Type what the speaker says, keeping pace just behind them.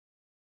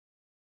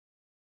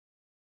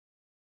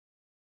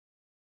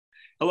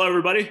Hello,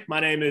 everybody. My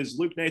name is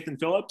Luke Nathan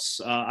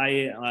Phillips.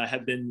 I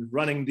have been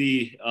running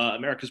the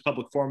America's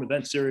Public Forum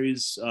event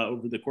series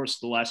over the course of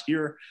the last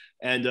year,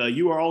 and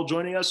you are all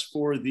joining us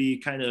for the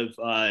kind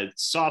of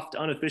soft,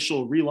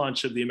 unofficial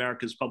relaunch of the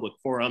America's Public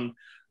Forum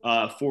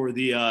for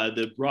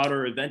the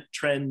broader event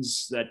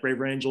trends that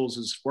Braver Angels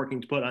is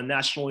working to put on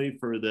nationally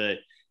for the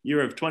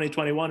year of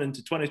 2021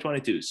 into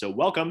 2022. So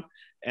welcome,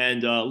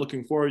 and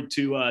looking forward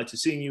to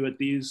seeing you at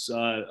these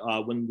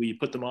when we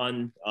put them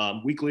on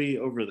weekly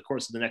over the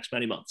course of the next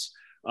many months.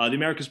 The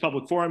America's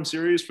Public Forum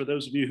series, for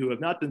those of you who have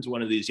not been to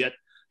one of these yet,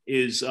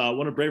 is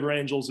one of Braver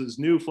Angels'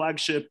 new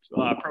flagship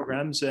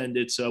programs, and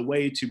it's a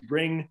way to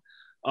bring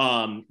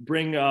the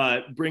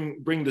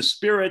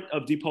spirit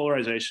of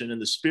depolarization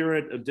and the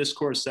spirit of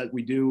discourse that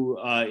we do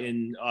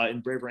in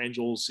Braver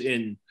Angels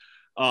in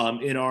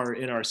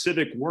our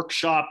civic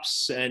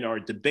workshops and our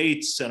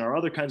debates and our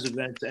other kinds of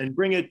events, and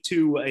bring it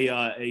to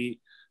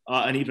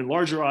an even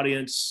larger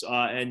audience,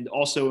 and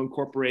also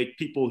incorporate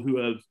people who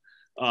have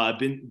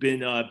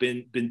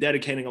been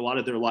dedicating a lot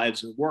of their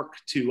lives and work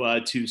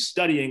to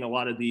studying a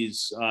lot of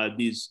these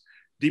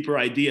deeper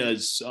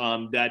ideas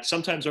that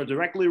sometimes are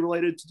directly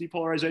related to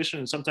depolarization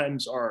and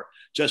sometimes are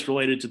just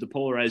related to the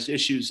polarized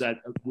issues that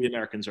we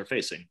Americans are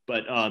facing.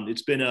 But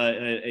it's been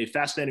a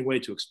fascinating way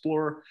to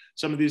explore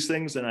some of these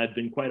things, and I've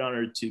been quite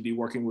honored to be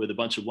working with a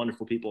bunch of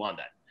wonderful people on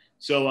that.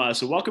 So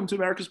welcome to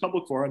America's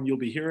Public Forum. You'll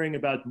be hearing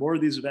about more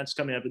of these events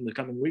coming up in the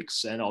coming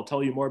weeks, and I'll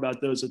tell you more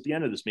about those at the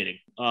end of this meeting.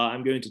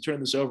 I'm going to turn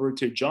this over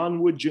to John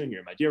Wood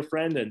Jr., my dear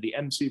friend and the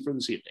MC for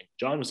this evening.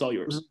 John, it's all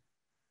yours.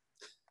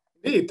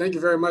 Indeed. Thank you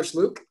very much,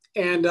 Luke.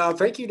 And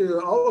thank you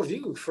to all of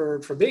you for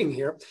being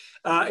here.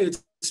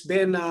 It's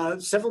been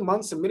several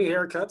months and many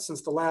haircuts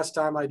since the last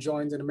time I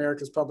joined an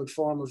America's Public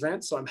Forum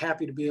event, so I'm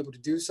happy to be able to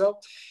do so.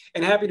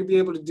 And happy to be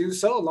able to do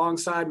so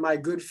alongside my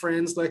good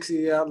friends,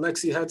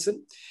 Lexi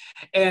Hudson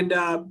and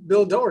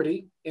Bill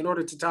Doherty, in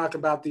order to talk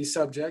about the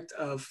subject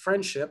of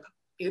friendship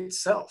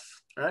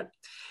itself, right?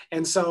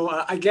 And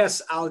so I guess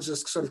I'll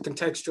just sort of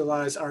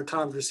contextualize our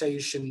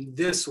conversation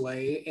this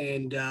way,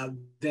 and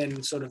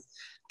then sort of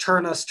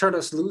turn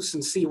us loose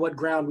and see what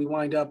ground we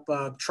wind up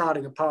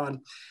trotting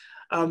upon.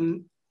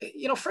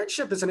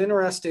 Friendship is an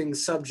interesting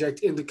subject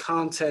in the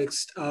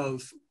context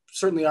of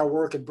certainly our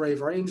work at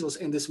Braver Angels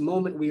in this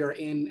moment we are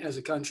in as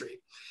a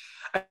country.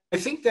 I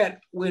think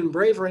that when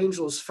Braver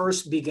Angels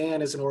first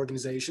began as an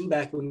organization,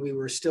 back when we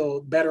were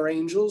still Better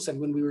Angels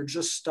and when we were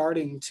just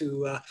starting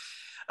to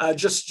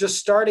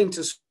starting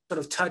to sort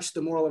of touch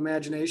the moral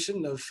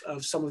imagination of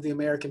some of the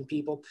American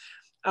people,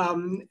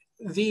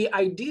 the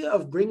idea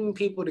of bringing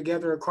people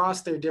together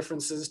across their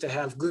differences to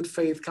have good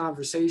faith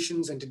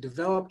conversations and to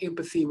develop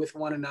empathy with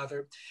one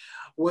another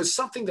was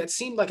something that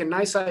seemed like a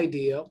nice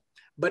idea,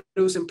 but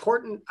it was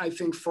important, I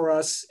think, for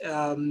us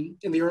in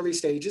the early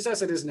stages,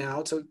 as it is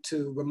now,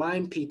 to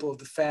remind people of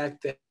the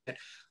fact that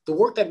the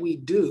work that we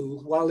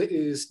do, while it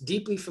is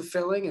deeply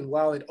fulfilling and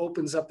while it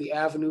opens up the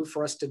avenue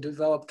for us to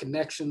develop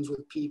connections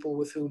with people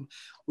with whom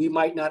we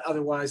might not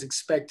otherwise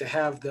expect to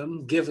have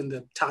them, given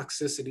the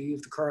toxicity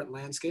of the current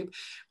landscape,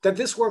 that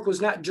this work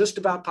was not just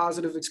about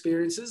positive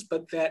experiences,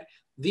 but that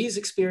these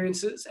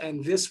experiences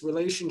and this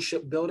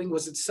relationship building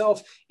was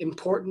itself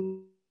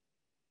important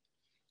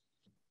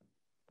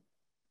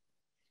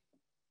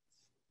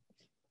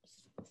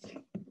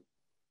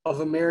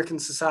of American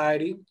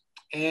society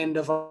and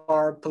of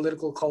our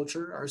political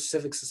culture, our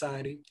civic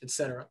society,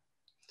 etc.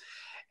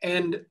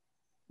 And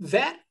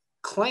that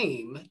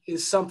claim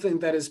is something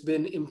that has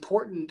been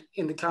important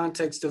in the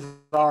context of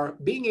our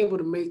being able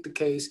to make the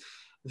case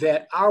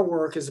that our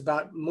work is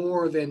about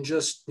more than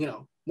just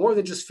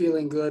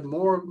feeling good,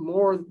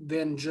 more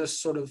than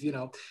just sort of,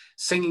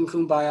 singing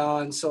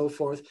Kumbaya and so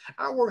forth.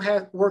 Our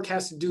work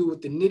has to do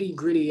with the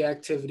nitty-gritty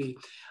activity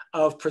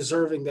of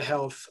preserving the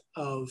health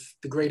of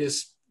the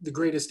greatest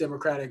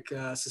democratic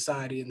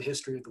society in the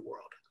history of the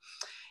world.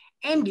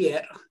 And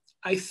yet,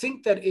 I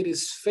think that it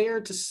is fair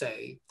to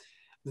say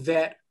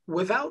that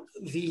without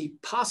the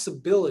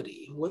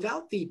possibility,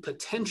 without the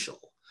potential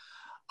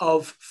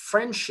of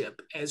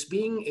friendship as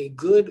being a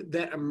good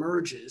that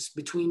emerges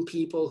between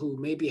people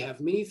who maybe have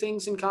many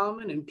things in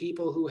common and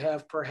people who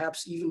have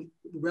perhaps even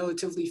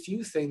relatively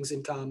few things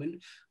in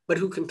common, but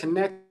who can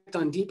connect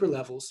on deeper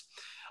levels,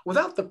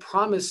 without the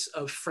promise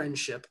of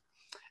friendship,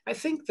 I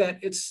think that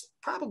it's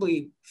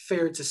probably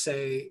fair to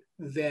say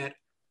that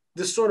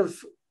the sort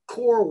of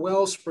core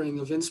wellspring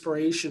of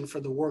inspiration for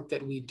the work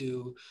that we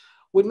do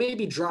would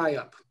maybe dry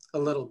up a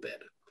little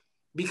bit.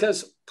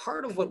 Because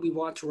part of what we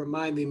want to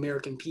remind the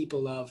American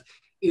people of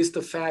is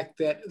the fact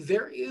that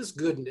there is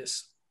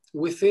goodness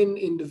within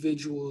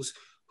individuals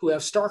who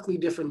have starkly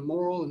different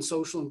moral and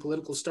social and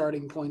political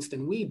starting points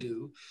than we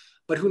do,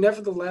 but who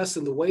nevertheless,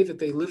 in the way that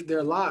they live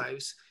their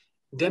lives,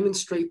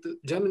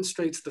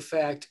 demonstrates the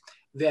fact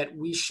that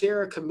we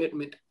share a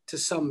commitment to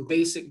some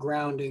basic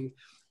grounding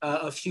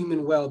of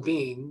human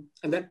well-being,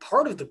 and that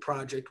part of the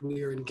project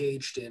we are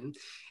engaged in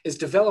is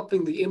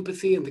developing the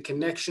empathy and the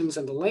connections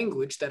and the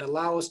language that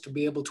allow us to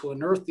be able to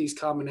unearth these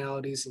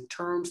commonalities in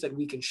terms that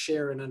we can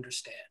share and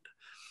understand.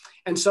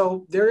 And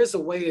so there is a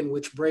way in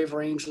which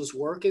Braver Angels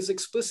work is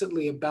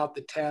explicitly about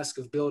the task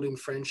of building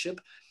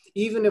friendship,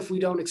 even if we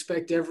don't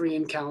expect every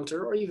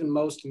encounter or even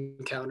most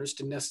encounters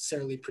to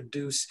necessarily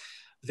produce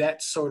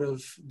that sort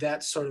of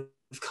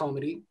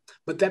comedy,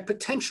 but that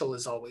potential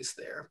is always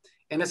there.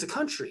 And as a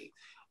country,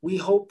 we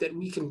hope that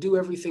we can do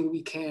everything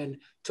we can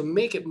to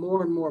make it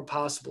more and more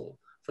possible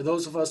for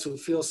those of us who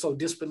feel so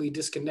desperately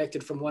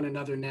disconnected from one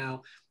another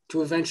now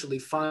to eventually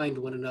find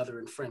one another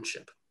in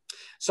friendship.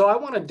 So I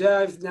want to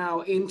dive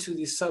now into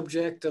the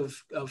subject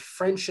of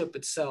friendship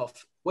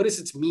itself. What is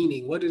its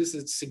meaning? What is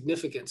its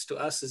significance to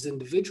us as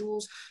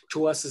individuals,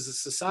 to us as a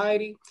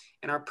society,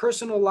 in our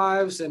personal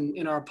lives and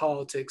in our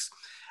politics?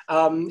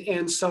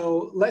 And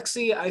so,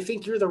 Lexi, I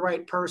think you're the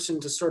right person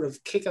to sort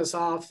of kick us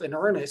off in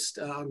earnest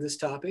on this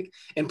topic,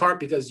 in part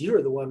because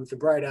you're the one with the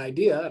bright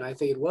idea, and I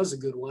think it was a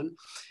good one.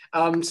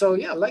 So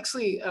yeah,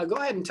 Lexi, go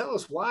ahead and tell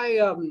us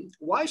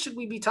why should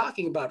we be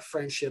talking about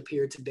friendship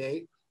here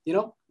today? You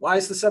know, why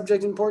is the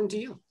subject important to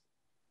you?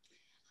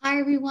 Hi,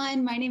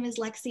 everyone. My name is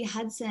Lexi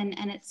Hudson,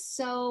 and it's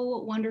so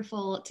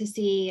wonderful to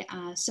see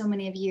so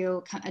many of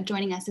you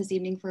joining us this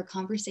evening for a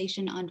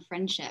conversation on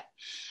friendship.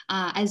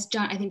 As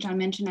I think John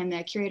mentioned, I'm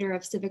the curator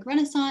of Civic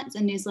Renaissance,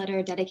 a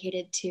newsletter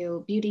dedicated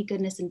to beauty,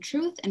 goodness, and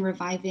truth, and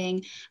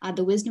reviving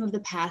the wisdom of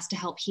the past to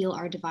help heal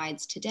our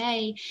divides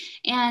today.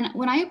 And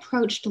when I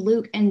approached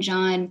Luke and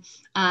John,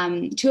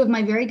 two of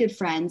my very good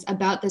friends,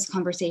 about this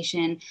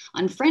conversation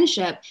on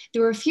friendship,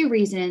 there were a few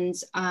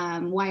reasons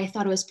why I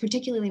thought it was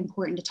particularly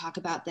important to talk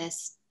about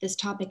this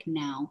topic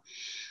now.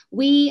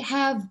 We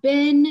have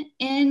been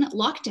in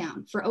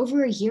lockdown for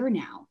over a year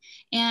now,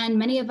 and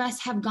many of us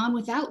have gone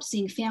without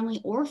seeing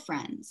family or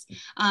friends,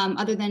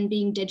 other than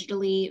being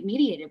digitally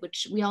mediated,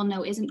 which we all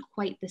know isn't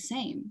quite the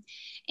same.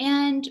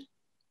 And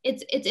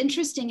it's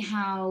interesting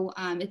how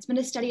it's been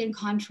a study in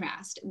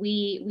contrast.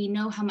 We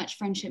know how much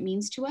friendship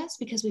means to us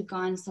because we've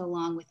gone so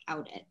long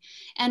without it.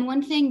 And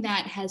one thing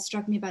that has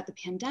struck me about the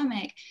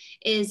pandemic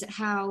is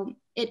how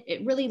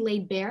it really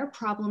laid bare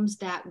problems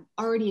that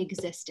already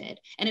existed,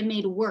 and it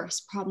made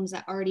worse problems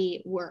that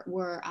already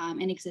were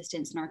in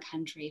existence in our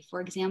country.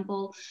 For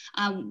example,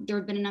 there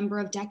have been a number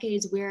of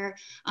decades where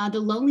the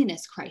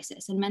loneliness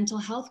crisis and mental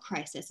health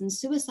crisis and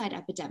suicide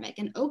epidemic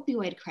and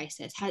opioid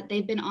crisis,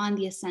 they've been on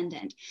the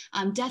ascendant.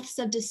 Deaths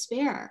of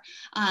despair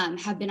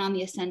have been on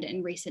the ascendant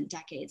in recent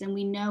decades, and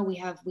we know we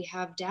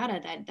have data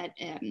that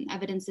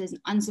evidences,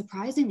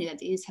 unsurprisingly, that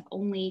these have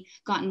only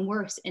gotten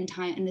worse in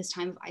this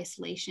time of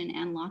isolation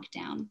and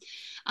lockdown.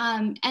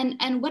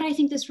 And what I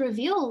think this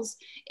reveals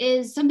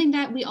is something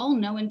that we all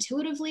know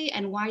intuitively,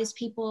 and wise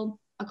people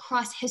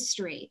across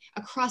history,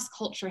 across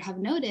culture have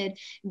noted,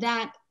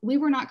 that we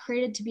were not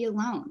created to be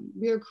alone.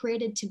 We were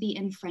created to be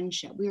in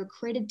friendship. We were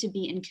created to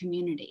be in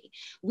community.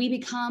 We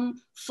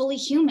become fully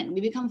human.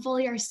 We become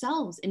fully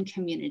ourselves in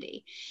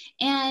community.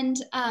 And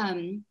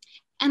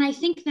I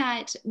think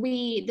that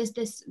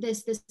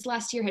this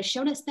last year has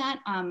shown us that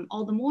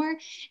all the more.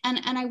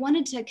 And I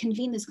wanted to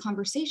convene this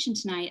conversation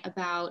tonight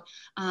about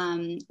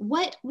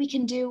what we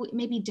can do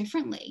maybe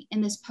differently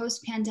in this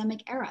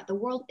post-pandemic era. The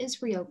world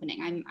is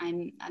reopening.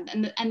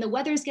 And the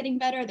weather is getting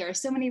better. There are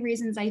so many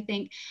reasons, I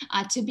think,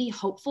 to be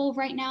hopeful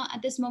right now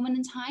at this moment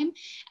in time.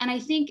 And I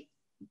think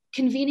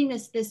convening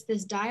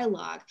this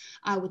dialogue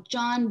with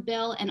John,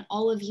 Bill, and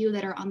all of you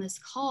that are on this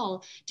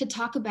call to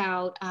talk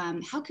about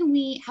how can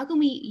we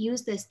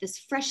use this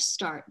fresh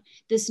start,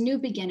 this new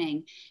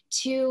beginning,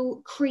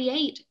 to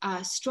create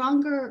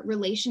stronger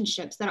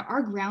relationships that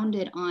are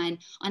grounded on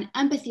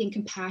empathy and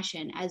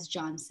compassion, as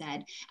John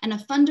said, and a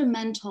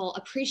fundamental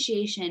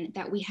appreciation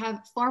that we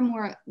are far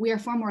more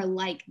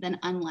alike than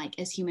unlike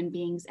as human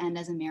beings and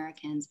as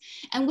Americans.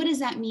 And what does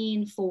that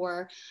mean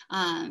for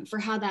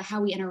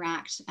how we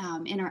interact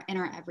in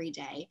our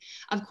everyday?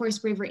 Of course,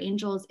 Braver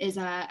Angels is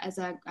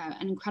an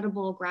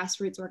incredible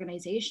grassroots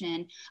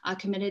organization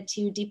committed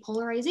to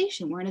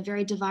depolarization. We're in a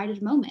very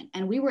divided moment,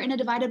 and we were in a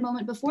divided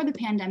moment before the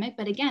pandemic.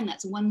 But again,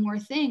 that's one more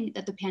thing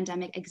that the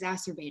pandemic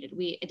exacerbated.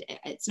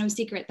 It's no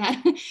secret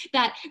that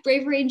that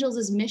Braver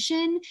Angels'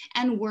 mission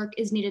and work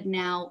is needed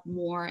now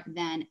more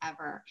than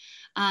ever.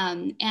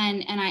 And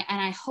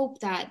I hope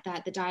that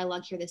the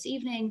dialogue here this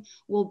evening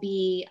will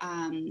be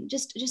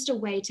just a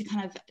way to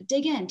kind of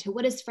dig into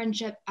what is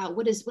friendship,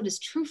 what is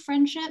true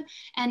friendship,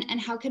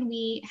 and how can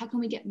we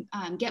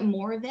get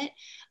more of it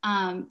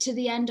to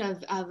the end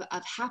of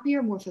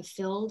happier, more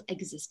fulfilled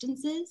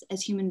existences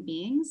as human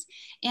beings,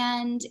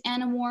 and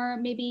a more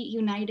maybe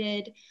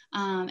united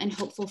and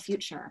hopeful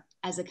future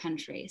as a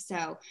country.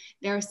 So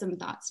there are some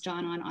thoughts,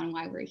 John, on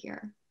why we're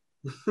here.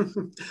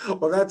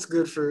 Well, that's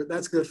good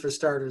for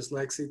starters,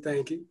 Lexi.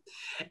 Thank you.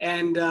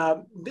 And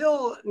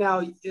Bill,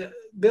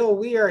 Bill,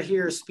 we are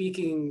here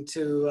speaking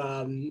to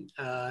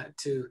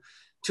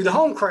the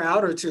home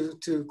crowd, or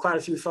to quite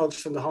a few folks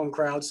from the home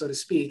crowd, so to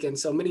speak. And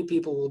so many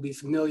people will be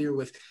familiar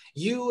with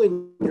you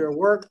and your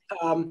work.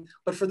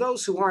 But for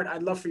those who aren't,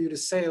 I'd love for you to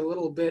say a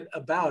little bit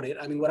about it.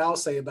 I mean, what I'll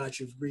say about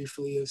you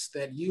briefly is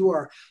that you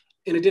are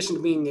in addition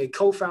to being a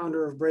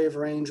co-founder of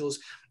Braver Angels,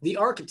 the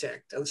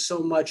architect of so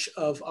much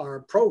of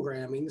our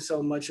programming,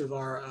 so much of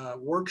our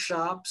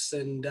workshops,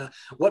 and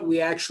what we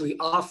actually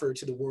offer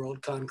to the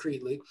world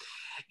concretely.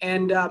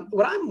 And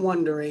what I'm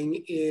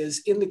wondering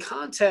is, in the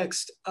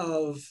context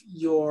of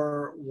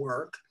your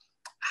work,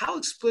 how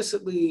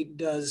explicitly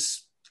do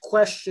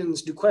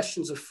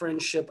questions of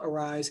friendship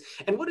arise?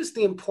 And what is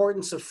the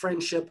importance of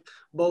friendship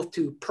both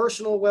to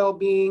personal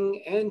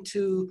well-being and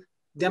to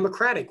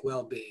democratic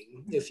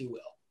well-being, if you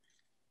will?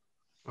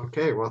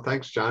 Okay, well,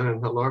 thanks, John,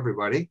 and hello,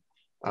 everybody.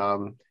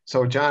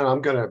 So, John,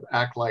 I'm going to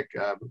act like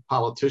a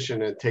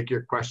politician and take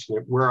your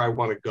question where I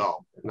want to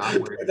go, not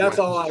where That's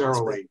all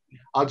necessarily.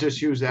 I'll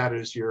just use that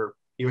as you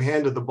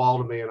handed the ball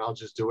to me, and I'll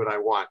just do what I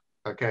want.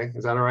 Okay,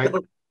 is that all right?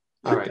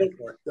 All right.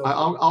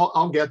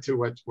 I'll get to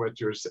what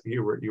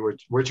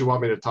you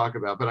want me to talk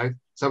about. But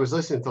I was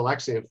listening to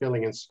Lexi and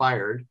feeling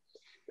inspired.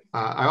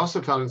 I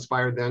also felt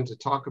inspired then to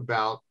talk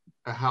about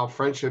how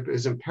friendship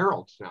is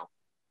imperiled now,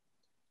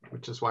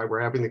 which is why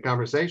we're having the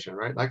conversation,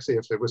 right? Lexi,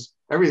 if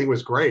everything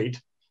was great,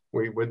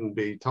 we wouldn't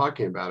be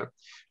talking about it.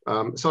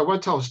 So I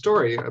want to tell a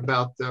story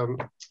about, well,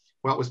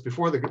 it was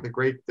before the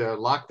great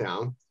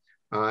lockdown,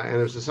 and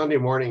it was a Sunday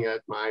morning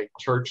at my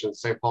church in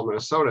St. Paul,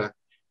 Minnesota,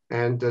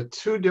 and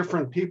two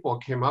different people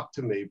came up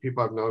to me,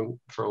 people I've known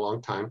for a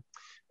long time,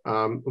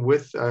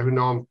 who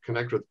know I'm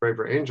connected with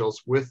Braver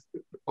Angels, with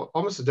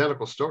almost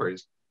identical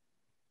stories,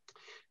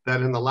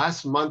 that in the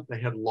last month they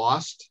had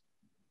lost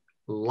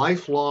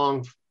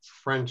lifelong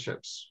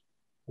friendships.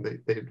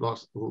 They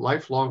lost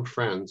lifelong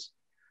friends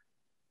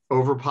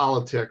over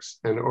politics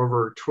and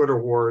over Twitter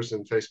wars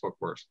and Facebook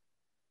wars.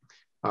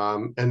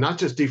 And not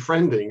just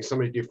defriending,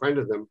 somebody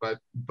defriended them,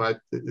 but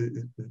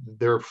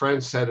their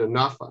friends said,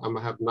 enough, I'm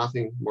gonna have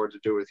nothing more to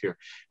do with you.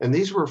 And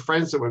these were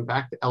friends that went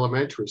back to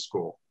elementary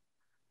school,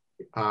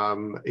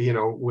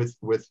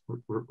 with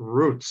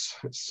roots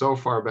so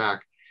far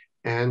back.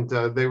 And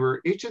they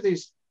were, each of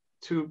these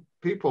two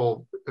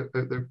people,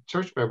 the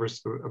church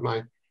members of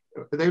mine,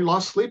 they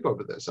lost sleep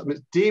over this. I mean,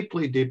 it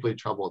deeply, deeply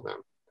troubled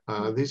them.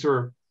 These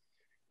are,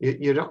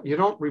 you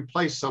don't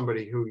replace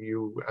somebody who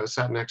you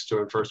sat next to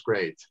in first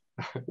grade,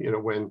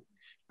 when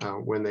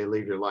they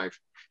leave your life.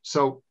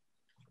 So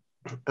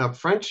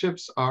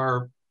friendships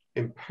are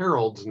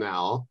imperiled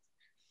now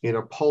in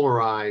a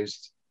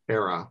polarized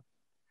era.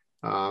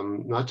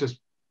 Not just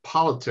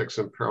politics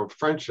imperiled,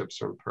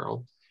 friendships are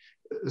imperiled.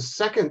 The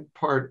second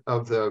part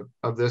of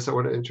this, I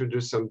want to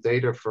introduce some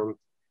data from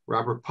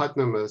Robert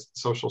Putnam, a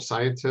social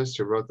scientist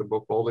who wrote the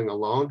book Bowling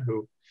Alone,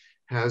 who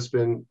has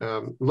been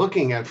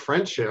looking at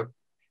friendship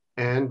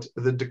and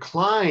the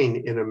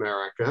decline in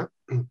America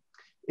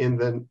in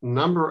the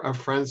number of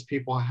friends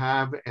people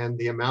have and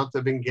the amount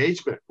of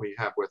engagement we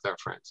have with our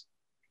friends.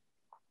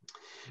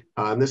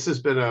 This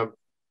has been a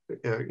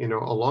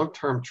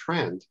long-term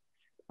trend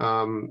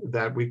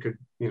that we could,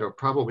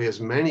 probably has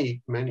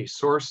many, many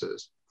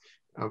sources.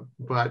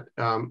 But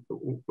to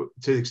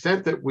the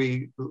extent that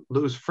we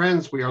lose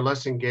friends, we are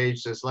less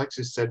engaged, as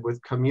Lexi said,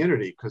 with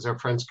community, because our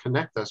friends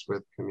connect us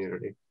with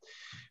community.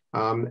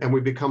 And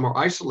we become more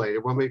isolated.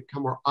 When we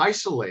become more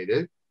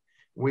isolated,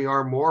 we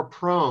are more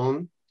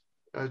prone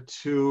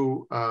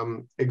to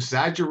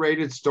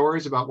exaggerated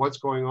stories about what's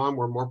going on.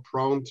 We're more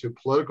prone to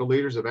political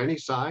leaders of any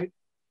side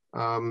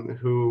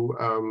who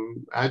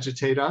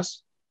agitate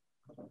us.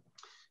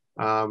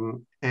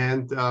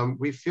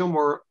 We feel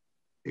more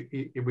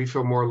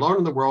alone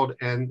in the world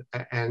and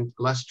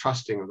less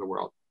trusting of the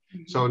world.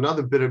 Mm-hmm. So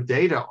another bit of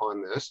data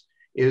on this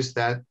is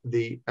that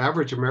the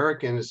average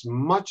American is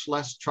much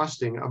less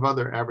trusting of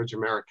other average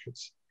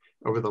Americans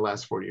over the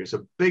last 40 years,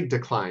 a big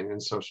decline in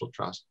social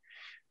trust.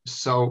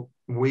 So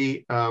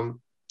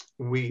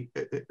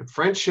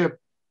friendship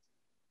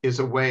is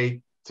a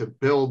way to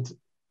build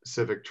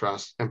civic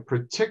trust, and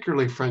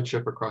particularly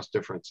friendship across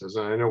differences.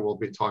 And I know we'll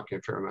be talking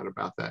a fair amount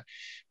about that,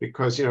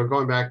 because,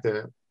 going back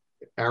to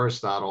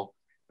Aristotle,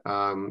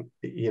 the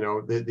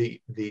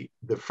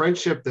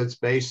friendship that's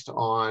based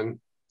on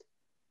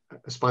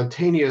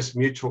spontaneous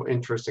mutual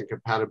interest and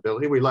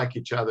compatibility. We like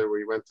each other.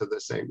 We root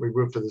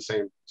for the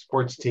same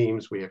sports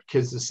teams. We have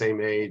kids the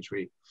same age.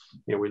 We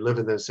live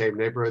in the same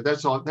neighborhood.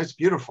 That's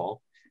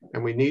beautiful.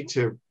 And we need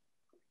to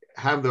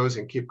have those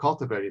and keep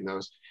cultivating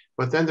those.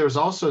 But then there's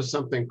also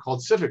something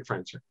called civic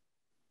friendship,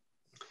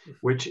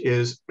 which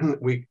is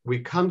we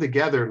come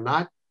together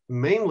not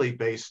mainly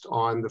based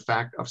on the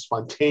fact of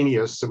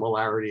spontaneous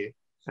similarity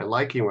and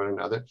liking one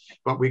another,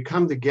 but we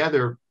come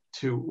together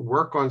to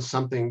work on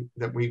something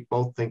that we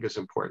both think is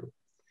important.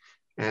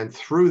 And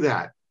through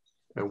that,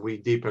 we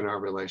deepen our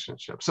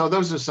relationship. So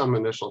those are some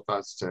initial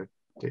thoughts to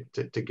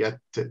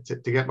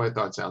get my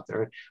thoughts out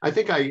there. I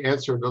think I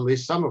answered at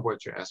least some of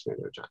what you asked me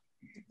there, John.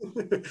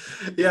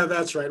 Yeah,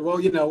 that's right. Well,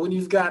 when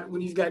you've got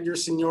your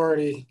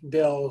seniority,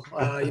 Bill,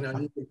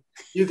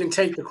 you can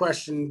take the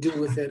question and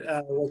do with it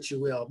what you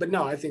will. But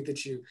no, I think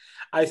that you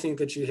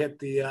hit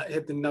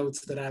the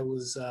notes that I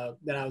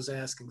was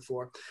asking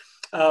for.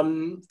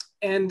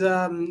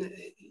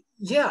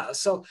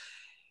 So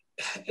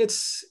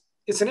it's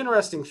it's an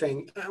interesting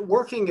thing.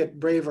 Working at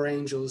Braver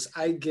Angels,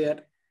 I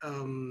get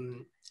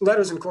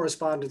letters and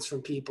correspondence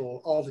from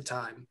people all the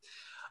time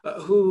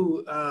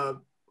who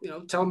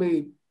tell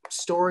me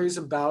stories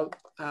about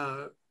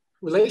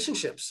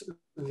relationships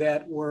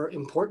that were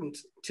important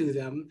to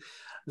them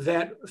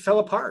that fell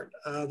apart,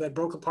 that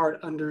broke apart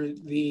under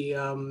the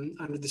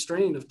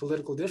strain of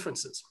political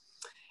differences.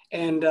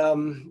 And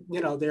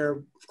there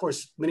are, of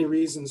course, many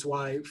reasons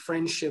why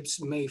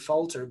friendships may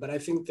falter, but I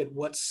think that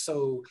what's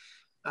so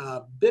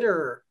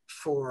bitter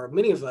for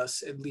many of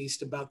us, at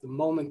least, about the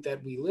moment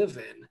that we live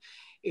in,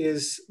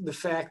 is the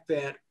fact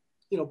that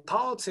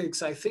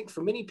politics, I think,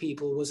 for many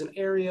people, was an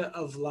area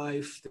of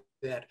life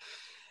that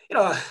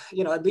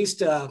at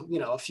least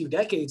a few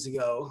decades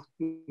ago,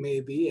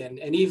 maybe,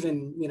 and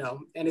even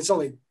and it's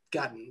only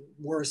gotten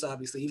worse,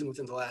 obviously, even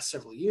within the last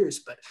several years.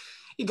 But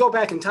you go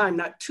back in time,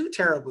 not too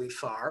terribly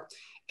far,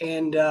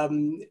 and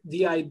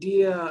the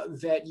idea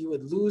that you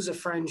would lose a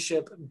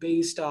friendship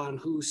based on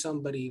who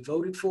somebody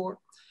voted for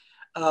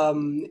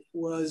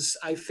was,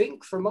 I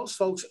think, for most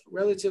folks,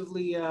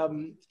 relatively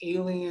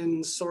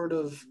alien sort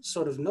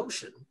of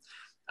notion.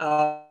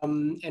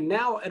 And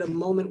now, at a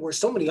moment where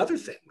so many other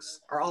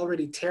things are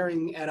already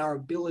tearing at our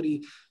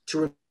ability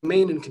to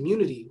remain in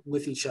community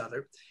with each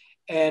other,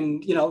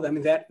 and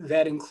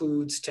that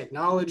includes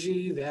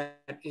technology,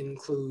 that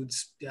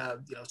includes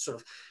sort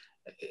of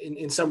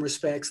in some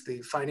respects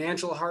the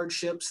financial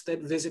hardships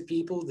that visit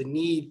people, the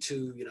need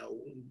to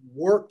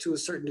work to a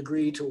certain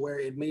degree to where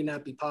it may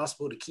not be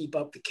possible to keep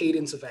up the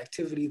cadence of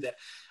activity that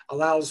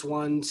allows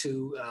one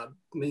to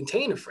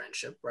maintain a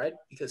friendship, right?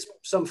 Because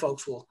some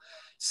folks will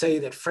say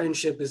that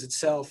friendship is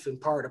itself in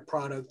part a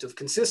product of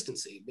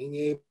consistency, being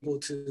able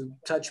to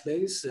touch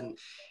base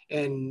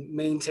and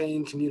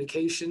maintain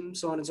communication,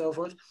 so on and so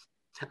forth.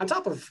 On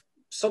top of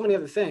so many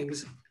other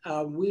things,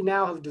 we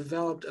now have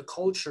developed a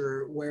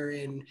culture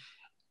wherein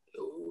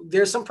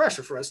there's some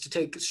pressure for us to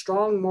take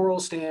strong moral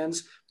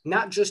stands,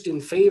 not just in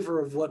favor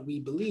of what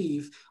we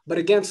believe, but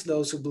against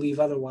those who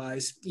believe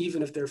otherwise,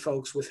 even if they're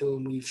folks with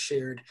whom we've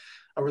shared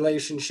a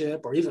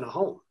relationship or even a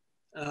home.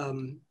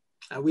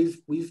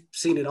 We've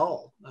seen it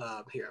all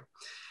here.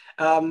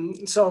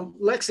 So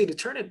Lexi,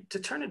 to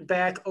turn it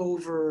back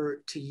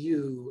over to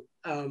you,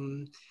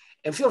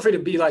 and feel free to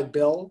be like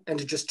Bill and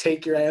to just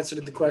take your answer to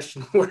the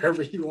question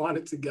wherever you want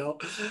it to go.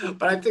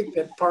 But I think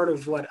that part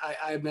of what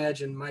I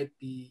imagine might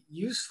be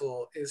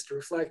useful is to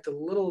reflect a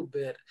little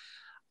bit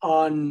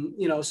on,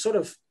 sort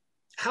of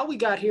how we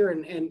got here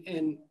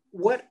and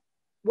what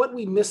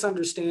we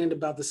misunderstand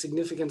about the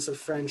significance of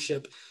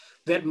friendship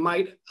that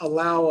might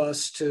allow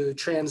us to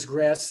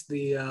transgress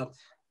the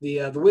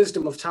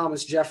wisdom of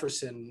Thomas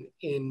Jefferson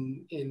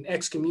in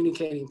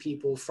excommunicating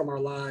people from our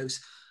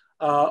lives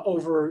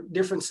over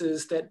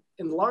differences that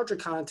in the larger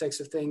context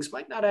of things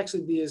might not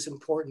actually be as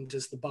important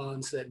as the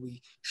bonds that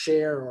we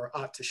share or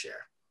ought to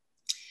share.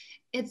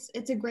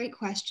 It's a great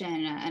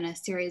question and a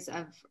series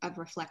of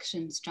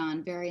reflections,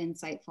 John, very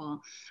insightful.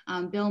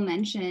 Bill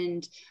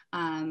mentioned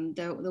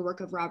the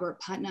work of Robert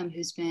Putnam,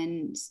 who's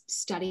been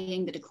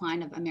studying the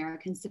decline of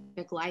American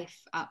civic life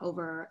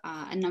over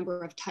a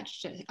number of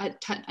touchstones.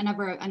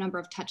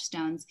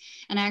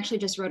 And I actually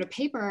just wrote a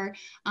paper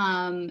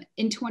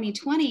in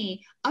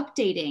 2020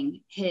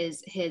 updating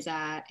his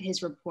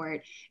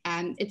report.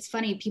 It's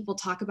funny, people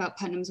talk about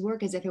Putnam's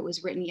work as if it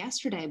was written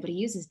yesterday, but he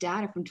uses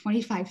data from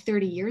 25,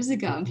 30 years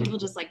ago, and people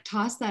just like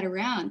toss that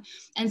around.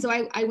 And so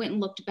I went and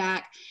looked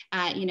back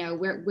at,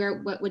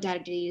 what data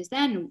did he use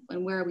then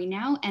and where are we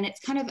now? And it's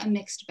kind of a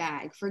mixed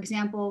bag. For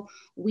example,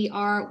 we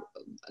are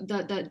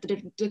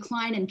the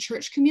decline in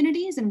church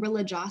communities and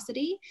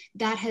religiosity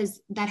that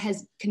has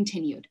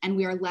continued, and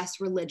we are less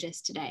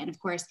religious today. And of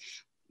course,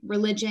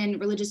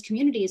 religious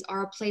communities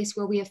are a place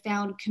where we have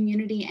found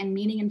community and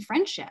meaning and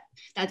friendship.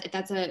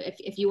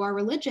 If you are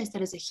religious,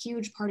 that is a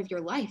huge part of your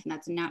life, and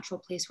that's a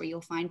natural place where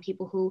you'll find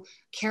people who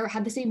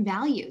have the same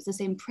values, the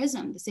same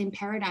prism, the same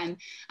paradigm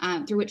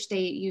through which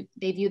they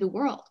view the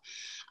world.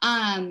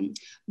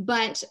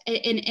 But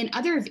in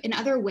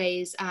other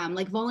ways,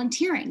 like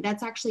volunteering,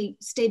 that's actually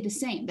stayed the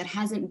same. That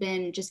hasn't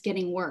been just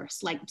getting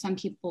worse, like some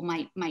people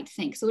might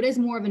think. So it is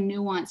more of a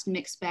nuanced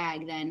mixed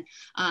bag than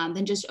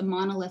just a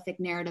monolithic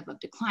narrative of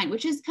decline,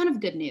 which is kind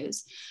of good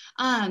news.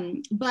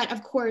 But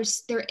of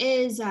course, there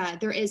is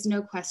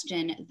no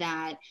question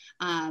that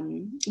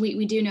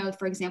we do know,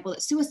 for example,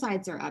 that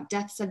suicides are up,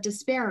 deaths of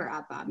despair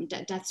are up,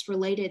 deaths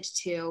related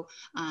to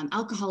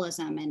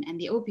alcoholism and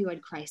the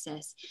opioid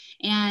crisis,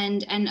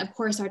 and of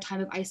course, our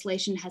time of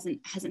isolation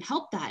hasn't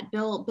helped that.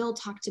 Bill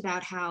talked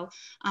about how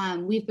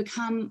we've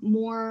become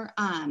more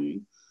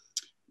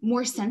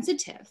more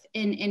sensitive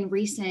in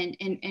recent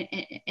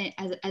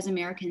as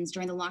Americans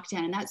during the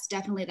lockdown. And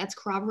that's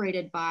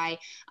corroborated by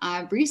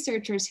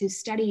researchers who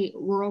study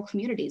rural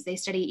communities. They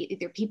study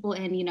either people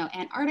in,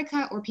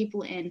 Antarctica, or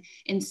people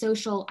in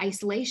social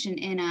isolation,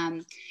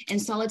 in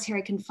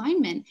solitary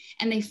confinement.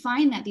 And they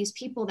find that these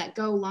people that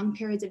go long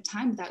periods of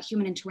time without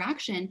human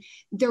interaction,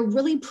 they're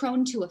really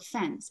prone to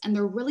offense, and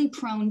they're really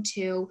prone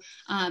to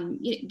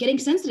getting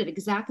sensitive,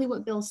 exactly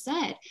what Bill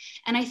said.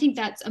 And I think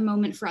that's a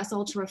moment for us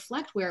all to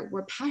reflect, where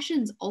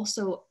passions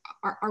also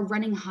are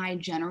running high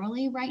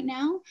generally right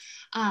now.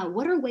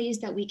 What are ways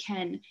that we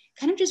can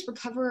kind of just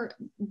recover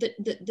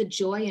the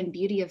joy and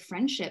beauty of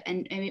friendship,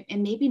 and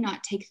maybe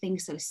not take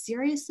things so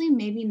seriously,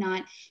 maybe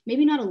not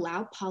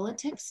allow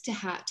politics to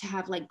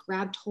have like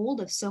grabbed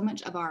hold of so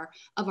much of our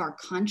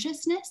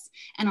consciousness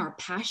and our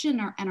passion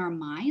and our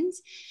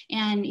minds.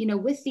 And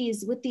with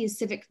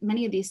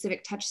many of these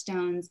civic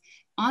touchstones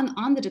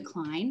on the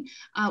decline,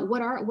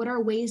 what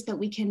are ways that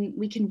we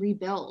can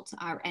rebuild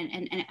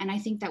and I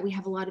think that we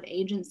have a lot of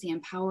agency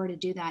and power to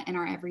do that in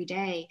our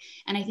everyday.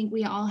 And I think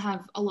we all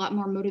have a lot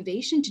more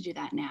motivation to do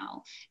that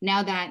now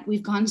that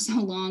we've gone so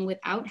long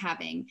without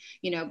having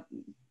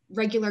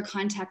regular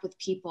contact with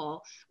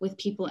people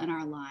in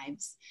our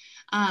lives.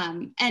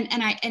 And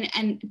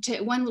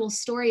to one little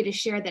story to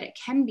share that it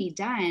can be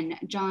done.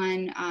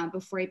 John,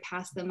 before he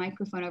passed the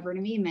microphone over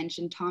to me,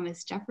 mentioned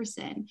Thomas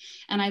Jefferson.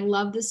 And I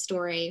love the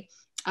story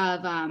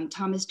of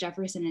Thomas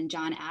Jefferson and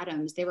John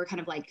Adams. They were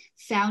kind of like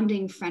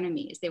founding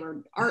frenemies. They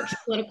were arch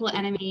political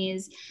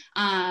enemies.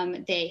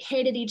 They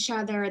hated each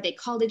other. They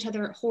called each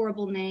other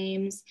horrible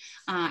names.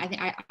 I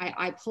think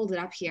I pulled it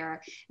up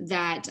here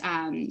that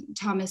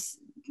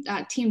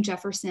Team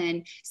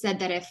Jefferson said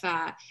that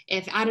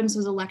if Adams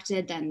was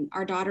elected, then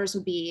our daughters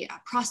would be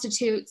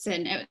prostitutes,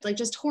 and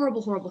just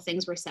horrible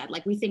things were said.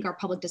 Like, we think our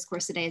public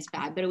discourse today is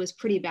bad, but it was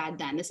pretty bad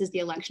then. This is the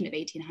election of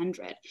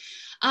 1800.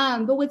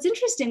 But what's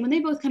interesting, when they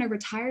both kind of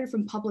retired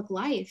from public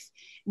life,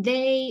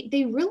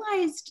 they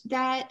realized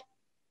that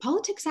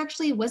politics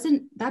actually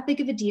wasn't that big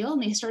of a deal.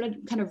 And they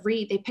started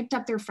they picked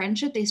up their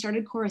friendship. They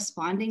started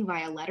corresponding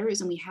via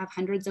letters, and we have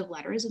hundreds of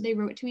letters that they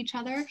wrote to each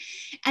other.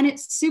 And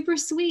it's super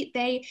sweet.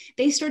 They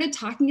started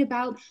talking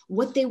about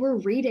what they were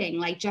reading.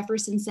 Like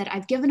Jefferson said,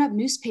 "I've given up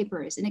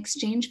newspapers in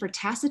exchange for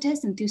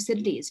Tacitus and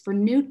Thucydides, for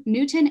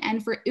Newton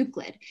and for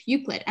Euclid.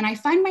 And I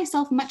find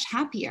myself much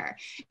happier,"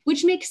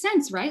 which makes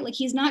sense, right? Like,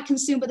 he's not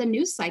consumed by the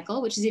news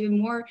cycle, which is even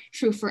more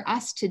true for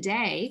us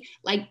today.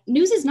 Like,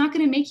 news is not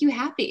going to make you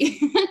happy.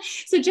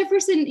 So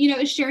Jefferson,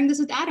 is sharing this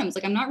with Adams.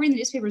 Like, I'm not reading the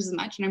newspapers as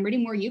much, and I'm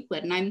reading more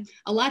Euclid, and I'm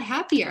a lot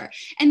happier.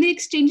 And they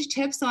exchange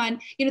tips on,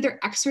 their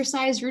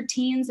exercise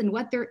routines and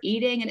what they're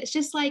eating. And it's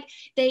just like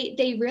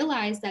they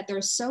realize that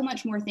there's so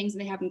much more things that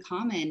they have in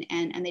common,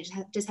 and they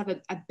just have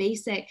a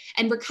basic,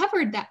 and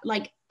recovered that,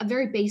 like, a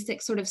very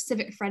basic sort of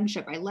civic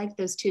friendship. I like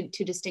those two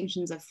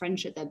distinctions of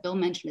friendship that Bill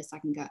mentioned a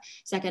second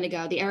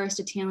ago. The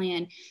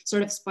Aristotelian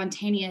sort of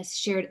spontaneous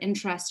shared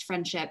interest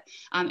friendship.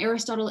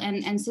 Aristotle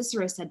and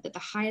Cicero said that the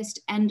highest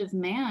end of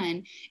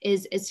man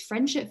is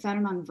friendship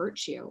founded on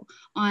virtue,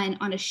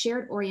 on a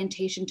shared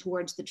orientation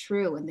towards the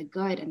true and the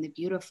good and the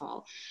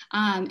beautiful.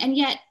 And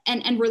yet,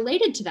 and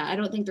related to that, I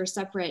don't think they're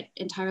separate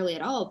entirely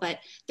at all, but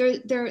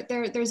there's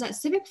that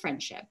civic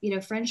friendship.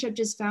 Friendship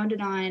just founded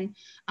on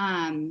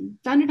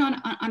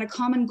a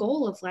common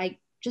goal of like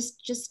just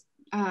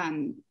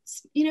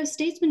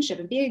statesmanship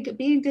and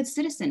being a good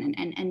citizen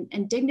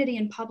and dignity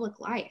in public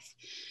life.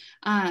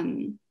 We're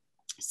in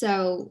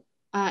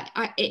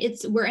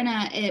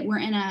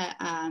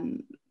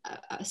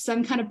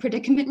some kind of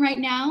predicament right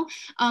now,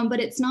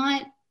 but it's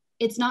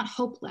not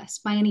hopeless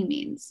by any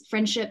means.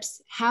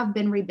 Friendships have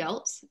been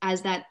rebuilt,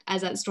 as that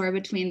story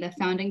between the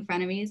founding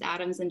frenemies,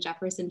 Adams and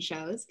Jefferson,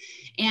 shows,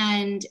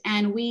 and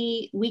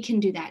we can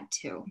do that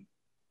too.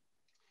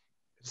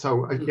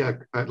 So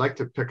I'd like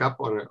to pick up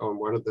on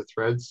one of the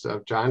threads,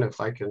 John, if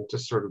I can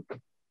just sort of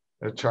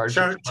charge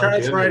in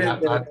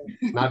and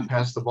not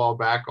pass the ball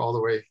back all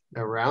the way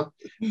around.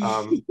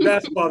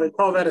 Basketball, they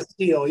call that a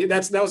steal.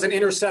 That was an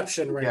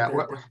interception, right? Yeah.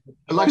 Well,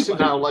 Alexa,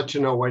 I'll let you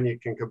know when you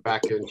can come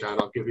back in,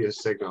 John. I'll give you a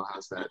signal.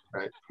 How's that?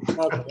 Right.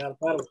 Okay.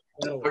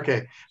 That'll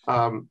okay.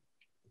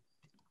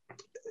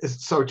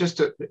 So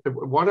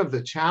one of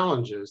the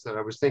challenges that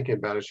I was thinking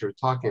about as you were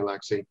talking,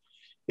 Lexi,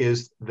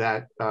 is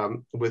that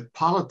with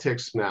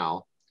politics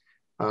now,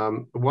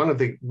 one of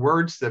the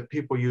words that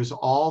people use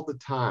all the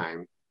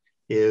time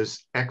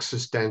is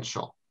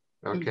existential.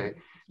 Okay.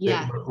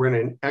 Yeah. We're in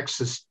an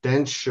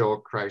existential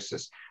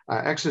crisis.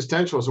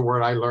 Existential is a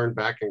word I learned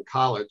back in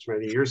college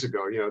many years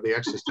ago, the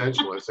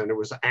existentialists, and it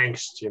was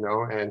angst,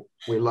 and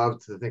we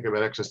loved to think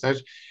about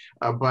existential.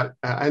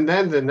 And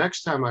then the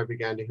next time I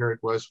began to hear it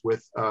was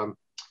with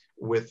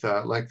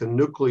like the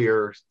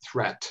nuclear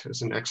threat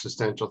as an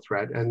existential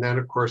threat. And then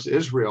of course,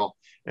 Israel,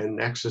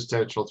 an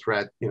existential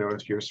threat,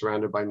 if you're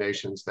surrounded by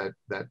nations that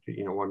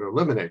want to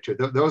eliminate you.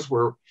 Those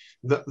were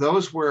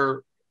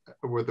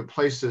the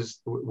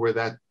places where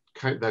that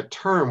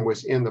term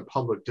was in the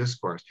public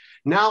discourse.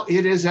 Now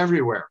it is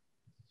everywhere.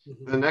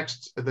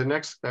 The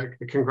next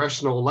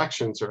congressional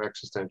elections are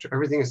existential.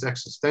 Everything is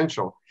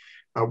existential,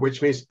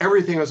 which means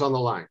everything is on the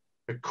line.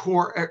 The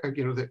core,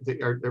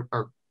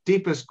 our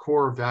deepest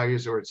core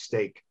values are at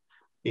stake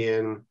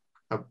in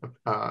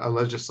a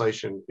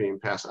legislation being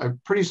passed.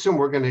 Pretty soon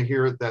we're going to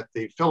hear that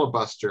the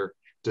filibuster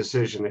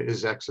decision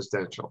is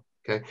existential.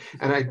 Okay,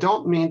 and I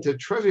don't mean to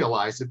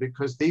trivialize it,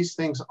 because these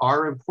things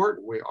are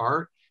important. We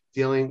are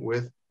dealing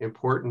with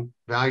important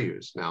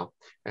values now,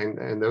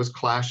 and those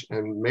clash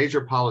and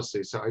major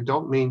policies. So I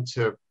don't mean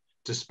to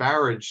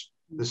disparage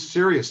the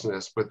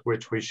seriousness with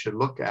which we should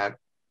look at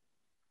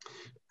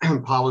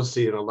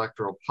policy and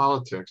electoral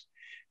politics.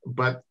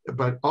 But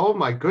oh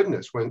my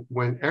goodness,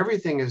 when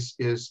everything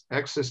is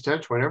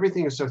existential, when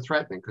everything is so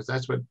threatening, because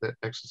that's what the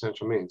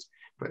existential means.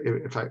 But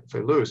if I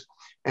lose,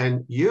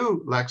 and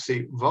you,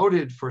 Lexi,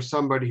 voted for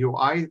somebody who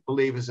I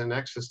believe is an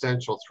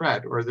existential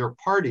threat, or your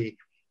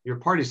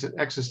party's an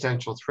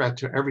existential threat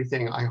to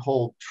everything I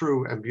hold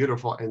true and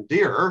beautiful and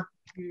dear.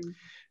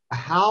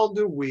 How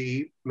do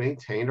we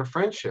maintain a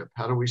friendship?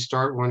 How do we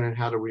start one, and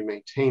how do we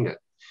maintain it?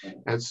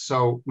 And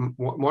so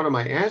one of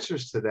my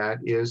answers to that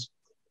is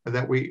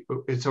that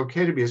it's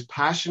okay to be as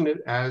passionate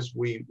as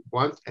we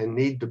want and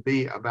need to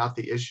be about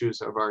the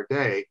issues of our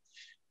day.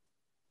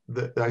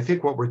 I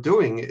think what we're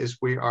doing is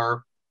we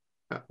are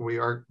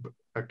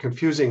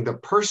confusing the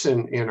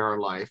person in our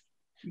life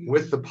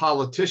with the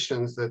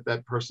politicians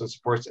that person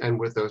supports and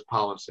with those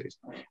policies.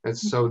 And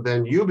so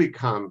then you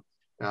become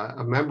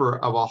a member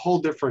of a whole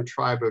different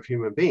tribe of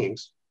human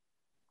beings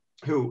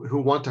who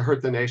want to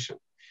hurt the nation.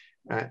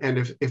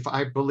 And if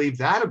I believe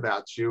that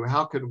about you,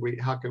 how can we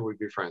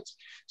be friends?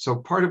 So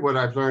part of what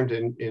I've learned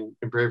in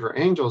Braver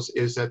Angels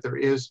is that there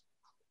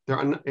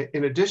are,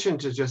 in addition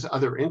to just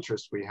other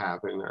interests we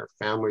have in our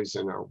families,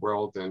 in our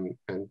world, and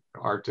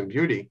art and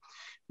beauty,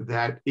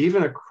 that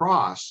even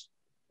across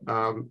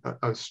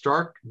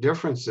stark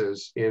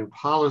differences in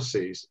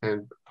policies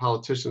and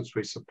politicians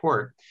we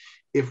support,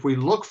 if we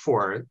look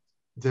for it,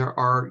 there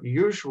are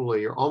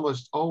usually or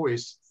almost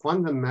always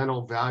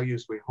fundamental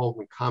values we hold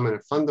in common,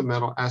 and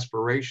fundamental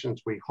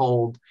aspirations we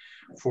hold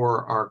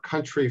for our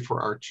country, for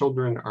our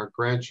children, our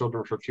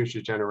grandchildren, for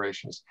future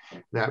generations.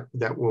 That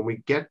when we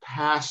get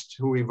past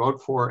who we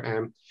vote for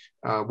and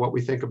what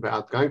we think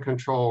about gun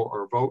control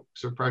or vote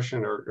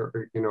suppression or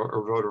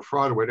voter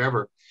fraud or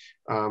whatever,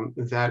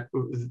 that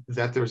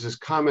there's this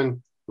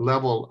common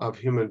level of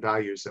human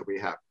values that we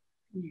have.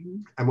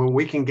 And when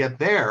we can get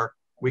there,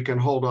 we can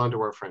hold on to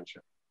our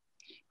friendship.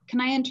 Can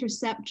I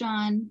intercept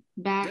John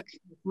back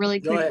really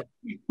quick?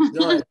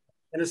 Go ahead.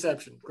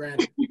 Interception,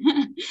 granted.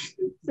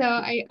 So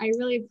I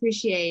really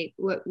appreciate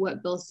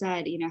what Bill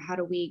said. How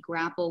do we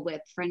grapple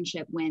with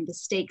friendship when the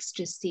stakes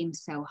just seem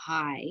so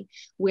high,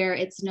 where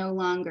it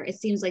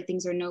seems like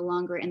things are no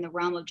longer in the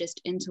realm of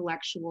just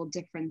intellectual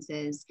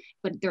differences,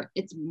 but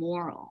it's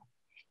moral.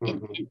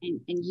 And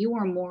you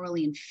are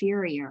morally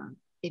inferior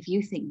if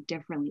you think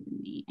differently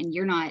than me, and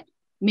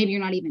maybe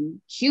you're not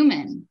even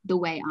human the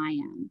way I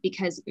am,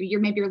 because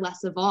maybe you're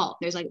less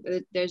evolved. There's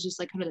just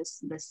like kind of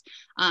this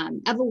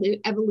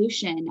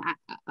evolution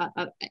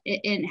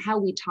in how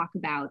we talk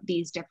about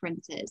these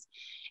differences.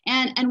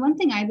 And one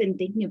thing I've been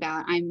thinking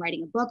about, I'm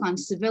writing a book on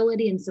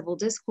civility and civil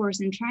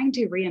discourse and trying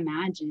to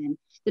reimagine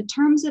the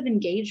terms of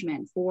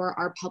engagement for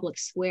our public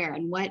square,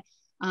 and what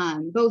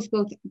both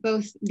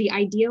the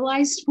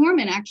idealized form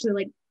and actually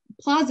like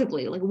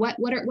plausibly, like what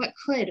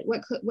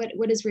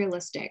is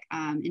realistic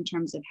in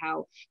terms of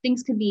how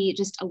things could be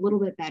just a little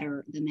bit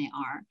better than they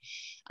are.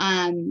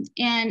 And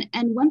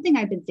one thing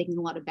I've been thinking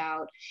a lot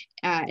about,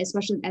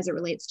 especially as it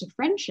relates to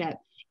friendship,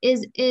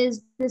 is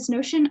this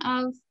notion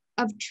of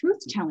truth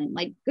telling.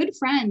 Like, good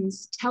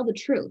friends tell the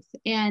truth,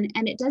 and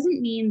it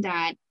doesn't mean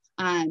that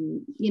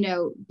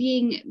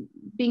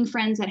being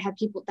friends that have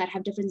people that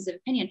have differences of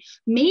opinion,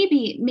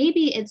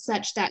 maybe it's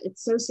such that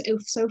it's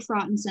so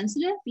fraught and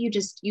sensitive, you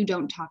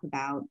don't talk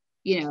about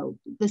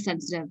the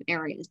sensitive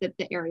areas, the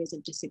areas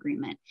of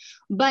disagreement,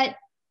 but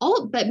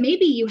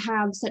maybe you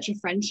have such a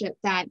friendship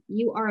that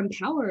you are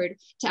empowered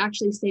to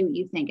actually say what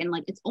you think, and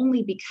like it's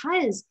only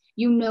because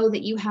you know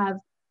that you have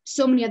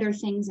so many other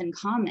things in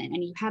common,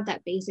 and you have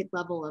that basic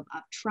level of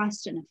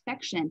trust and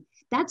affection.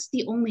 That's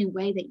the only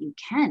way that you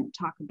can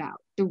talk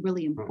about the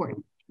really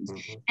important things.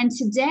 And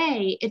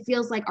today it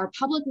feels like our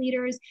public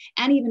leaders,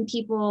 and even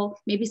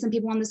maybe some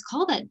people on this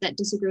call that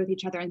disagree with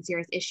each other on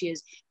serious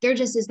issues, there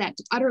just is that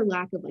utter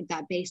lack of like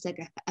that basic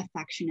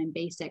affection and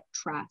basic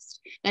trust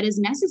that is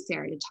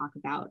necessary to talk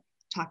about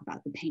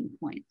the pain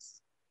points.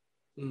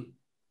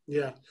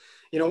 Yeah.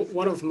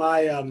 One of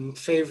my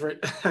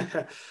favorite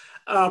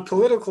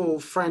political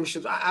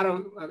friendships, I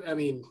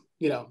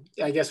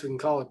guess we can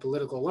call it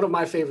political. One of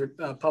my favorite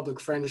public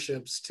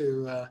friendships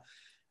to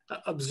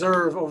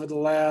observe over the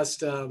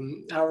last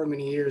however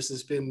many years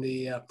has been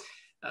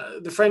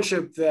the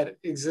friendship that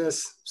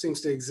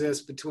seems to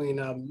exist between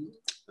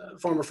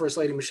former First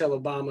Lady Michelle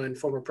Obama and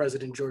former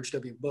President George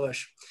W.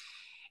 Bush.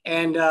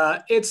 And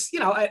it's,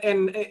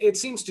 and it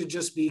seems to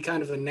just be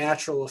kind of a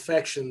natural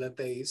affection that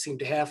they seem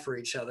to have for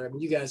each other. I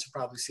mean, you guys have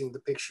probably seen the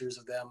pictures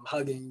of them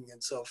hugging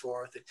and so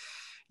forth at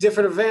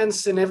different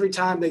events. And every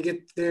time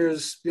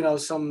there's,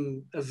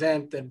 some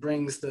event that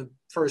brings the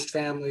first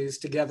families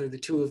together, the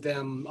two of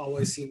them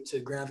always seem to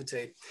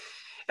gravitate.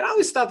 And I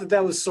always thought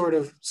that was sort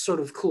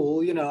of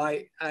cool.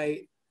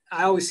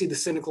 I always see the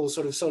cynical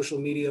sort of social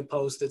media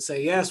posts that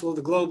say, yes, well,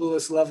 the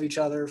globalists love each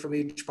other from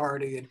each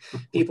party, and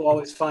people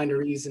always find a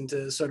reason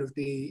to sort of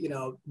be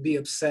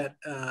upset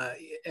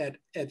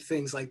at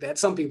things like that.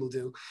 Some people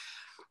do.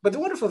 But the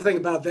wonderful thing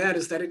about that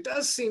is that it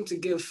does seem to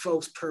give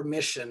folks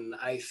permission,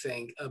 I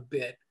think, a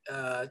bit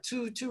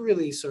to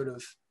really sort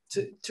of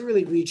to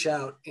really reach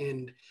out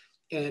and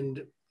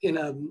in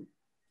a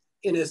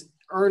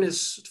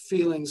earnest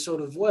feeling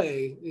sort of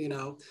way,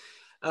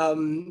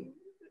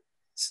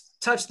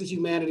 touch the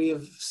humanity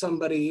of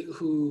somebody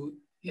who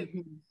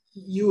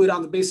you would,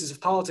 on the basis of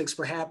politics,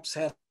 perhaps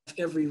have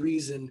every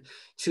reason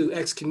to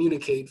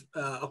excommunicate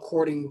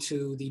according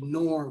to the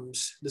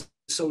norms, the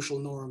social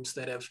norms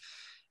that have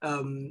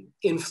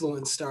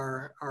influenced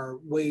our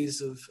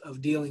ways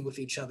of dealing with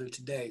each other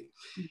today.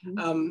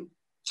 Mm-hmm.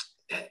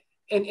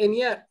 And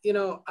yet,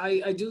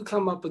 I do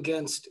come up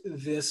against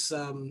this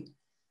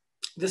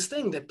this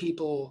thing that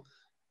people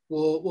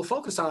will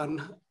focus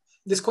on,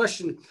 this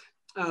question.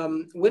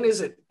 When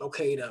is it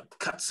okay to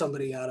cut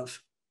somebody out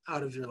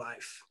of your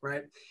life,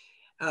 right?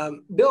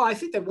 Bill, I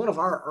think that one of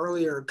our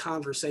earlier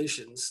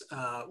conversations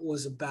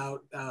was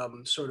about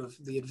sort of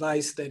the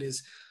advice that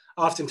is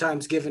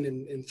oftentimes given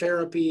in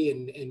therapy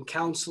and in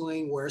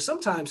counseling, where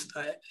sometimes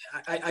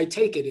I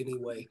take it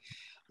anyway,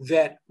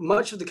 that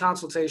much of the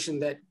consultation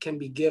that can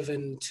be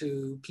given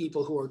to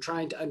people who are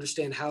trying to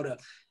understand how to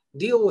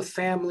deal with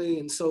family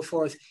and so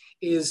forth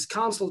is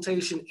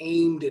consultation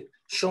aimed at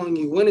showing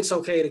you when it's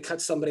okay to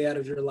cut somebody out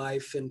of your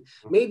life, and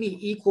maybe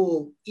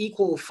equal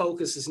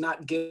focus is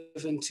not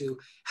given to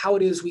how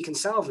it is we can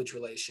salvage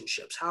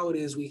relationships, how it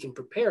is we can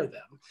prepare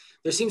them.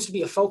 There seems to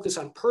be a focus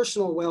on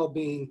personal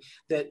well-being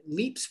that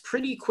leaps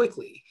pretty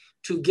quickly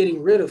to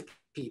getting rid of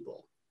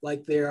people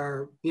like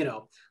they're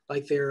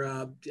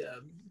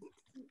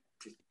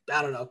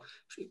I don't know,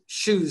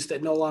 shoes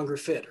that no longer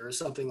fit or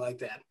something like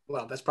that.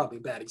 Well, that's probably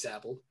a bad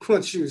example.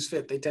 Once shoes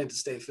fit, they tend to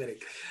stay fitting.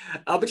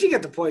 But you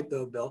get the point,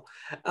 though, Bill.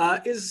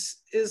 Is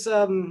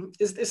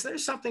there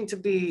something to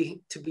be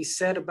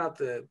said about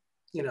the,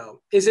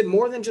 is it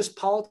more than just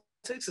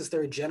politics? Is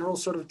there a general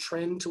sort of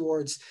trend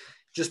towards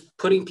just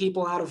putting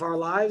people out of our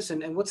lives?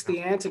 And what's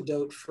the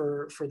antidote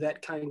for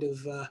that kind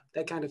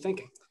of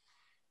thinking?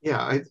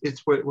 Yeah,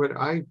 it's what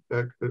I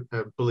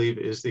believe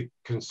is the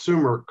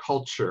consumer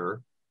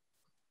culture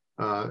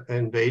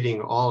invading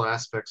all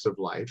aspects of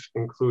life,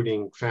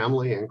 including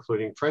family,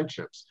 including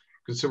friendships.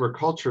 Consumer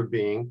culture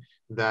being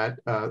that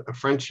a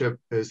friendship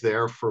is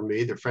there for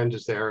me, the friend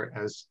is there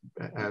as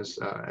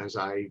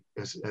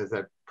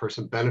that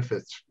person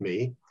benefits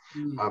me.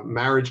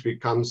 Marriage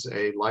becomes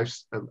a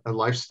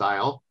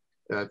lifestyle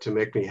to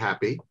make me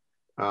happy.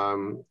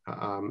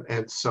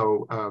 And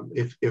so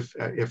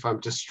if I'm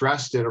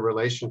distressed in a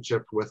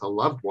relationship with a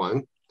loved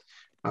one,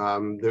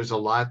 there's a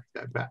lot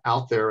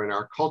out there in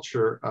our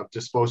culture of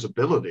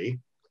disposability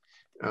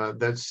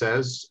that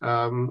says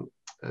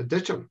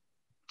ditch them.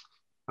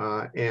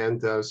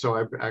 So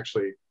I'm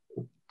actually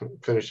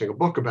finishing a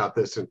book about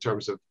this in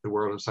terms of the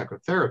world of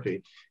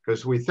psychotherapy,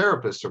 because we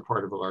therapists are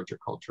part of a larger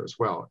culture as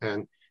well.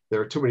 And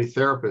there are too many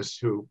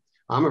therapists who,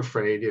 I'm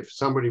afraid, if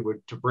somebody were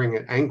to bring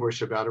an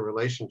anguish about a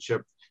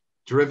relationship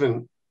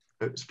driven,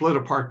 split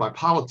apart by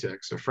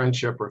politics, a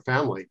friendship or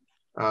family,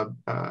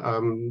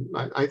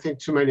 I think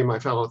too many of my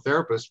fellow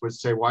therapists would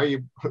say, why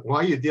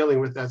are you dealing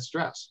with that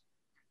stress?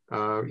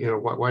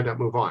 Why not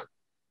move on?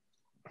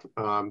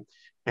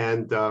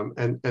 And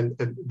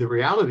the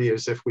reality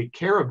is, if we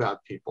care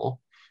about people,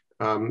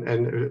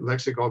 and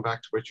Lexi, going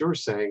back to what you were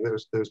saying,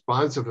 there's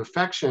bonds of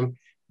affection,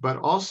 but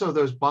also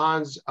those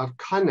bonds of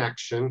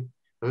connection,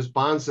 those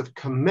bonds of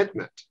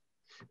commitment.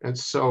 And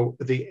so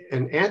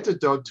an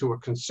antidote to a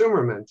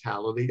consumer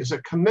mentality is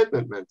a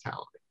commitment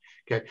mentality.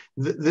 Okay,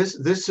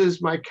 this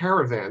is my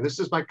caravan. This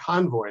is my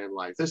convoy in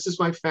life. This is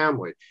my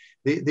family.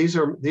 These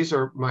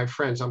are my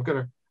friends. I'm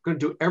going to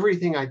do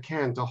everything I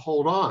can to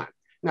hold on.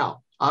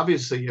 Now,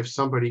 obviously, if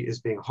somebody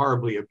is being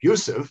horribly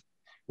abusive,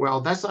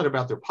 well, that's not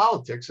about their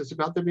politics. It's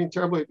about them being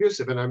terribly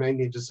abusive, and I may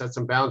need to set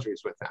some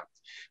boundaries with them.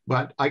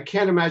 But I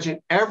can't imagine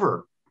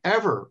ever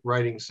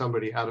writing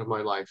somebody out of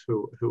my life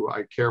who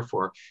I care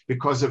for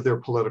because of their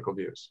political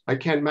views. I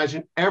can't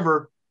imagine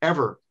ever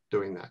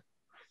doing that.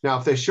 Now,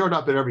 if they showed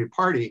up at every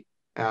party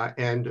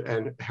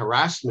and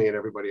harassed me and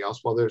everybody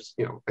else, well,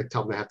 I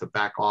tell them they have to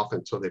back off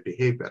until they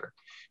behave better.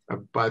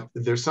 But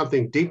there's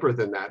something deeper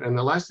than that. And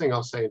the last thing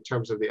I'll say in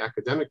terms of the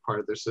academic part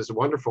of this is a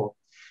wonderful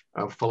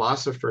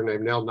philosopher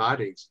named Nell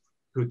Nadigs,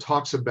 who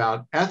talks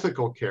about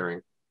ethical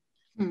caring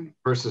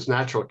versus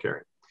natural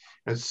caring.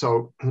 And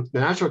so the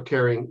natural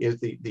caring is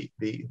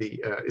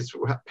it's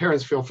what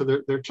parents feel for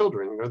their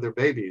children, their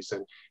babies,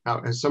 and how,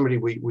 as somebody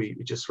we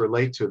just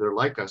relate to, they're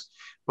like us.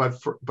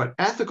 But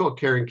ethical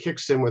caring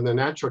kicks in when the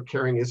natural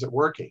caring isn't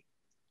working.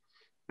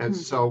 And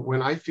so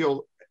when I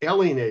feel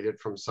alienated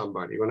from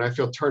somebody, when I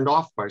feel turned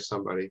off by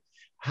somebody,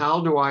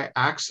 how do I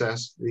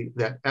access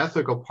that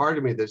ethical part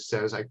of me that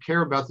says, I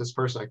care about this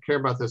person, I care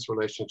about this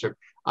relationship,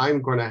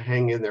 I'm going to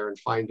hang in there and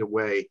find a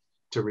way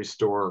to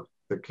restore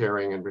the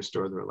caring and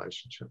restore the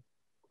relationship.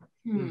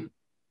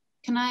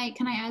 Can I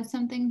add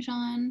something,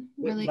 John?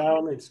 Really? By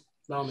all means.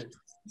 By all means.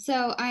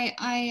 So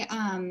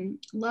I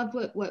love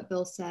what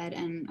Bill said,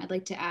 and I'd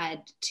like to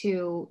add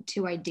two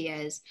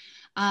ideas.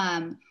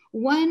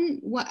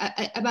 One,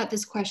 about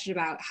this question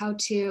about how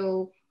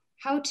to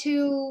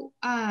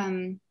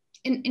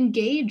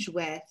engage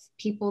with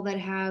people that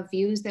have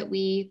views that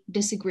we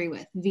disagree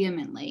with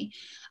vehemently.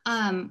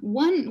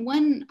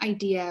 One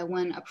idea,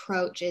 one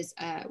approach is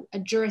a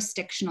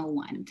jurisdictional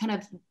one, kind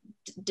of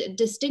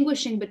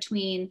distinguishing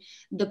between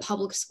the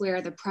public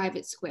square, the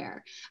private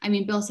square. I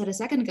mean, Bill said a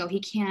second ago,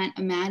 he can't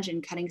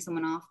imagine cutting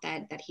someone off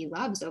that he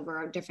loves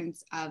over a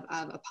difference of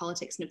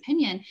politics and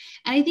opinion.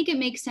 And I think it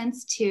makes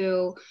sense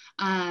to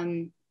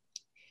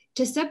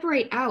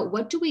separate out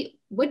what do we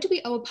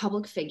owe a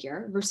public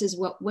figure versus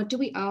what do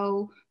we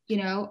owe,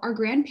 our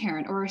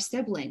grandparent or our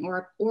sibling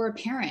or a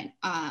parent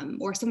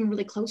or someone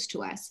really close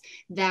to us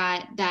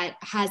that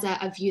has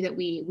a view that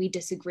we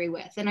disagree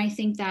with. And I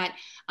think that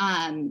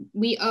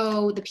we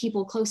owe the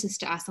people closest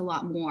to us a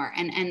lot more.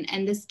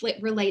 And this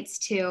relates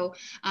to,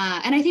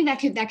 and I think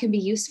that can be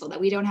useful, that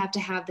we don't have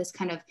to have this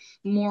kind of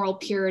moral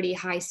purity,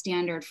 high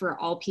standard for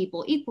all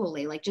people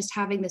equally, like just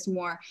having this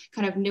more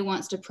kind of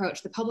nuanced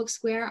approach. The public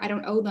square, I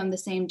don't owe them the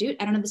same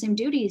I don't have the same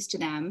duties to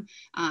them,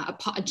 a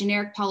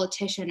generic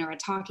politician or a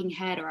talking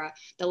head or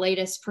the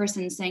latest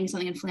person saying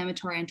something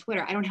inflammatory on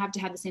Twitter. I don't have to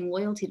have the same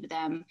loyalty to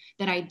them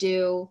that I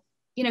do,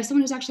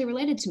 someone who's actually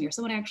related to me or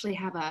someone I actually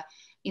have a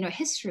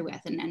history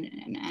with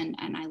and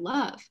I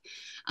love.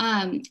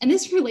 And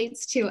this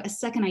relates to a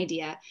second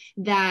idea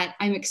that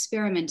I'm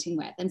experimenting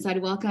with. And so I'd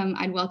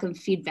welcome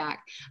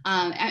feedback.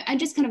 I'm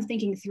just kind of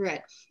thinking through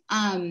it.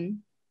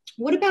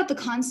 What about the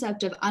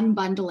concept of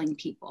unbundling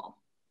people?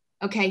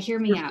 Okay, hear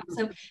me out.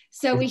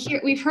 So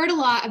we've heard a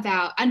lot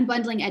about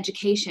unbundling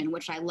education,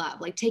 which I love,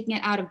 like taking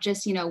it out of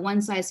just,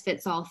 one size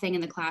fits all thing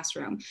in the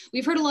classroom.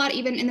 We've heard a lot,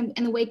 even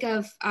in the wake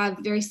of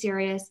very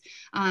serious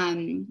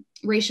protests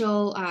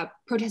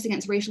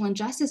against racial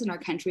injustice in our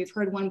country. We've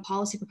heard one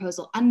policy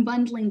proposal,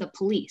 unbundling the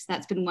police.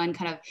 That's been one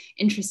kind of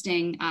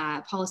interesting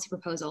policy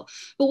proposal.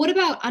 But what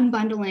about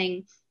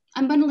unbundling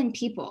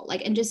people,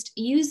 and just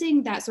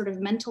using that sort of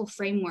mental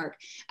framework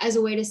as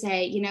a way to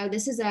say,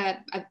 this is an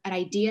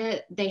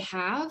idea they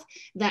have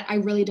that I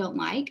really don't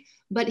like,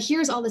 but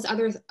here's all this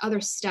other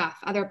stuff,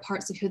 other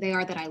parts of who they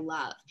are that I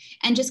love,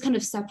 and just kind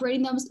of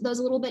separating those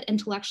a little bit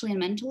intellectually and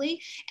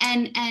mentally,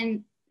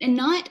 and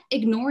not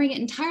ignoring it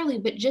entirely,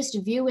 but just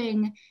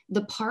viewing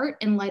the part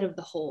in light of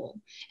the whole,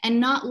 and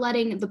not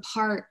letting the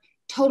part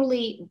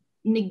totally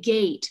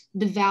negate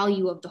the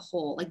value of the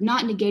whole,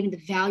 not negating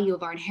the value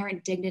of our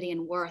inherent dignity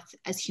and worth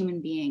as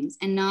human beings,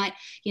 and not,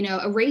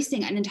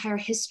 erasing an entire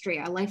history,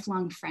 a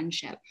lifelong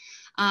friendship.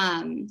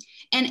 And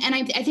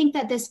I think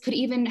that this could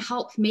even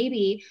help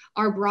maybe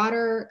our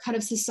broader kind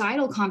of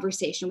societal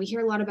conversation. We hear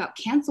a lot about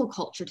cancel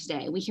culture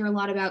today. We hear a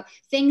lot about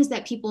things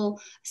that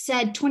people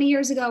said 20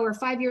 years ago or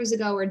 5 years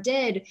ago or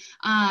did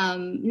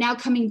now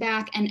coming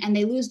back, and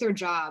they lose their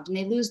jobs and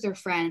they lose their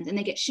friends and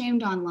they get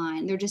shamed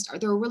online. There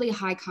are really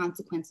high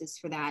consequences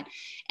for that.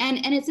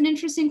 And it's an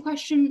interesting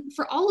question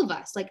for all of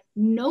us.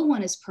 No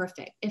one is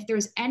perfect. If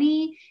there's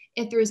any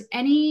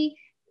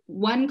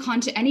one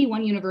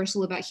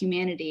universal about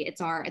humanity, it's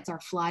our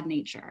flawed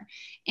nature.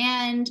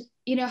 And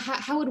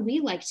how would we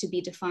like to be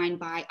defined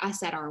by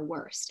us at our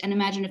worst? And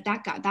imagine if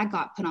that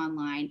got put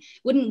online.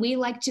 Wouldn't we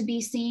like to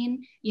be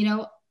seen,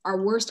 our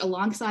worst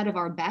alongside of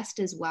our best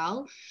as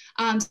well?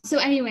 So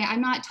anyway, I'm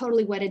not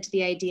totally wedded to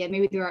the idea.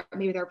 Maybe there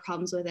are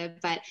problems with it,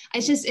 but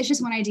it's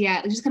just one idea.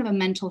 It's just kind of a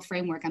mental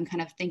framework I'm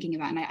kind of thinking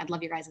about, and I'd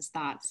love your guys'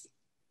 thoughts.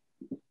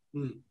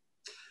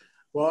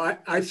 Well,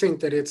 I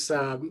think that it's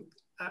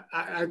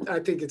I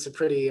think it's a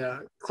pretty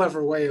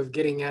clever way of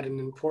getting at an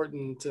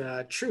important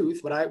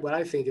truth, what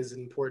I think is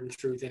an important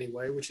truth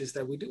anyway, which is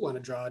that we do want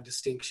to draw a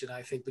distinction,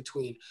 I think,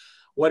 between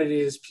what it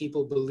is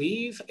people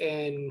believe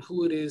and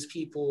who it is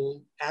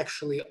people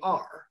actually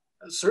are,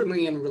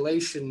 certainly in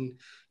relation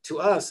to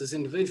us as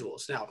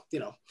individuals. Now,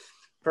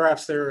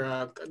 perhaps there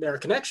are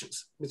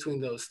connections between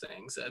those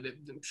things. I'm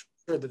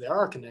sure that there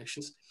are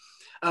connections.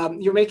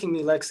 You're making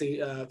me,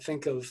 Lexi,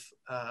 think of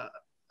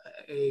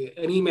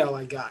an email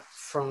I got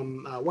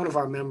from one of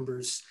our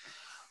members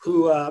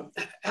who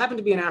happened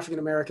to be an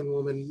African-American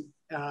woman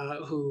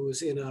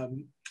who's in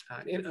an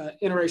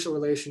interracial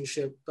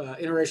relationship,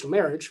 interracial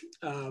marriage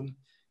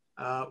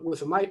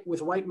with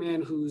a white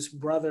man whose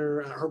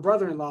her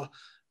brother-in-law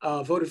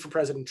voted for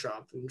President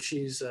Trump, and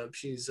she's a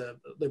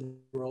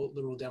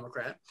liberal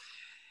Democrat.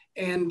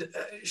 And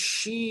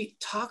she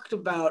talked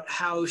about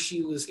how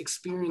she was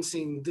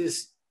experiencing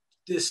this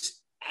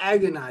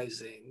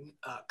agonizing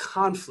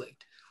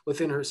conflict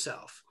within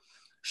herself.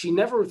 She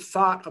never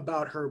thought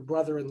about her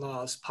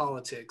brother-in-law's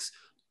politics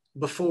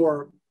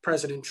before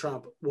President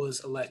Trump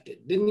was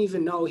elected. Didn't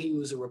even know he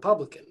was a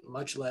Republican,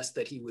 much less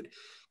that he would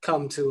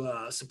come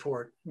to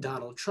support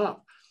Donald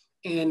Trump.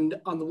 And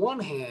on the one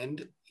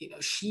hand,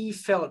 she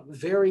felt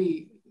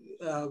very,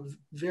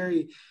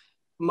 very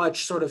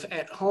much sort of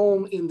at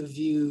home in the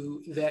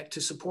view that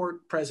to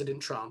support President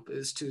Trump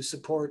is to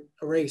support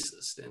a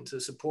racist and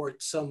to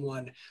support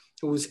someone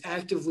who was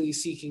actively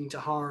seeking to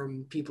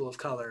harm people of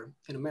color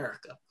in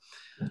America.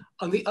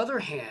 On the other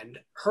hand,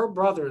 her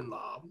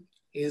brother-in-law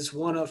is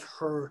one of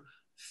her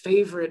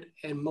favorite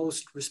and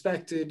most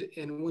respected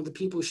and one of the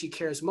people she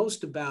cares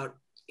most about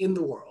in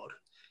the world.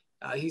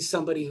 He's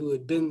somebody who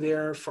had been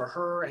there for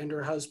her and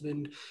her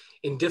husband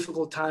in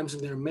difficult times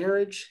in their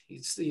marriage.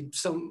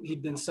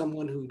 He'd been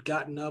someone who'd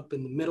gotten up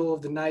in the middle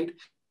of the night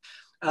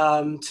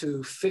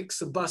to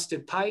fix a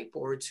busted pipe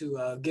or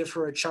to give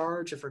her a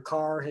charge if her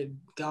car had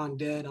gone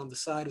dead on the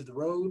side of the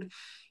road.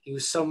 He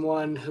was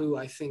someone who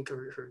I think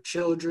her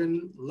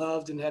children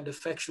loved and had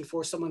affection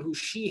for, someone who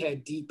she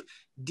had deep,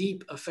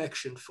 deep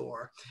affection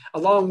for,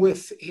 along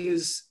with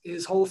his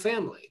whole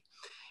family.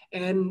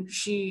 And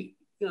she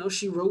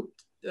wrote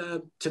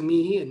to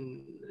me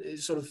and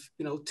sort of,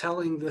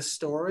 telling this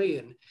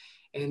story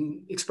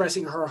and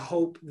expressing her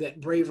hope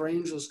that Braver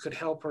Angels could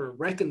help her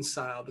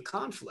reconcile the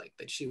conflict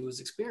that she was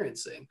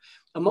experiencing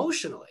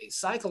emotionally,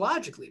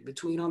 psychologically,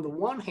 between, on the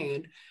one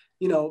hand,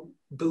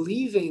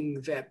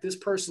 believing that this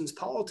person's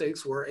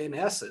politics were in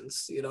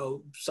essence,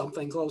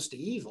 something close to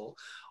evil,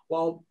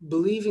 while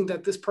believing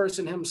that this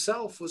person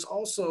himself was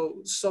also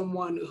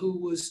someone who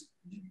was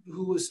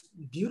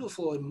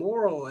beautiful and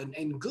moral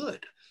and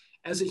good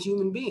as a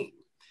human being.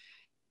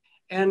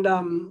 And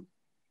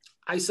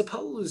I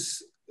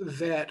suppose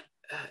that,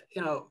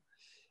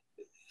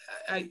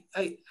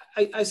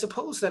 I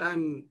suppose that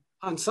I'm,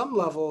 on some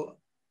level,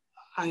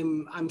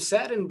 I'm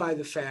saddened by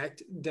the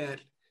fact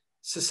that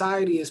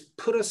society has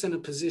put us in a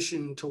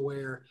position to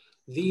where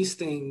these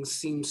things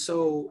seem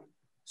so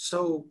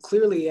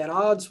clearly at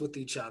odds with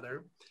each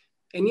other.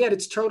 And yet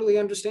it's totally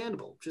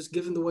understandable, just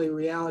given the way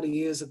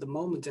reality is at the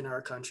moment in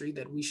our country,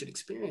 that we should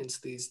experience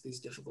these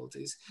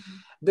difficulties. Mm-hmm.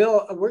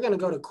 Bill, we're going to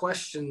go to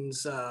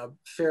questions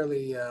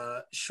fairly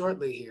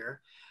shortly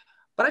here,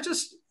 but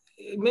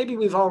maybe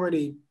we've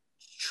already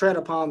tread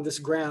upon this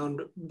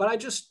ground, but I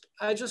just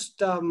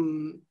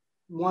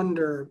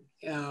wonder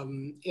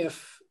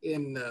if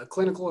in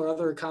clinical or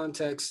other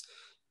contexts,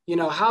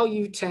 how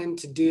you tend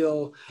to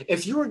deal,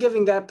 if you were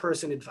giving that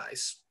person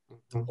advice,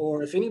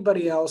 or if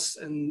anybody else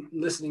and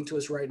listening to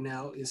us right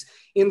now is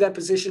in that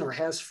position or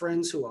has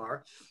friends who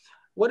are,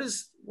 what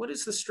is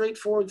the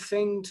straightforward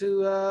thing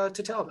to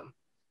tell them?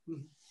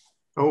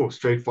 Oh,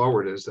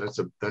 straightforward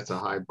that's a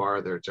high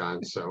bar there,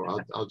 John. So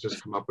I'll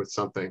just come up with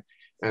something,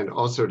 and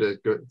also I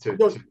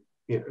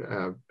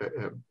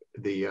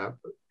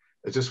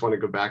just want to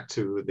go back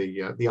to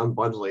the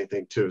unbundling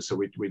thing too, so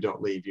we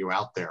don't leave you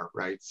out there,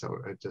 right? So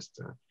I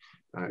just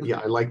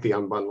I like the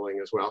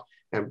unbundling as well.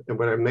 And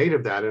what I made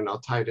of that, and I'll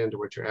tie it into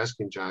what you're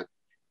asking, John,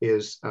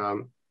 is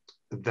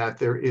that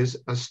there is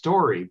a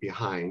story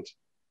behind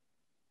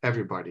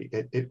everybody.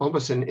 It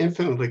almost an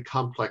infinitely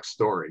complex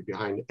story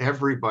behind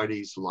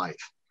everybody's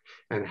life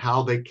and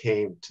how they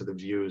came to the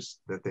views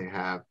that they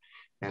have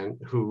and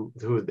who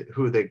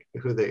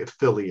they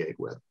affiliate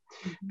with.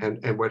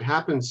 Mm-hmm. And what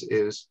happens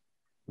is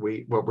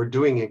what we're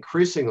doing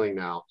increasingly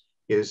now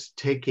is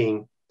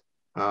taking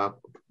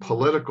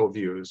political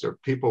views or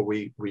people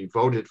we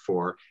voted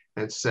for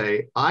and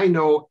say, I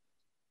know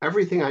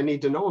everything I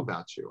need to know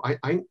about you.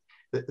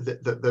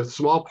 The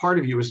small part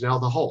of you is now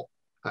the whole.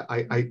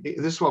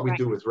 This is what we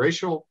do with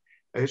racial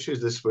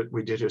issues. This is what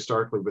we did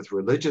historically with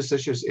religious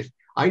issues. If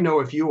I know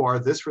if you are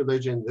this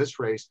religion, this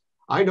race,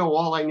 I know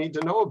all I need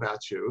to know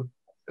about you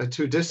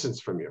to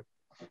distance from you.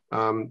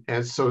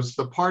 And so it's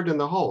the part in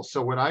the whole.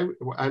 So I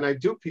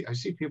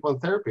see people in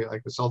therapy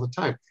like this all the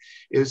time,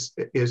 is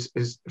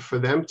for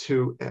them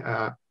to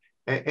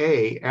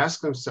ask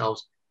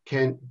themselves,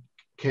 can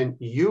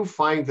you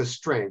find the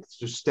strength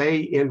to stay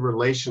in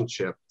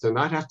relationship, to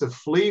not have to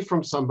flee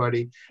from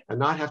somebody and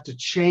not have to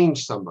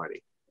change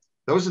somebody?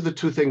 Those are the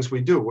two things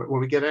we do when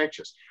we get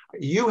anxious.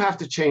 You have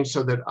to change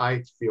so that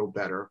I feel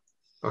better.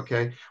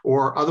 Okay,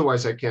 or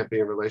otherwise I can't be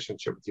in a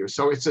relationship with you.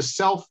 So it's a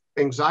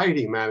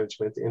self-anxiety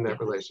management in that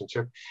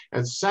relationship.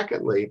 And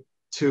secondly,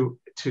 to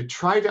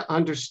try to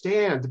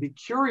understand, to be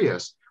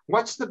curious,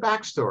 what's the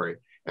backstory?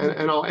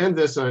 And I'll end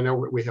this, and I know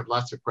we have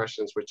lots of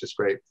questions, which is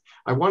great.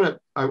 I want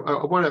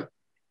to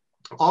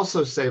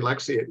also say,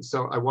 Lexi,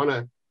 so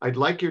I'd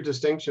like your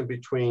distinction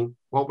between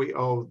what we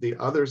owe the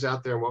others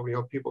out there and what we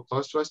owe people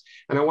close to us.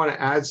 And I want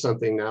to add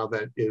something now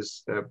that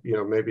is,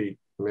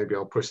 maybe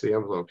I'll push the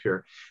envelope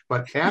here.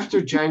 But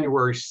after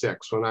January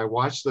 6th, when I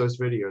watched those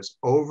videos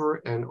over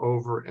and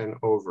over and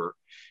over,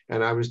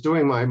 and I was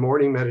doing my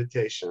morning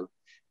meditation,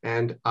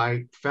 and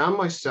I found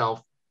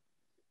myself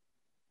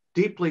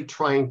deeply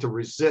trying to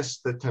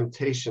resist the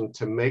temptation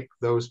to make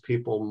those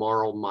people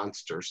moral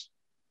monsters.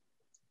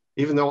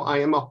 Even though I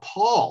am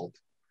appalled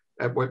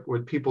at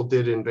what people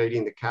did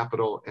invading the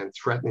Capitol and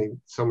threatening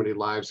so many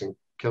lives and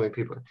killing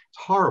people. It's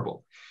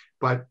horrible.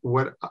 But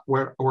where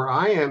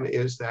I am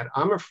is that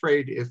I'm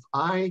afraid if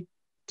I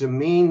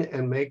demean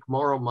and make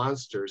moral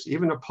monsters,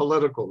 even a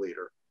political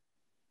leader,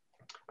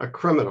 a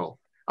criminal,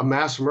 a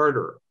mass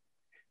murderer,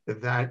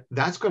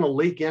 that's going to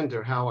leak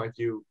into how I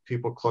view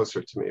people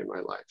closer to me in my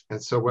life.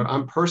 And so what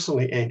I'm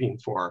personally aiming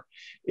for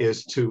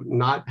is to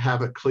not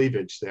have a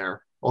cleavage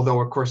there,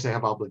 although of course they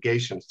have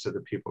obligations to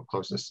the people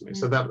closest to me.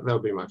 So that'll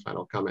be my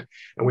final comment.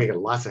 And we got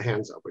lots of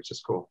hands up, which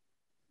is cool.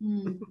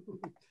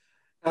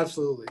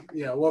 Absolutely.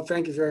 Yeah. Well,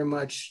 thank you very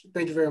much.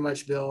 Thank you very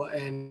much, Bill.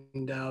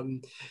 And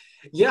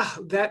yeah,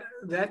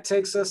 that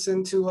takes us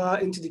into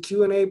the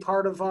Q&A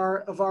part of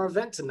our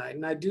event tonight.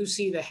 And I do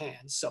see the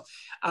hands. So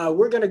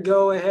we're going to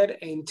go ahead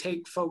and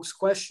take folks'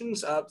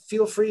 questions.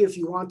 Feel free if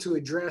you want to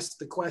address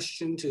the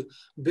question to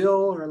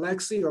Bill or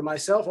Lexi or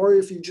myself, or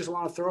if you just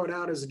want to throw it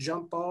out as a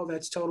jump ball,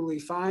 that's totally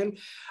fine.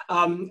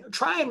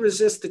 Try and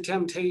resist the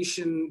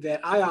temptation that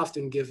I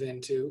often give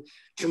into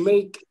to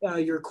make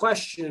your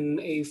question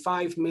a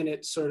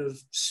 5-minute sort of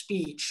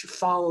speech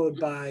followed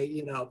by,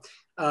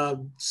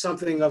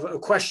 something of a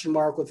question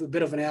mark with a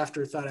bit of an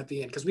afterthought at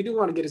the end, because we do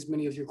want to get as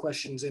many of your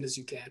questions in as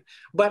you can.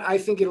 But I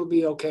think it'll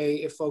be okay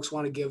if folks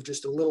want to give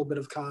just a little bit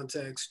of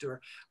context or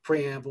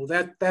preamble.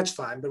 That's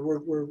fine. But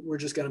we're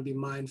just going to be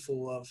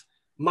mindful of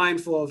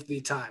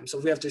the time. So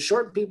if we have to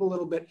shorten people a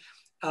little bit,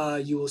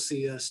 you will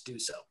see us do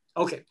so.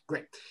 Okay,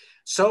 great.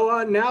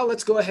 So now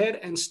let's go ahead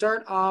and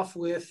start off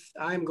with,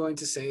 I'm going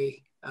to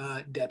say,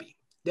 Debbie.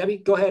 Debbie,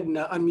 go ahead and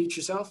unmute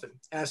yourself and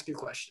ask your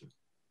question.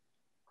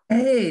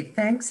 Hey,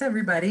 thanks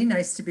everybody.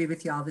 Nice to be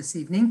with y'all this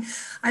evening.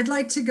 I'd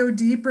like to go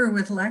deeper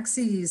with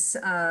Lexi's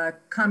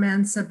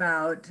comments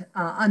about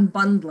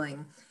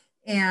unbundling.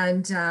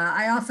 And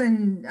I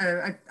often,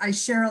 I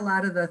share a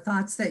lot of the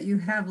thoughts that you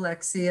have,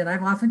 Lexi, and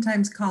I've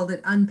oftentimes called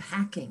it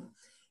unpacking.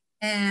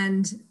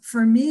 And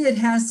for me, it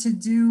has to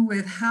do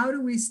with how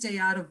do we stay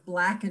out of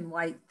black and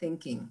white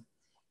thinking?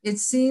 It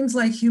seems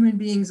like human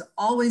beings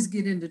always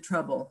get into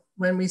trouble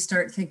when we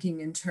start thinking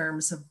in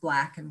terms of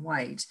black and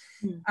white.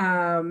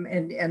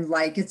 And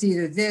like it's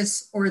either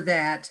this or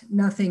that,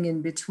 nothing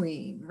in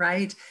between,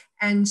 right?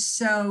 And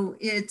so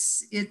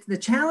the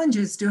challenge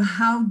is to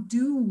how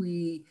do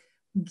we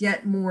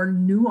get more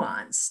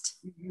nuanced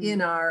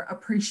in our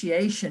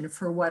appreciation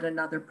for what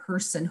another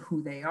person,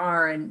 who they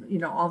are,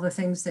 and all the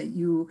things that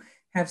you've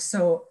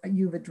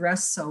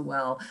addressed so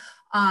well.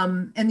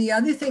 And the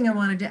other thing I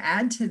wanted to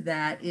add to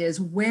that is,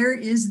 where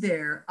is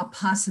there a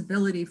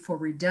possibility for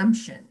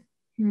redemption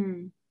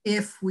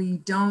if we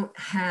don't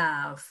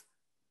have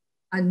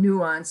a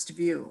nuanced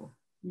view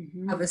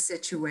of a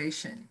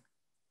situation,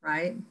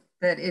 right?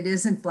 That it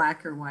isn't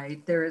black or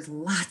white. There is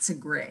lots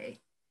of gray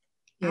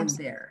in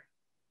there.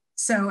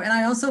 So, and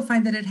I also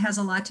find that it has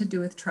a lot to do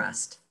with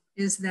trust,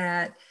 is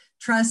that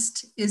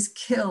trust is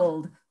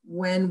killed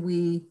when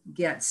we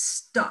get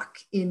stuck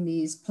in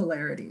these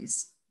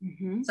polarities.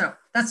 So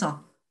that's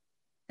all.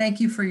 Thank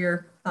you for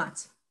your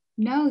thoughts.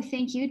 No,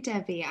 thank you,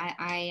 Debbie.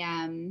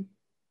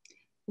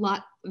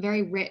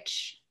 Very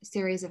rich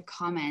series of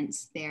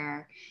comments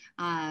there.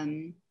 I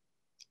think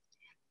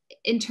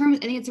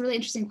it's a really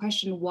interesting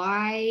question.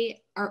 Why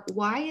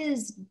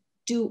is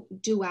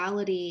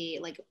duality,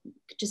 like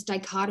just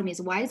dichotomies,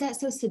 why is that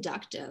so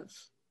seductive?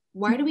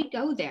 Why do we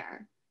go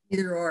there?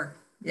 Either or.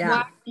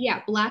 Yeah.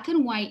 Black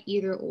and white,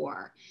 either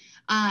or.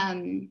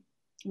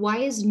 Why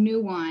is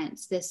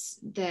nuance,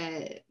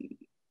 the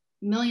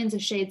millions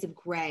of shades of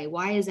gray,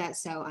 why is that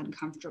so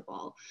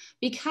uncomfortable?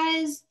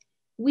 Because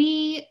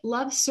we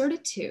love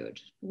certitude.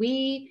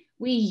 We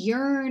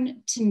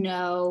yearn to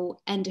know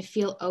and to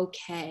feel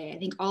okay. I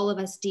think all of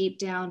us deep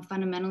down,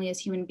 fundamentally as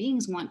human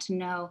beings, want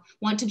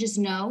to just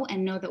know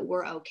and know that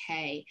we're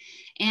okay.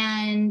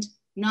 And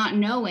not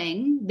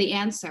knowing the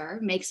answer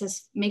makes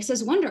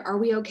us wonder, are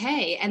we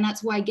okay? And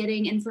that's why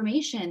getting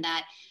information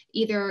that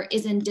either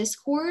is in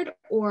discord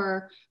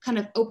or kind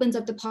of opens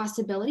up the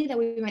possibility that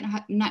we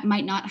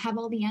might not have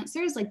all the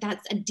answers, like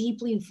that's a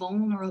deeply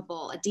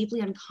vulnerable, a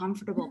deeply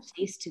uncomfortable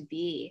place to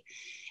be.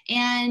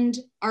 And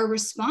our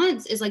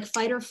response is like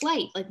fight or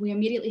flight, like we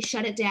immediately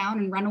shut it down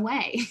and run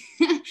away.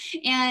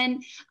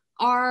 And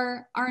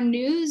our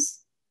news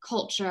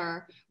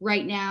culture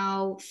right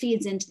now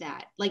feeds into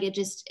that. Like it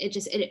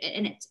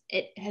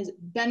has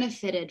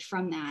benefited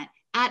from that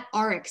at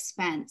our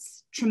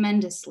expense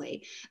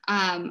tremendously.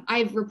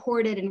 I've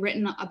reported and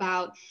written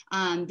about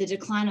the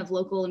decline of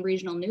local and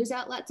regional news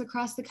outlets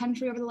across the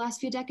country over the last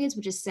few decades,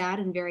 which is sad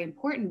and very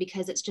important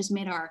because it's just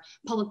made our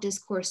public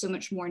discourse so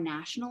much more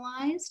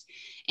nationalized.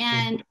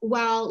 And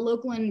while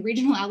local and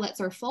regional outlets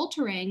are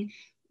faltering,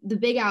 the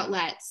big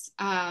outlets,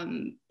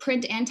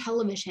 print and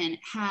television,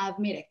 have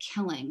made a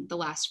killing the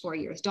last 4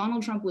 years.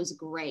 Donald Trump was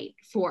great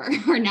for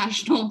our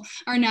national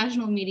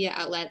media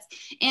outlets,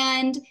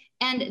 and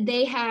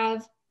they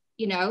have,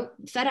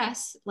 fed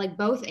us like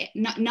both,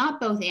 not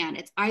both and,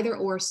 it's either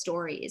or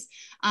stories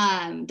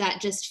that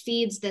just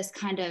feeds this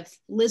kind of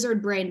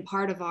lizard brain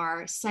part of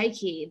our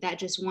psyche that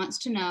just wants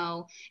to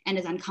know and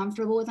is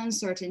uncomfortable with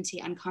uncertainty,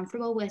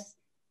 uncomfortable with,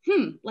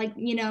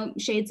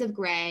 shades of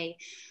gray.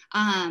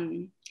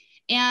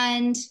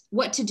 And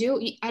what to do.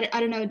 I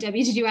don't know,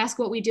 Debbie, did you ask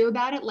what we do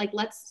about it? Like,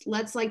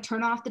 let's like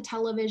turn off the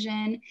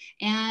television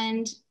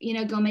and,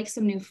 go make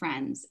some new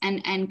friends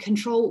and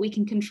control what we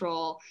can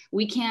control.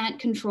 We can't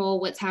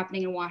control what's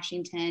happening in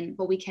Washington,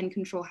 but we can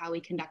control how we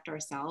conduct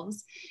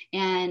ourselves.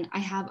 And I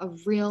have a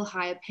real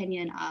high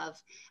opinion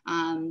of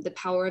the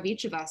power of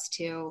each of us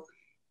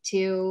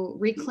to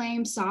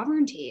reclaim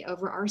sovereignty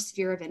over our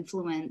sphere of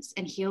influence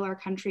and heal our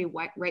country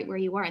right where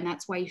you are. And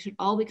that's why you should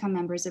all become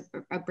members of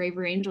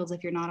Braver Angels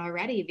if you're not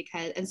already,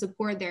 and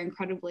support their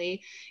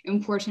incredibly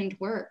important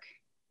work.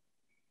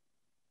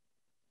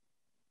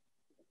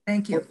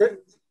 Thank you. Okay.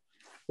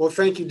 Well,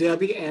 thank you,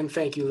 Debbie, and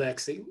thank you,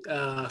 Lexi,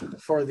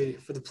 for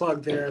the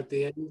plug there at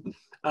the end.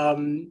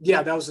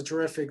 Yeah, that was a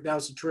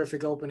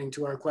terrific opening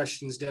to our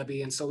questions,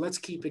 Debbie. And so let's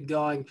keep it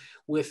going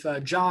with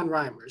John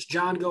Reimers.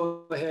 John,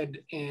 go ahead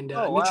and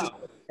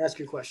ask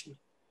your question.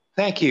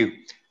 Thank you.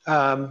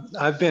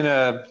 I've been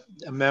a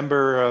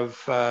member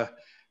of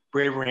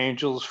Braver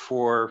Angels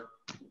for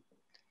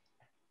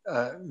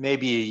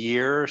maybe a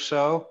year or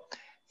so,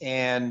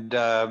 and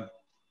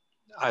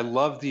I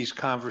love these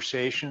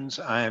conversations.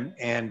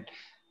 And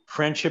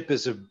friendship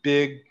is a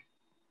big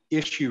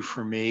issue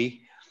for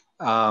me.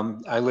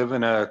 I live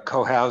in a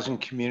co-housing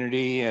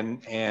community,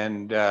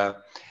 and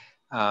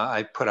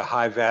I put a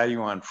high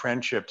value on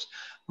friendships.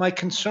 My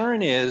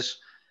concern is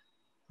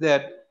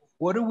that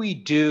what do we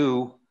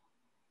do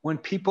when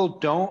people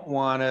don't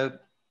want to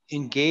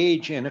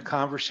engage in a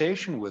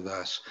conversation with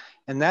us?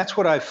 And that's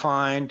what I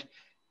find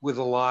with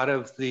a lot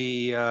of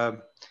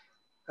the,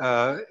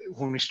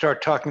 when we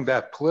start talking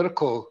about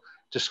political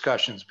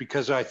discussions,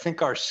 because I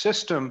think our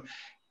system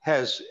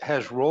has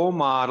role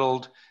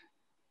modeled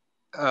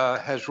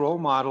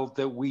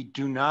that we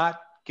do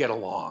not get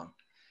along.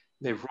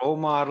 They've role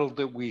modeled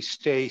that we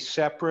stay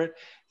separate,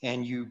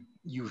 and you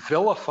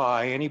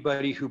vilify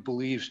anybody who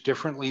believes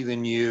differently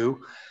than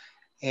you.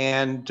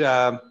 And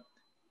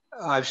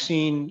I've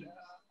seen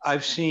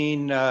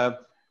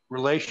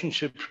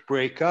relationships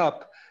break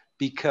up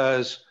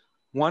because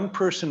one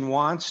person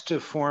wants to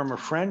form a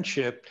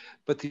friendship,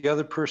 but the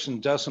other person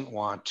doesn't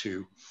want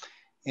to.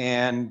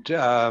 And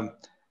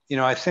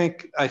I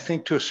think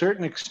to a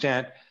certain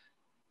extent,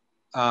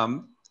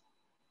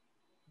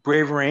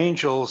 Braver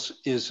Angels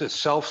is a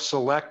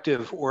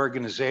self-selective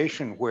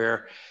organization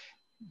where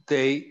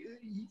the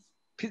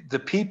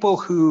people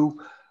who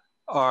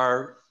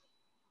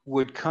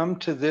would come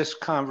to this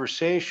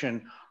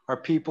conversation are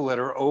people that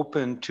are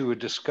open to a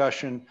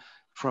discussion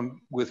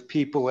with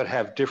people that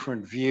have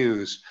different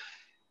views.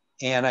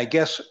 And I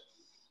guess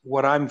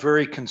what I'm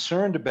very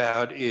concerned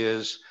about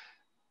is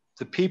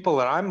the people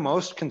that I'm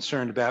most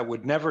concerned about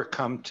would never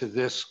come to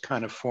this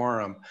kind of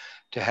forum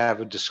to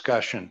have a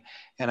discussion.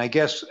 And I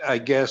guess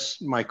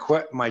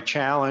my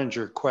challenge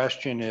or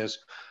question is,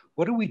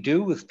 what do we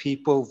do with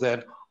people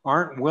that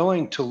aren't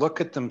willing to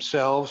look at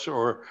themselves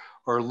or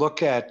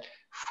look at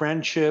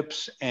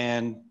friendships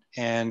and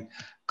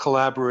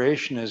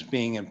collaboration as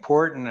being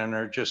important, and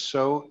are just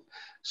so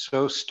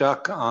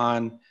stuck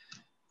on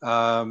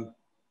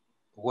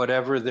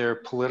whatever their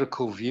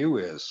political view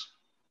is?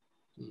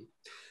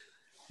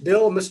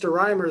 Bill, Mr.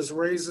 Reimers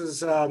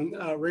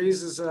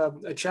raises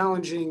a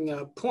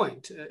challenging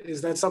point.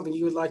 Is that something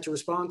you would like to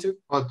respond to?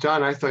 Well,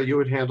 John, I thought you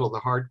would handle the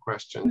hard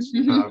questions,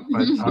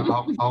 but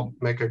I'll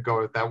make a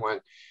go at that one.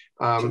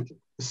 I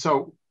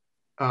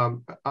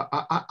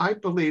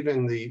believe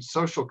in the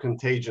social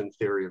contagion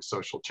theory of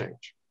social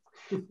change,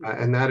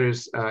 and that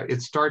is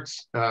it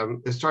starts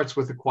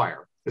with the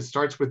choir. It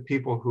starts with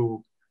people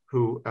who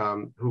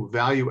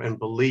value and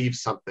believe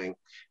something,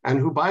 and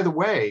who, by the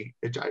way,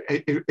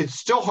 it's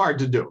still hard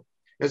to do.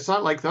 It's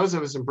not like those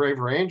of us in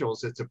Braver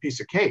Angels, it's a piece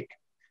of cake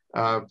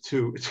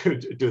to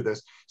do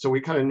this. So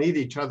we kind of need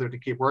each other to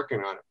keep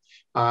working on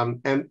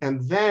it.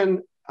 And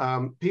then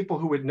people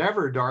who would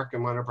never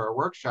darken one of our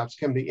workshops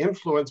can be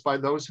influenced by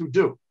those who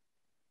do.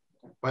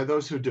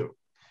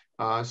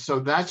 So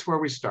that's where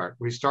we start.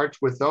 We start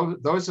with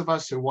those of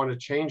us who want to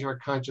change our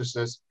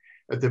consciousness,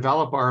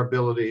 develop our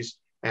abilities,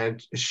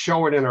 and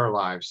show it in our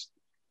lives,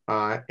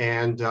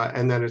 and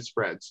then it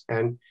spreads.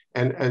 And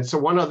so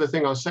one other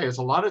thing I'll say is,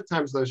 a lot of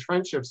times those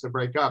friendships that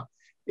break up,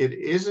 it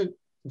isn't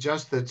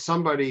just that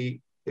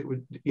somebody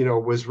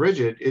was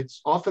rigid.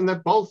 It's often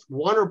that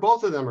one or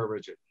both of them are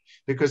rigid,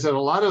 because in a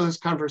lot of those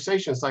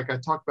conversations, like I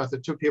talked about the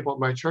two people at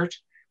my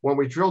church, when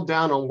we drilled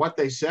down on what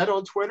they said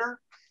on Twitter,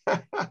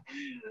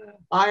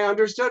 I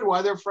understood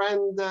why their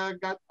friend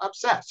got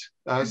upset.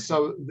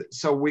 So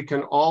we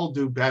can all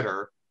do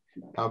better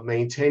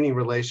maintaining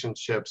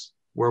relationships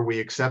where we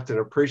accept and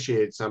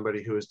appreciate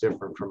somebody who is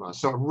different from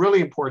us. So a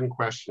really important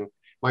question.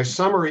 My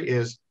summary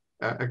is,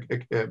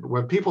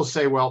 when people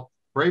say, well,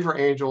 Braver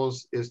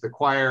Angels is the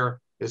choir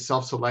is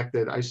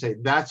self-selected, I say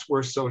that's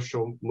where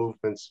social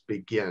movements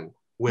begin,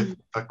 with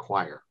a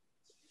choir.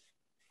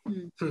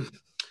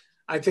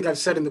 I think I've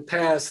said in the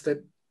past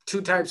that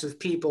two types of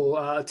people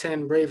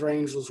attend Braver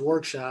Angels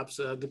workshops: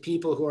 the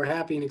people who are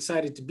happy and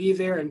excited to be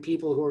there, and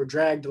people who are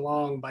dragged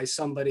along by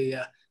somebody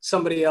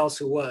else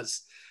who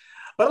was.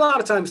 But a lot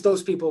of times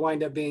those people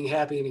wind up being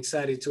happy and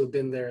excited to have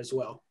been there as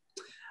well.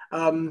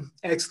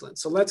 Excellent.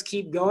 So let's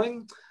keep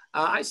going.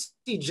 I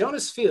see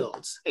Jonas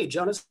Fields. Hey,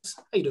 Jonas,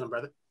 how you doing,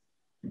 brother?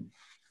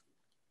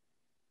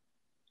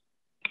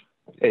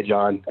 Hey,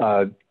 John.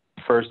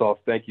 First off,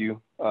 thank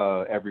you,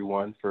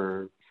 everyone,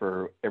 for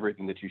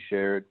everything that you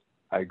shared.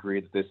 I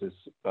agree that this is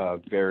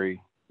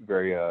very,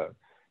 very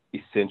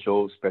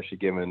essential, especially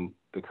given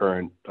the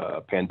current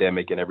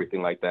pandemic and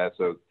everything like that.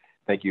 So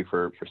thank you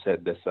for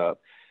setting this up.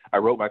 I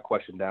wrote my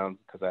question down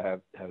because I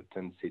have a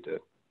tendency to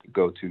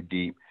go too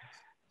deep.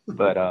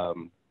 But,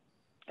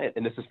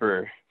 and this is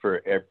for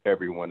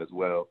everyone as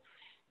well.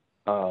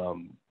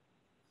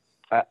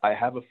 I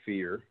have a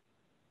fear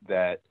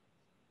that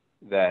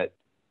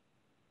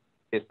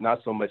it's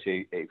not so much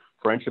a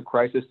friendship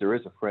crisis. There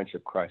is a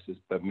friendship crisis,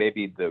 but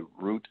maybe the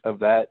root of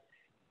that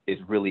is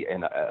really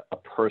a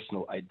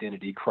personal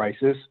identity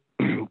crisis.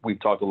 We've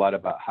talked a lot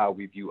about how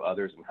we view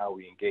others and how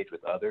we engage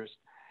with others.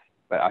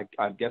 But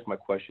I guess my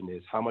question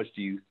is, how much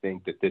do you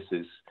think that this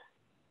is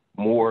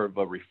more of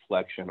a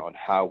reflection on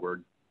how we're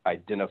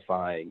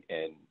identifying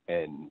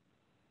and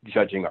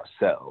judging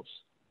ourselves?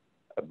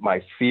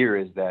 My fear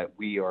is that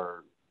we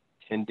are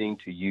tending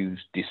to use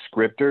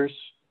descriptors,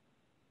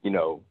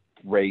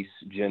 race,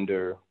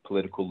 gender,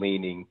 political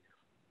leaning,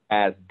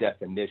 as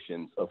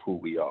definitions of who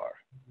we are.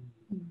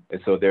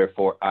 And so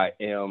therefore, I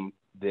am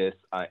this,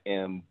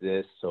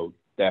 so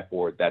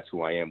therefore that's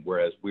who I am.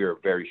 Whereas we are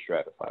very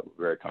stratified,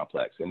 we're very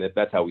complex. And if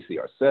that's how we see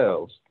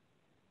ourselves,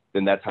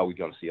 then that's how we're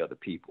going to see other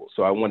people.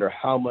 So I wonder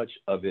how much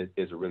of it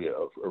is really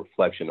a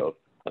reflection of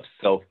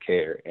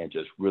self-care and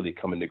just really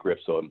coming to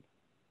grips on,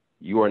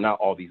 you are not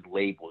all these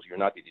labels, you're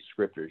not these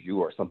descriptors,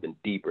 you are something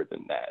deeper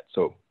than that.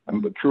 So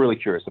I'm truly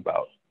curious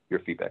about your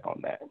feedback on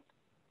that.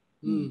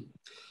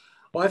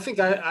 Well, I think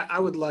I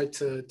would like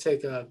to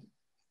take a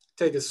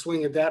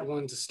swing at that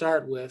one to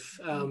start with.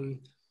 I'm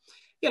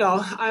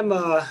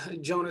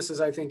Jonas, as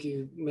I think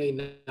you may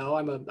know,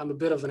 I'm a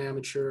bit of an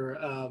amateur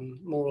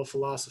moral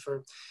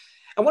philosopher.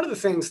 And one of the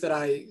things that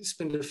I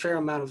spend a fair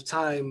amount of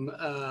time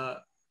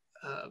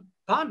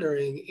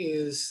pondering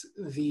is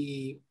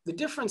the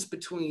difference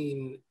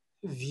between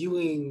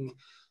viewing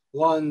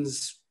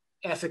one's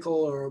ethical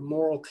or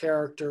moral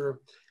character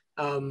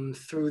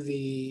through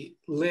the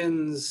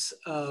lens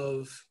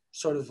of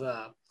sort of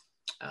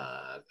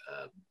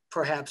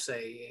perhaps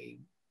a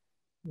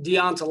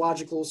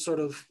deontological sort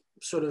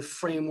of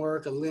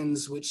framework, a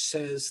lens which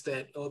says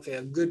that, okay,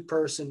 a good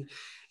person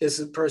is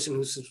a person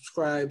who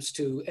subscribes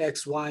to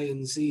X, Y,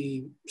 and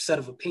Z set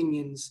of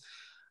opinions,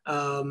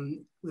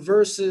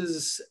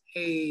 versus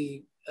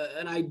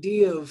an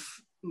idea of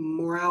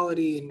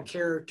morality and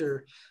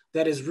character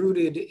that is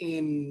rooted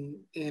in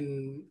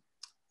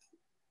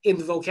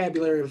the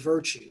vocabulary of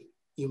virtue,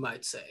 you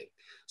might say.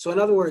 So in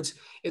other words,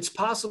 it's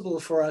possible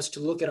for us to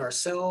look at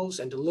ourselves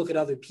and to look at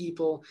other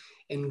people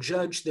and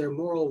judge their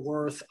moral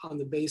worth on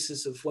the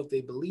basis of what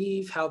they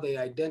believe, how they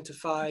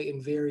identify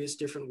in various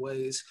different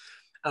ways.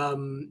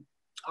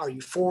 Are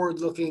you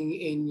forward-looking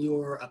in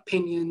your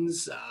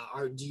opinions?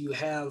 Do you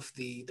have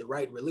the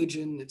right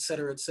religion, et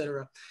cetera, et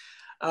cetera?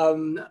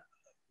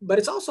 But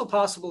it's also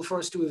possible for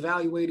us to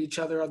evaluate each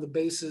other on the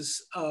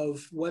basis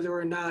of whether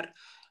or not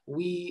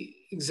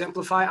we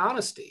exemplify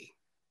honesty,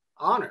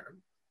 honor,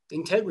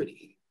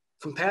 integrity,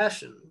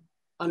 compassion,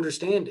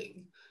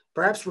 understanding,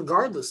 perhaps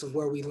regardless of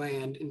where we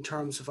land in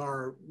terms of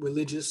our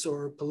religious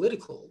or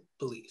political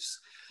beliefs.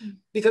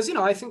 Because,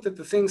 I think that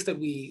the things that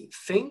we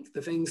think,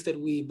 the things that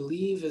we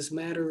believe as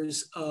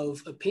matters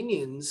of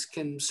opinions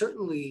can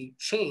certainly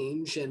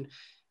change. And,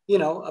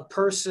 a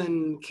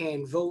person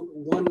can vote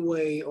one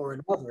way or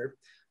another,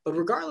 but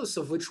regardless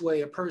of which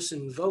way a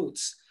person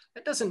votes,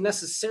 that doesn't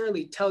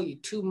necessarily tell you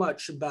too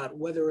much about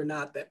whether or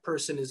not that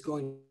person is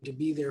going to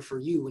be there for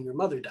you when your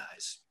mother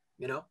dies.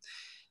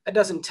 That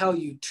doesn't tell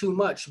you too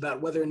much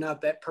about whether or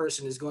not that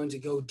person is going to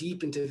go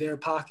deep into their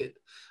pocket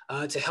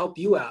to help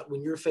you out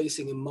when you're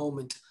facing a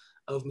moment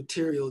of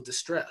material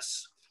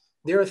distress.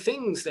 There are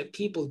things that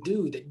people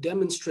do that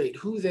demonstrate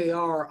who they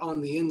are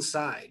on the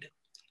inside,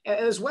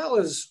 as well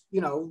as,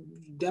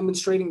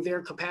 demonstrating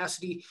their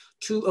capacity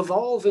to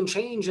evolve and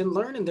change and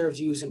learn in their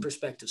views and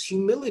perspectives.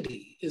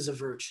 Humility is a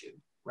virtue,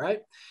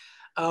 right?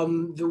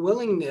 The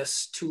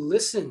willingness to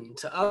listen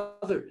to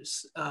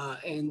others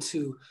and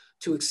to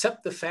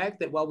accept the fact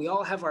that while we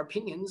all have our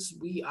opinions,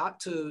 we ought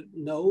to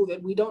know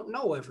that we don't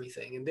know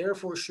everything, and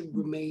therefore should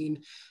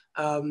remain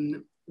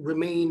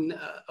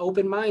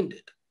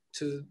open-minded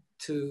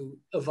to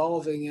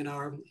evolving in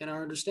our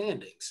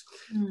understandings.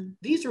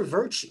 These are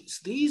virtues.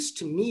 These,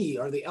 to me,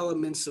 are the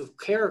elements of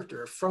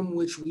character from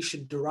which we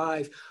should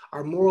derive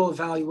our moral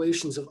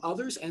evaluations of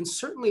others and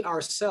certainly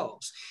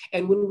ourselves.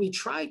 And when we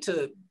try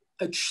to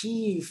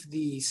achieve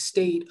the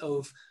state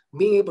of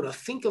being able to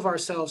think of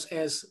ourselves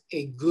as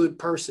a good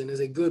person,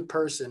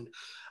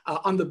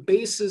 on the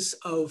basis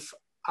of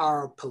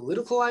our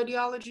political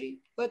ideology,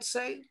 let's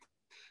say,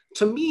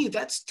 to me,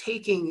 that's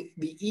taking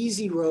the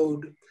easy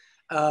road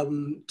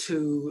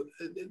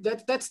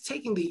that's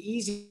taking the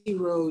easy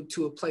road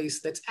to a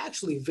place that's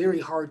actually very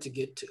hard to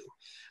get to.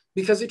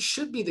 Because it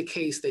should be the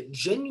case that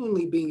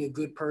genuinely being a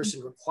good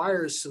person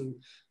requires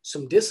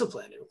some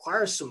discipline. It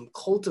requires some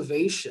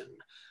cultivation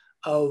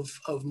of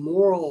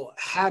moral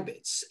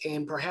habits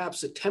and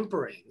perhaps a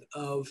tempering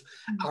of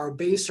our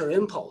baser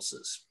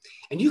impulses.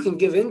 And you can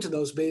give into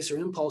those baser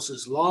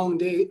impulses all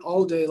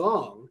day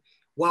long,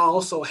 while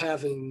also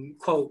having,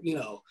 quote,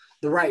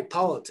 the right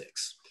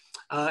politics.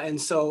 And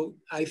so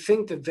I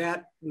think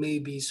that may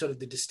be sort of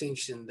the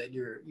distinction that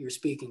you're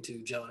speaking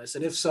to, Jonas.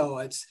 And if so,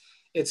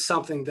 it's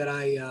something that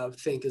I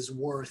think is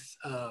worth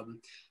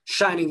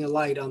shining a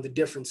light on the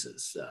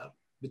differences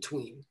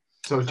between.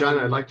 So, John,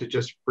 I'd like to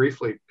just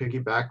briefly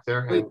piggyback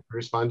there and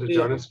respond to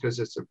Jonas, because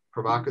it's a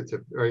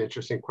provocative, very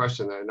interesting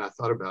question that I've not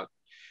thought about.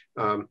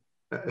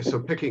 So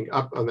picking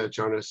up on that,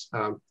 Jonas,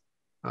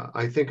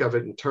 I think of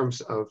it in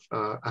terms of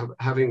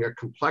having a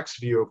complex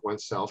view of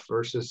oneself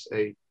versus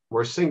a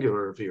more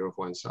singular view of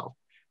oneself.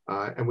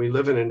 And we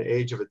live in an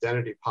age of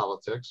identity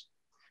politics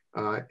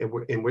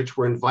in which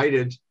we're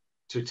invited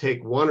to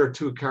take one or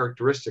two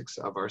characteristics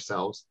of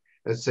ourselves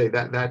and say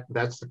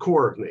that's the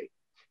core of me.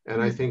 And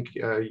I think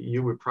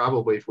you would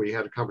probably, if we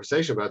had a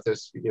conversation about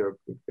this,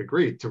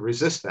 agree to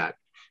resist that.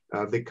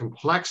 The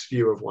complex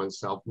view of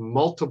oneself,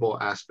 multiple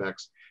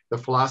aspects. The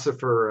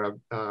philosopher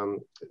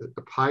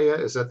Paya,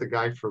 is that the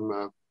guy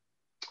from,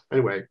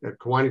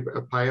 Kawani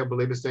Paya, I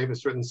believe his name,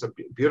 has written some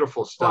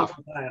beautiful stuff.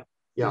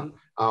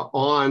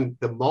 On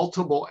the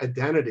multiple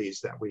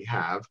identities that we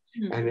have.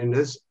 And in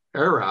this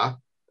era,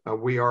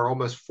 we are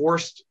almost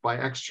forced by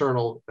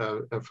external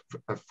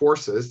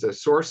forces, the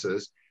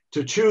sources,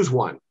 to choose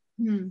one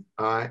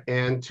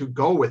and to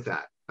go with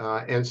that.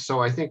 And so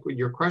I think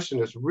your question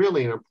is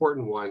really an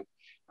important one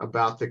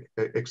about the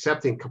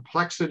accepting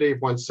complexity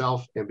of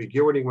oneself,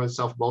 ambiguity of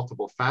oneself,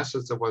 multiple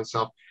facets of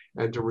oneself,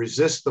 and to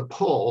resist the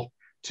pull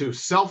to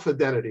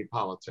self-identity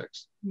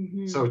politics.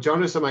 So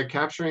Jonas, am I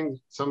capturing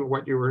some of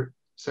what you were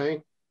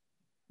saying?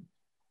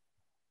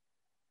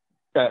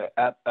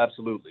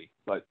 Absolutely.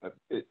 Like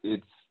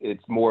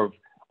it's more of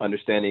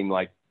understanding,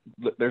 like,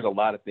 there's a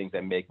lot of things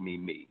that make me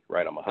me,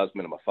 right? I'm a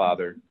husband, I'm a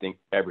father, think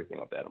everything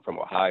like that. I'm from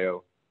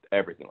Ohio,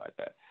 everything like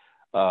that.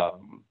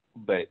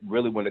 But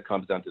really, when it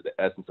comes down to the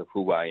essence of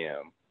who I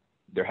am,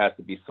 there has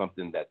to be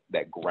something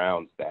that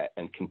grounds that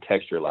and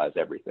contextualize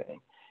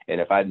everything.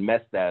 And if I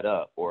mess that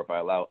up, or if I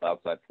allow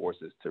outside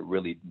forces to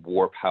really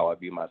warp how I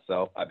view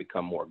myself, I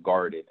become more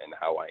guarded in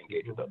how I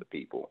engage with other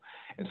people.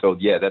 And so,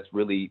 yeah, that's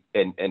really,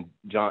 and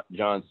John's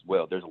as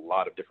well, there's a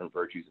lot of different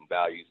virtues and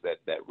values that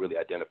really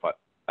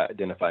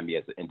identify me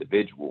as an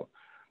individual.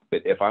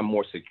 But if I'm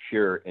more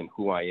secure in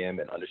who I am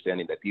and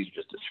understanding that these are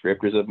just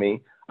descriptors of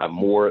me, I'm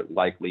more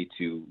likely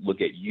to look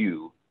at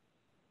you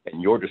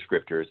and your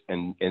descriptors,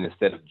 and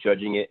instead of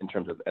judging it in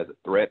terms of as a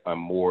threat, I'm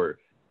more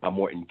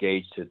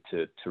engaged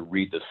to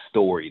read the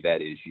story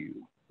that is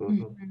you.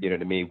 You know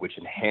what I mean? Which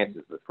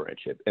enhances the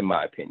friendship, in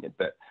my opinion.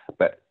 But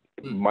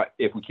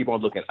if we keep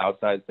on looking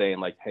outside, saying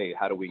like, hey,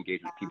 how do we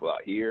engage with people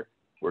out here?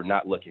 We're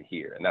not looking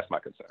here, and that's my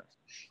concern.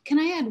 Can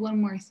I add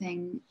one more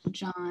thing,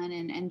 John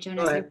and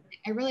Jonas?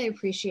 I really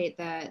appreciate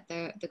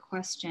the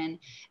question,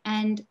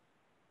 and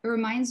it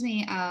reminds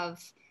me of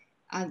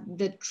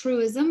the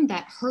truism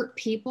that hurt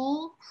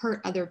people hurt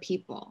other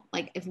people.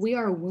 Like if we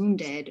are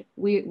wounded,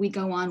 we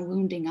go on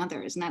wounding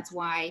others, and that's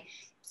why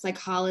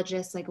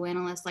psychologists,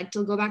 psychoanalysts like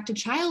to go back to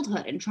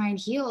childhood and try and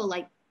heal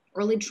like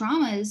early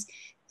traumas,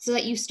 so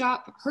that you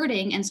stop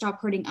hurting and stop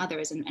hurting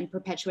others and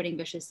perpetuating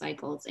vicious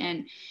cycles.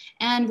 And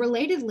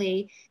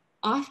relatedly,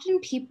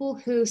 often people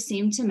who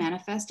seem to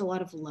manifest a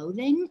lot of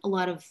loathing, a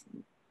lot of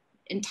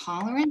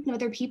intolerance of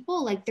other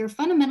people, like they're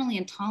fundamentally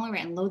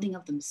intolerant and loathing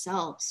of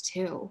themselves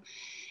too.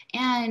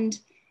 And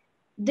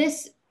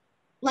this,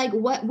 like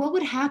what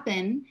would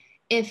happen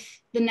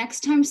if the next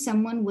time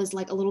someone was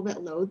like a little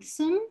bit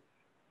loathsome,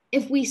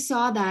 if we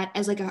saw that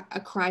as like a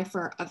cry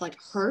of like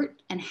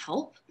hurt and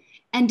help,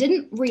 and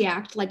didn't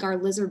react like our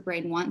lizard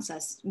brain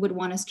would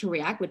want us to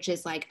react, which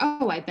is like,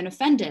 oh, I've been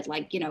offended,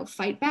 like,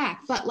 fight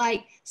back. But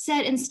like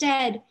said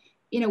instead,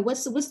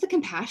 what's the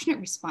compassionate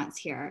response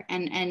here?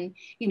 And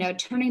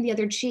turning the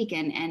other cheek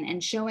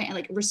and showing,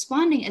 like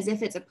responding as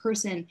if it's a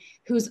person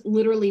who's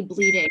literally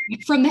bleeding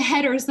from the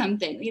head or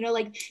something,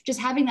 like just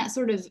having that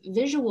sort of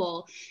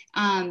visual,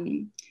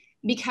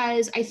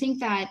 because I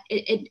think that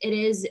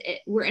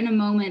we're in a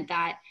moment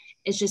that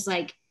it's just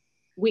like,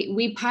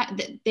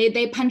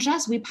 they punch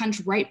us, we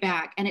punch right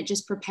back, and it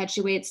just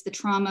perpetuates the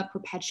trauma,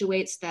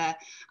 perpetuates the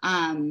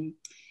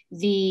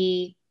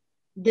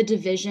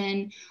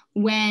division.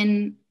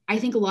 When I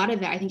think a lot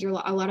of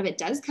it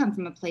does come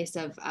from a place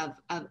of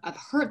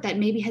hurt that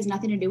maybe has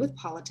nothing to do with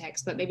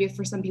politics, but maybe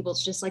for some people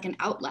it's just like an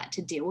outlet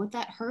to deal with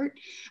that hurt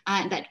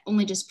that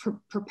only just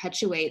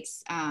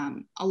perpetuates a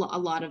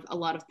lot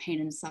of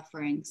pain and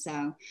suffering.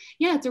 So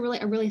yeah, it's a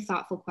really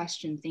thoughtful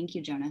question. Thank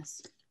you,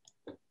 Jonas.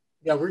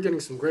 Yeah, we're getting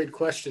some great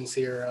questions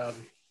here.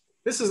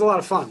 This is a lot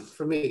of fun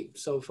for me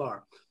so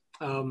far.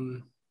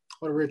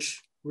 What a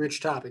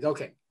rich topic.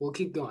 Okay, we'll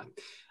keep going.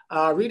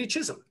 Rita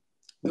Chisholm,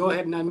 go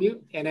ahead and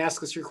unmute and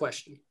ask us your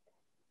question.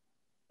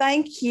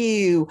 Thank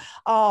you.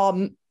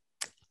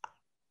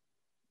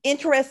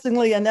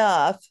 Interestingly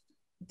enough,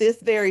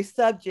 this very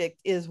subject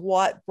is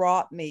what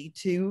brought me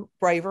to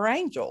Braver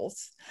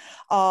Angels.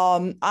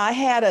 I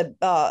had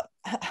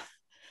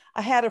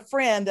a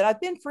friend that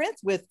I've been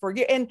friends with for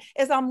years. And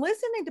as I'm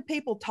listening to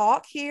people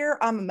talk here,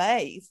 I'm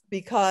amazed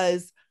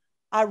because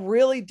I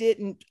really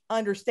didn't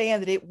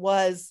understand that it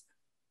was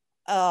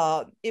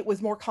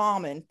more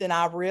common than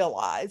I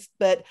realized.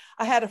 But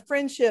I had a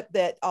friendship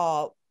that,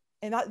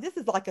 this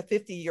is like a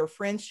 50-year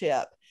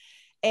friendship.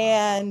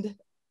 And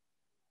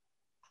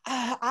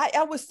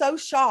I was so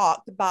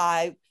shocked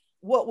by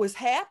what was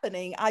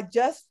happening. I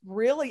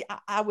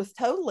was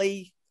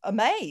totally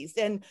amazed.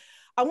 And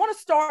I want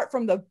to start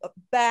from the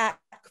back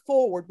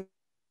forward.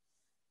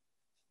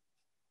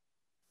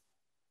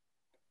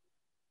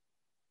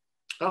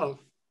 Oh,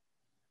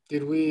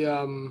 did we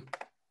out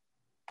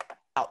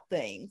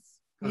things,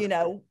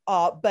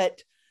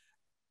 but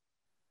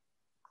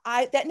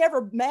that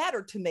never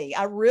mattered to me.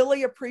 I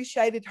really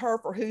appreciated her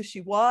for who she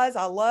was.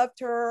 I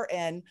loved her.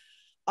 And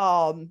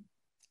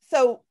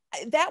so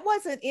that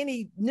wasn't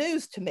any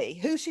news to me.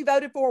 Who she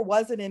voted for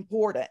wasn't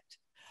important.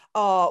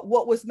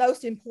 What was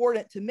most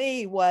important to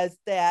me was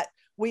that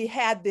we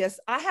had this,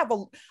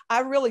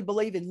 I really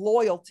believe in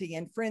loyalty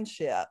and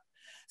friendship.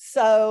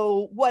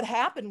 So what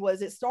happened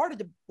was it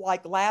started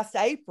like last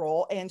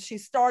April, and she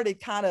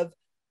started kind of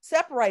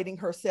separating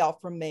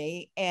herself from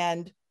me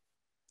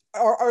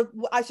or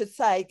I should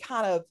say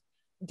kind of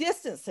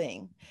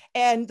distancing.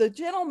 And the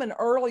gentleman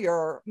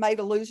earlier made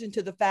allusion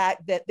to the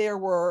fact that there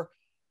were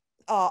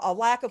a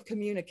lack of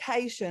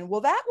communication.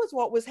 Well, that was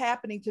what was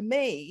happening to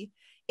me,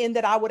 in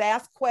that I would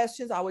ask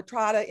questions. I would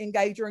try to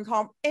engage her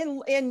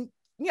in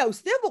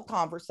civil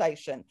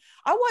conversation.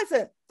 I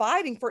wasn't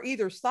fighting for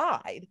either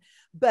side,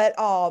 but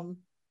I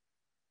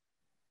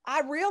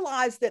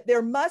realized that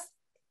there must,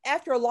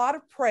 after a lot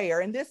of prayer,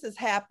 and this has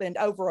happened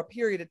over a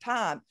period of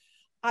time,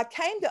 I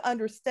came to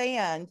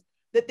understand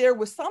that there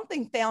was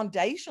something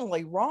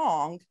foundationally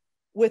wrong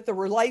with the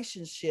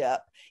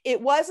relationship.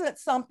 It wasn't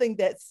something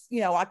that's,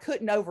 I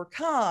couldn't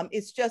overcome.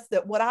 It's just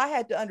that what I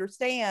had to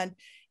understand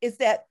is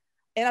that,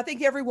 and I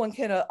think everyone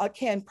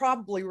can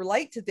probably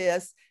relate to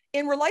this,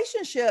 in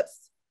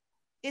relationships,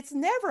 it's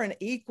never an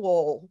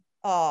equal,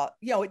 at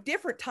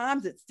different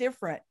times, it's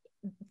different.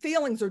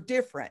 Feelings are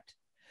different.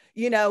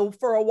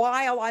 For a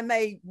while, I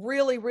may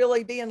really,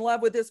 really be in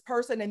love with this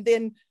person, and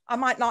then I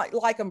might not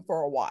like them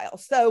for a while.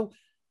 So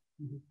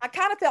I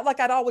kind of felt like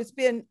I'd always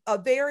been a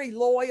very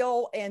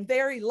loyal and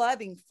very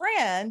loving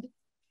friend.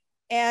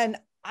 And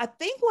I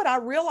think what I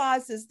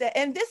realized is that,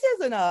 and this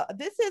isn't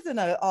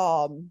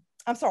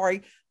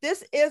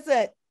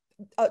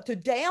to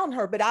down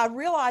her, but I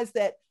realized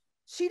that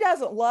she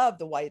doesn't love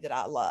the way that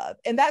I love.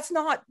 And that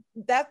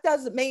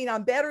doesn't mean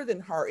I'm better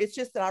than her. It's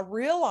just that I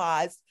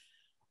realized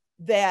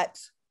that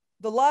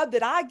the love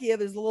that I give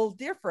is a little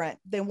different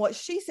than what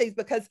she sees,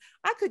 because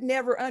I could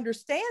never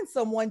understand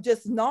someone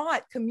just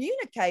not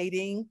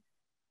communicating.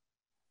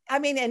 I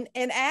mean,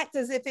 and act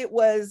as if it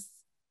was,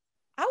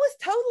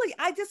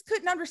 I just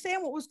couldn't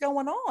understand what was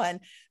going on.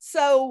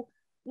 So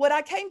what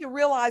I came to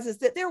realize is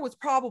that there was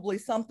probably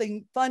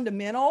something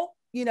fundamental,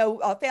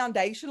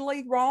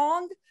 foundationally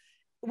wrong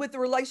with the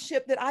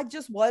relationship that I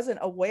just wasn't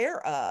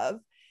aware of.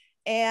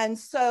 And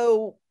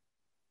so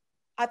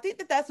I think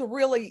that that's a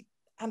really,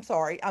 I'm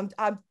sorry,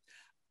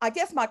 I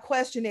guess my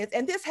question is,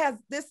 and this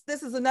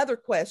is another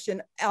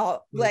question,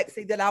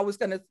 Lexi, that I was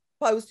going to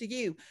pose to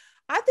you.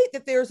 I think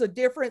that there's a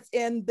difference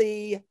in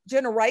the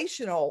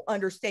generational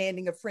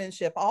understanding of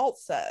friendship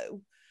also,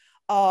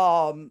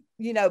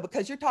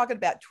 because you're talking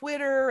about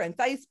Twitter and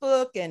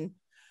Facebook and,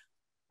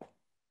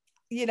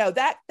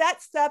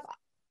 that stuff.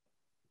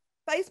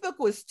 Facebook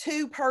was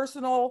too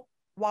personal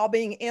while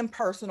being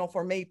impersonal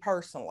for me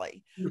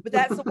personally, but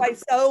that's the way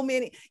so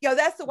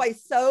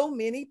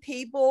many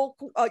people,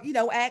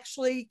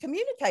 actually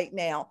communicate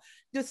now.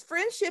 Does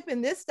friendship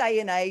in this day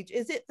and age,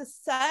 is it the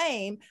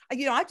same?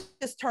 I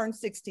just turned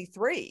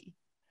 63.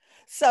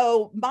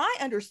 So my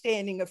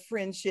understanding of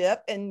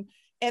friendship, and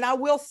I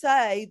will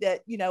say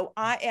that,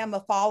 I am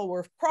a follower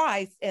of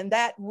Christ, and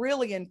that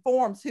really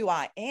informs who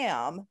I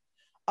am,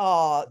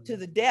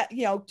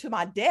 to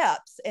my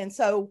depths. And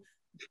so,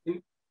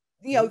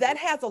 that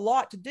has a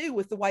lot to do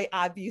with the way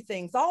I view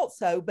things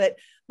also, but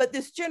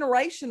this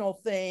generational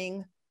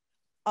thing,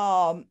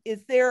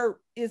 is there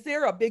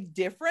a big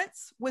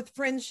difference with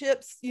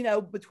friendships,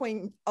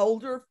 between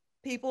older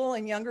people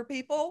and younger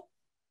people?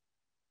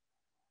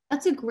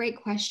 That's a great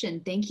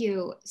question. Thank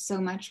you so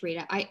much,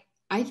 Rita.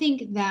 I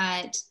think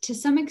that to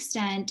some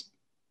extent,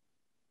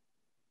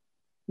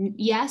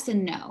 yes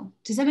and no.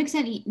 To some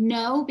extent,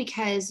 no,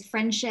 because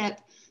friendship,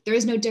 there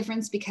is no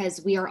difference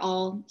because we are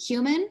all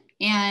human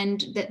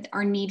and that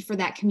our need for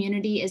that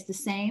community is the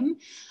same.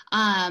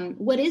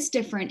 What is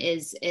different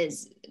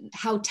is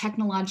how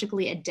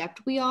technologically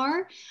adept we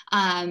are.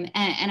 And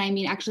I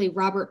mean, actually,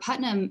 Robert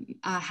Putnam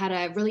had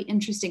a really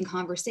interesting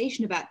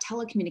conversation about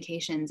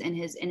telecommunications in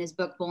his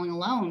book, Bowling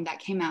Alone, that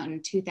came out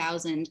in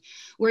 2000,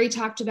 where he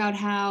talked about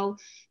how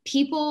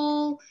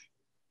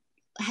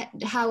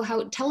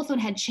how telephone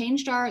had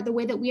changed the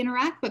way that we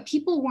interact, but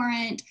people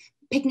weren't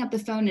picking up the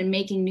phone and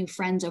making new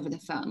friends over the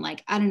phone.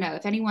 Like, I don't know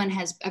if anyone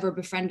has ever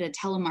befriended a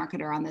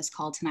telemarketer on this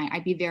call tonight,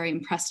 I'd be very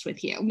impressed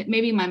with you.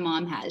 Maybe my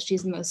mom has.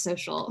 She's the most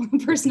social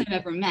person I've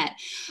ever met.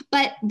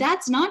 But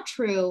that's not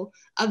true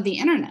of the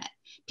internet.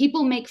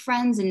 People make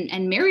friends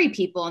and marry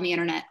people on the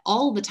internet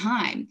all the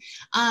time.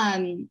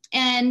 And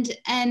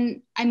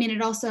I mean,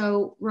 it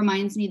also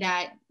reminds me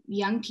that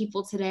young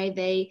people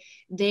today,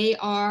 they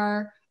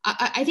are,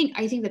 I think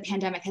the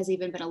pandemic has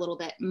even been a little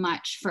bit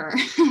much for,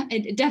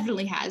 it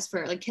definitely has,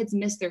 for like kids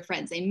miss their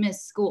friends, they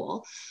miss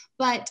school.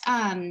 But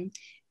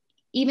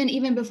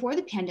even before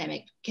the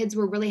pandemic, kids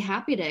were really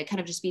happy to kind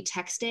of just be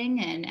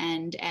texting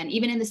and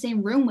even in the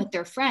same room with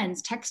their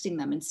friends, texting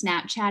them and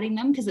Snapchatting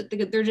them, because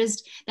they're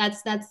just,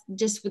 that's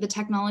just with the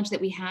technology that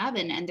we have,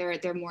 and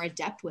they're more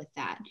adept with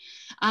that.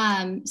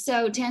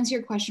 So to answer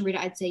your question, Rita,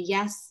 I'd say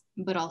yes,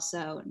 but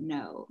also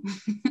no.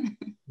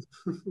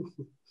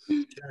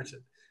 Gotcha.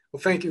 Well,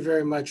 thank you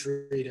very much,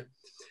 Rita.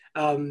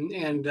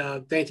 And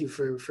thank you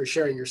for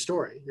sharing your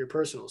story, your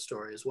personal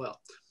story as well.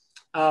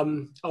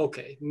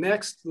 Okay,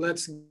 next,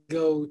 let's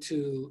go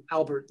to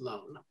Albert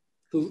Lone,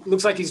 who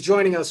looks like he's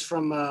joining us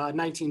from a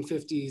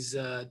 1950s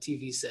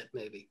TV set,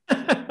 maybe.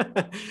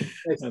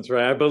 That's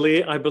right.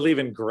 I believe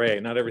in gray.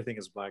 Not everything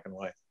is black and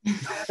white.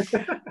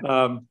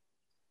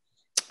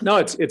 No,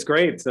 it's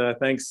great.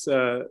 Thanks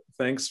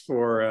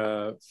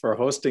for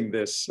hosting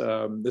this.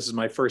 This is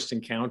my first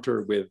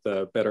encounter with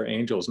Better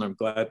Angels, and I'm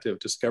glad to have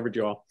discovered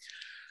you all.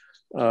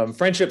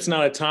 Friendship's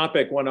not a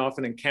topic one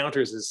often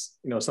encounters as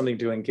something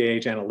to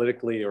engage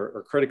analytically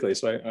or critically.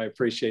 So I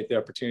appreciate the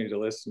opportunity to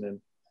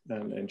listen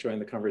and join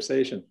the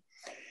conversation.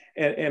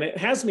 And it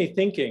has me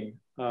thinking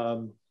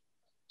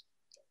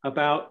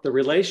about the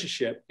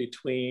relationship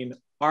between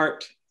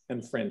art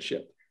and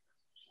friendship.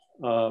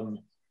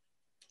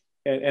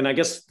 And I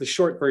guess the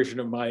short version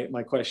of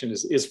my question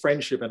is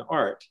friendship an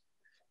art?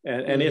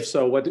 And if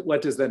so,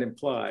 what does that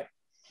imply?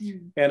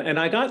 And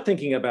I got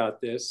thinking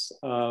about this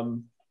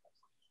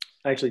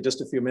actually just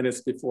a few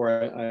minutes before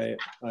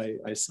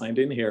I signed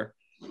in here,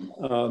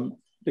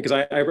 because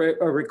I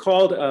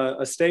recalled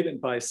a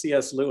statement by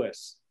C.S.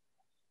 Lewis,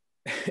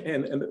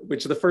 and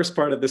which the first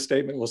part of the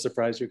statement will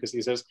surprise you, because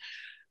he says,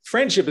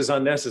 friendship is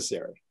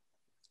unnecessary.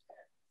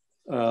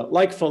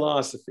 Like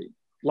philosophy,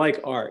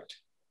 like art,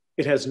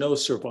 it has no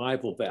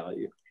survival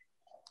value.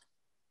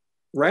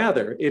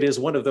 Rather, it is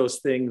one of those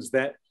things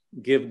that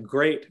give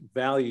great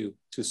value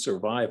to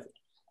survival.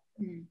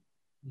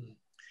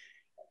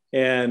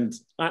 And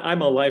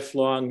I'm a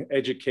lifelong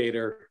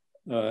educator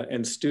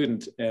and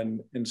student.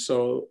 And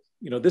so,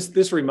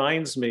 this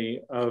reminds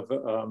me of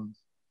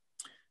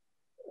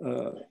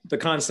the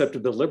concept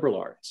of the liberal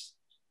arts,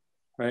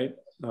 right?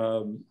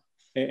 And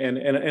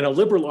a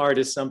liberal art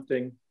is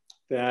something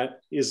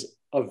that is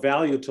of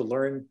value to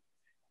learn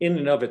in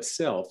and of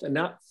itself, and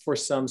not for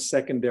some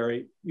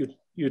secondary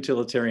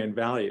utilitarian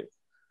value.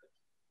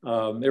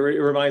 It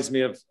reminds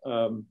me of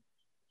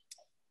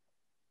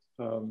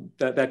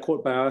that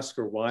quote by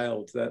Oscar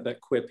Wilde, that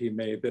quip he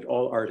made, that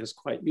all art is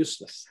quite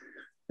useless,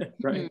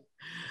 right?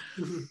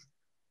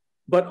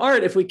 But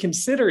art, if we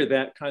consider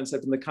that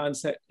concept in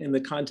the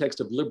context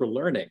of liberal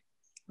learning,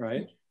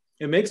 right,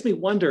 it makes me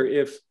wonder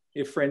if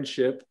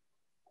friendship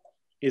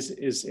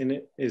is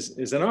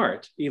an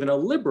art, even a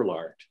liberal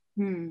art.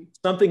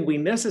 Something we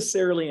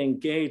necessarily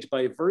engage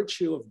by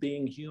virtue of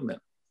being human,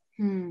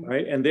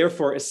 right? And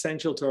therefore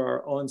essential to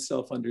our own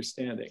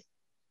self-understanding.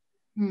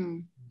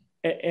 And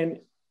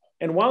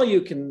while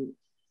you can,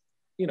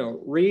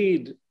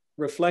 read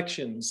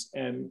reflections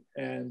and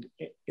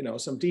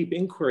some deep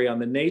inquiry on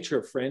the nature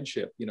of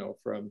friendship,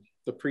 from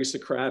the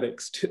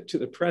pre-Socratics to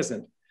the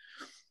present,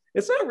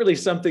 it's not really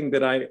something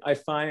that I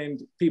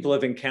find people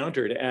have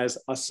encountered as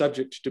a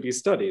subject to be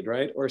studied,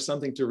 right? Or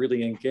something to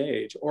really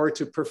engage or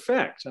to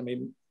perfect. I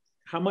mean,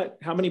 how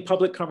many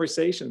public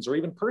conversations or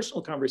even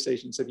personal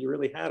conversations have you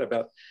really had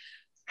about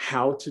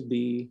how to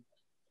be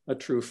a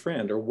true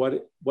friend, or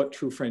what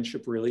true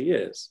friendship really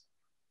is?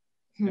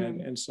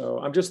 And so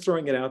I'm just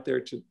throwing it out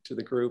there to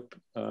the group.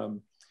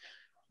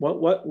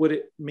 What would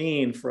it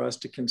mean for us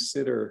to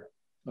consider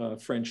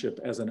friendship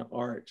as an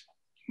art?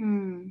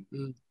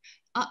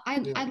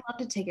 I'd love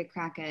to take a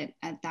crack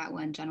at that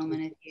one,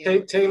 gentlemen. If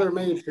you...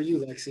 Tailor-made for you,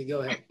 Lexi.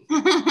 Go ahead.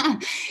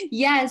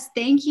 Yes,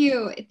 thank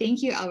you.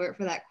 Thank you, Albert,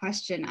 for that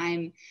question.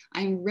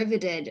 I'm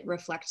riveted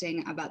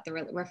reflecting about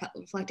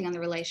reflecting on the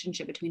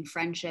relationship between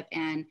friendship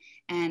and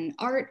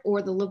art,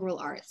 or the liberal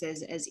arts,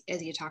 as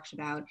you talked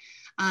about.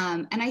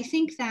 And I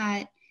think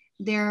that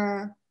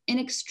they're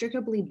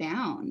inextricably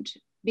bound,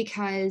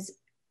 because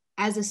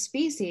as a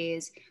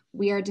species,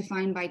 we are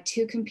defined by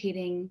two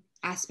competing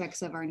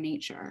aspects of our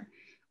nature.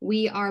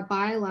 We are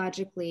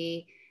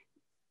biologically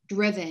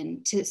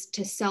driven to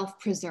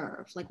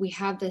self-preserve. Like, we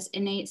have this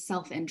innate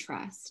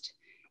self-interest,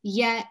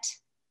 yet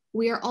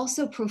we are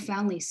also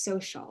profoundly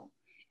social,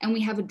 and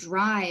we have a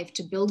drive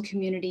to build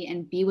community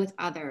and be with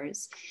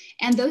others.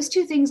 And those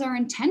two things are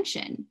in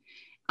tension.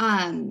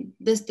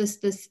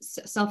 This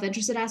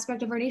self-interested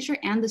aspect of our nature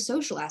and the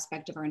social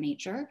aspect of our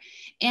nature.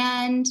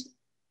 And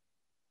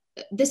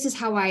this is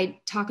how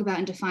I talk about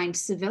and define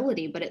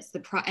civility, but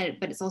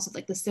it's also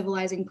like the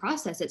civilizing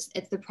process.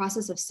 It's the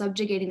process of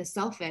subjugating the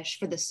selfish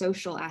for the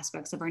social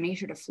aspects of our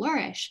nature to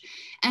flourish,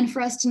 and for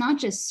us to not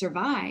just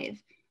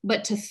survive,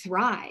 but to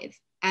thrive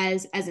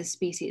as a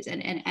species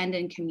and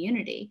in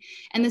community.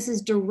 And this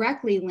is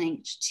directly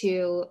linked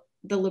to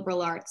the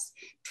liberal arts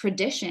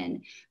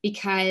tradition,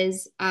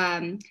 because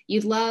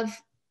you'd love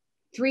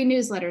 3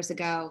 newsletters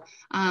ago,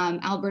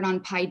 Albert, on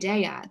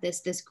paideia,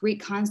 this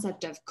Greek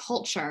concept of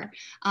culture,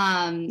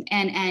 and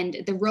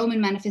the Roman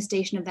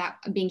manifestation of that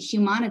being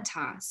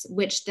humanitas,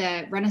 which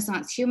the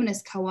Renaissance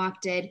humanists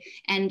co-opted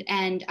and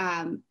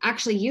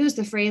actually used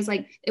the phrase,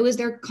 like, it was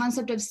their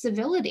concept of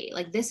civility.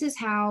 Like, this is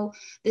how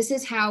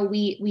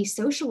we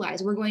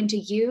socialize. We're going to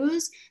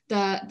use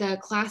the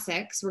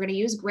classics. We're going to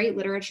use great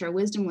literature,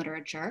 wisdom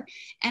literature,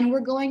 and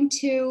we're going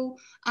to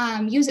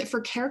use it for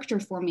character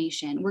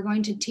formation. We're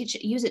going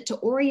to use it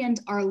to orient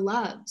our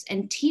loves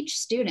and teach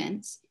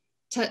students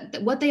to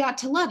what they ought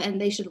to love, and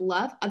they should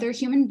love other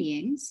human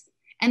beings,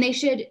 and they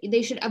should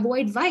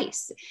avoid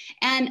vice.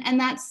 And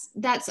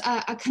that's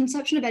a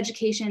conception of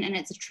education, and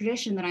it's a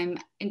tradition that I'm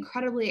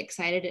incredibly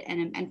excited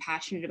and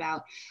passionate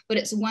about, but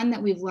it's one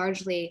that we've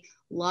largely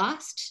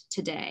lost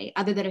today,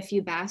 other than a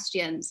few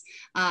bastions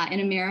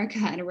in America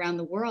and around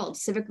the world.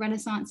 Civic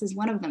Renaissance is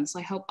one of them. So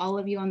I hope all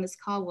of you on this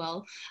call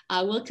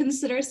will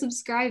consider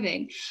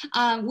subscribing,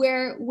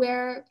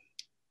 where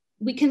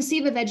we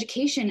conceive of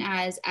education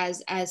as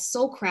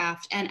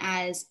soulcraft and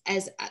as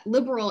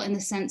liberal in the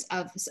sense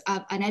of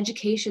an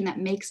education that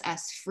makes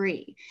us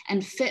free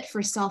and fit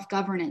for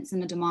self-governance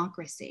in a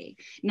democracy.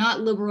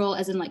 Not liberal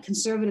as in like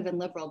conservative and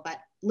liberal, but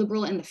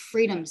liberal in the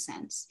freedom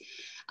sense.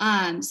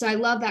 So I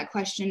love that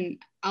question,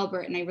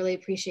 Albert, and I really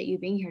appreciate you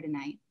being here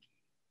tonight.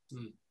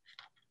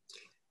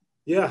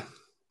 Yeah,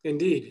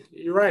 indeed.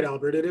 You're right,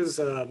 Albert. It is,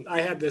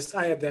 I had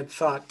that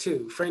thought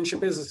too.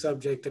 Friendship is a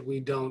subject that we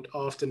don't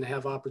often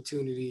have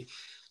opportunity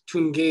to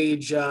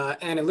engage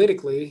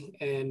analytically.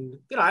 And,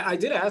 I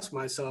did ask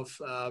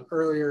myself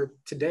earlier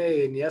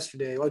today and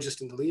yesterday, or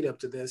just in the lead up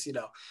to this,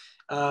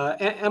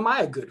 am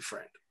I a good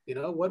friend?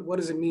 What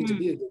does it mean to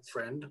be a good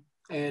friend?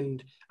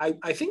 And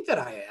I think that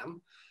I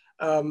am.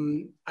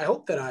 I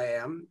hope that I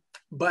am,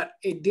 but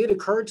it did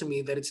occur to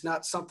me that it's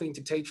not something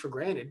to take for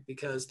granted,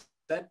 because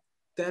that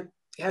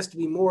has to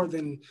be more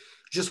than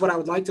just what I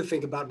would like to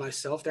think about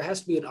myself. There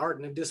has to be an art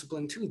and a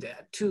discipline to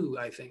that too,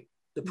 I think,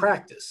 the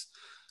practice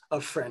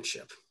of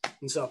friendship.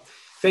 And so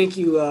thank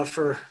you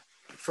for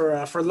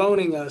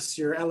loaning us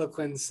your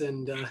eloquence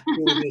and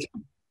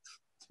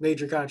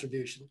major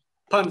contribution.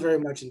 Pun very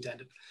much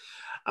intended.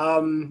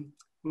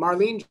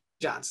 Marlene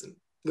Johnson,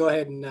 go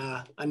ahead and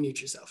unmute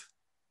yourself.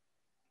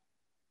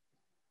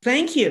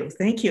 Thank you.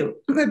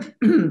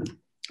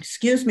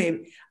 Excuse me.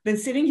 I've been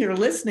sitting here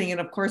listening,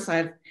 and of course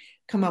I've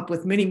come up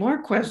with many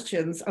more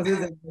questions other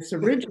than this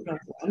original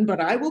one, but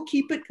I will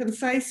keep it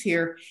concise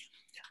here.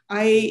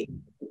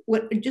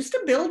 Just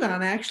to build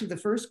on actually the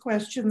first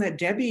question that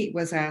Debbie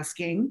was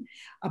asking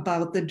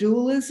about the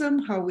dualism,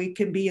 how we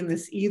can be in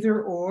this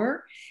either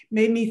or,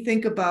 made me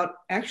think about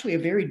actually a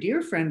very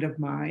dear friend of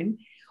mine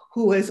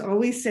who has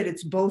always said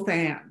it's both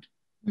and.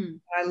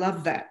 I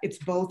love that. It's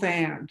both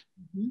and.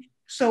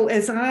 So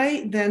as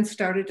I then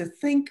started to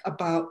think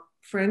about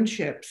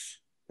friendships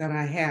that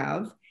I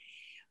have,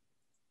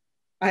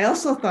 I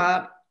also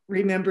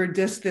remembered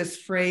this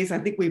phrase, I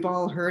think we've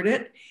all heard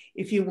it.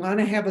 If you want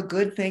to have a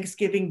good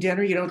Thanksgiving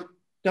dinner, you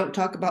don't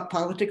talk about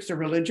politics or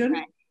religion,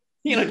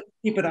 right.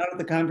 Keep it out of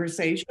the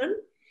conversation.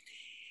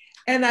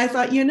 And I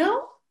thought,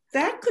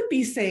 that could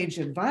be sage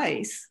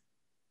advice.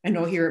 I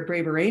know here at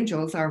Braver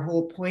Angels, our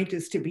whole point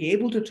is to be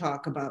able to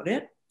talk about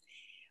it.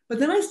 But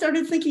then I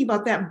started thinking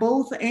about that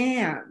both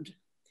and.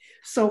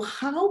 So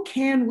how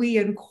can we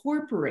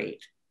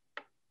incorporate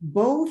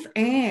both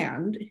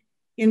and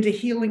into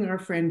healing our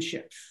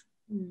friendships?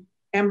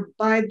 And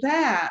by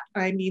that,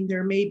 I mean,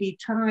 there may be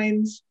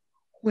times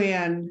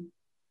when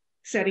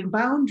setting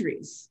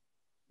boundaries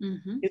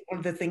is one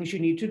of the things you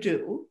need to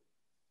do.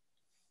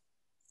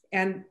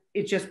 And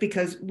it's just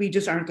because we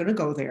just aren't going to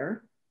go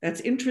there.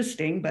 That's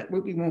interesting, but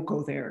we won't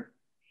go there.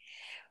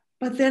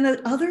 But then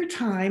at other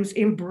times,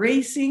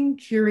 embracing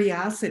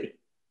curiosity.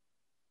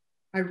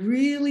 I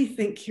really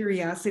think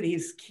curiosity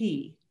is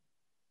key.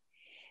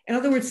 In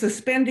other words,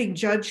 suspending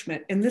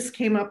judgment. And this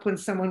came up when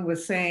someone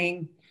was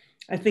saying,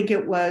 I think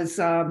it was,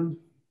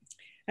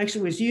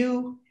 actually it was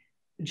you,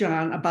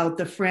 John, about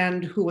the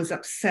friend who was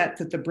upset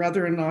that the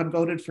brother-in-law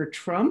voted for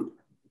Trump.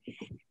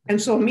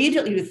 And so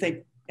immediately you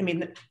think, I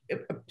mean,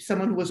 if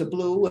someone who was a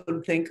blue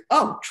would think,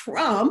 oh,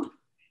 Trump,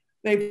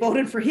 they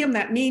voted for him.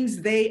 That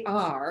means they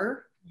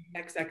are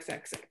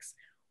XXXX.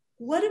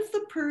 What if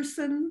the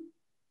person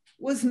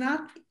was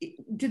not,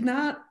 did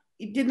not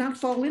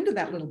fall into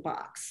that little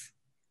box?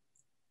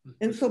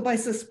 And so by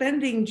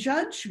suspending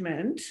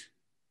judgment,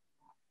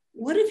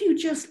 what if you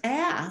just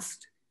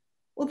asked,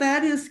 well,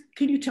 that is,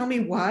 can you tell me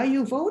why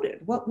you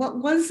voted? What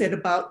was it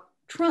about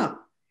Trump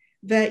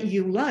that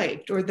you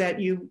liked or that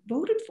you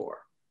voted for?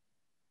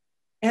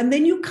 And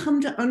then you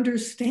come to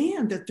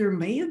understand that there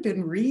may have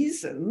been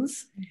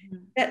reasons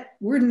that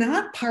were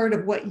not part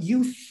of what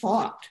you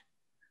thought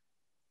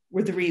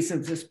were the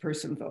reasons this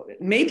person voted.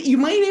 Maybe you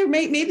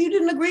maybe you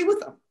didn't agree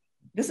with them.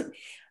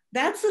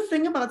 That's the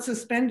thing about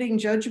suspending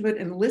judgment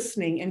and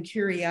listening and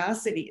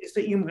curiosity, is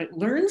that you might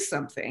learn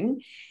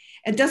something.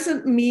 It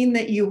doesn't mean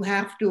that you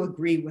have to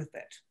agree with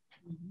it.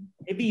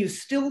 Maybe you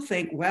still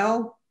think,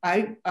 well,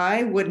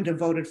 I wouldn't have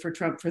voted for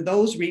Trump for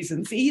those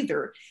reasons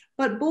either.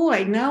 But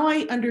boy, now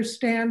I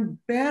understand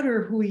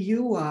better who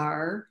you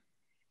are,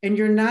 and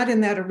you're not in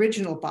that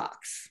original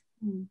box.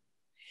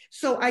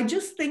 So I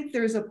just think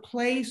there's a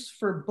place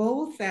for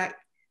both that.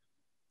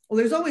 Well,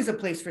 there's always a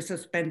place for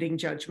suspending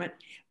judgment,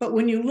 but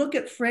when you look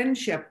at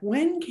friendship,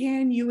 when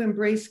can you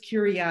embrace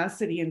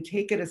curiosity and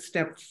take it a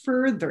step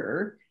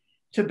further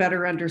to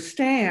better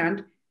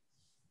understand?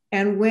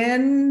 And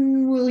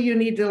when will you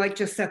need to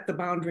just set the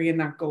boundary and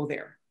not go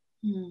there?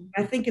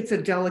 I think it's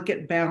a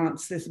delicate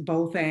balance, this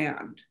both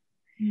and.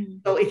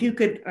 So if you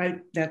could,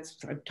 I'm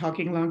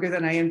talking longer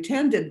than I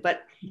intended,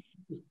 but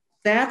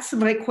that's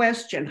my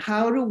question.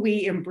 How do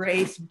we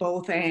embrace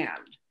both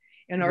and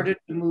in order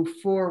to move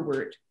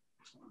forward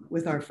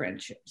with our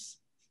friendships?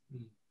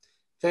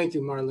 Thank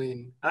you,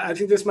 Marlene. I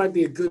think this might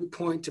be a good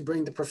point to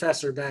bring the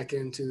professor back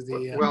into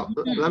the... Well,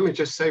 let me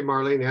just say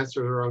Marlene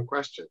answered her own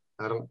question.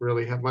 I don't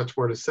really have much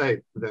more to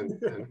say than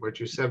what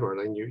you said,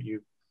 Marlene.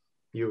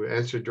 You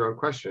answered your own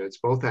question. It's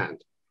both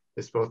and.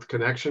 It's both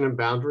connection and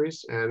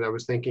boundaries. And I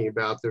was thinking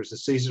about, there's a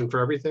season for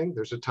everything.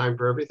 There's a time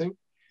for everything.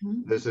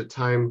 There's a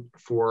time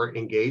for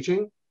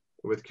engaging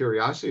with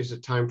curiosity. There's a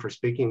time for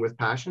speaking with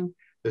passion.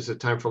 There's a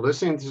time for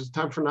listening. There's a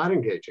time for not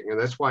engaging. And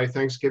that's why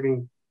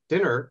Thanksgiving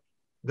dinner,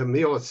 the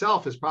meal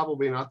itself, is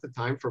probably not the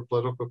time for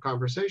political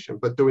conversation,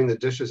 but doing the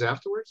dishes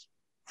afterwards.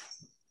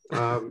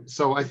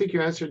 So I think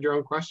you answered your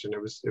own question.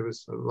 It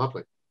was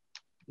lovely.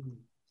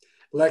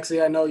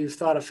 Lexi, I know you've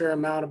thought a fair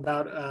amount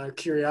about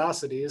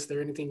curiosity. Is there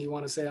anything you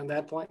want to say on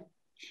that point?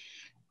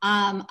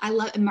 I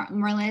love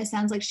Marlena.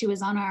 Sounds like she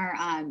was on our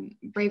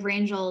Brave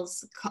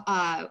Angels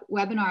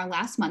webinar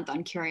last month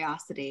on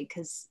curiosity,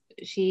 because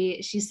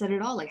she said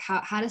it all, like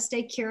how to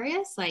stay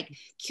curious. Like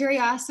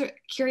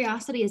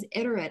curiosity is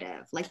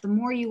iterative. Like the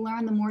more you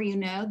learn, the more you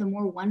know, the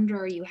more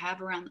wonder you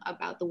have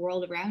about the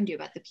world around you,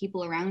 about the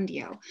people around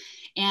you,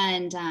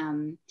 and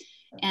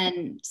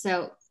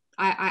so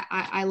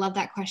I love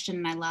that question,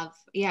 and I love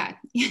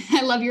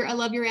I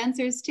love your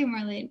answers too,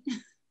 Marlene.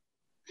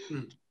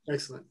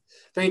 Excellent.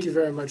 Thank you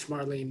very much,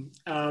 Marlene.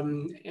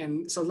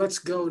 And so let's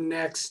go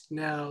next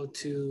now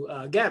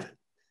to Gavin.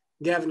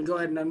 Gavin, go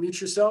ahead and unmute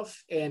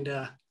yourself and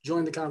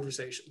join the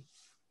conversation.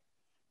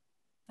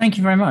 Thank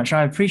you very much.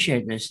 I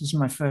appreciate this. This is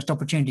my first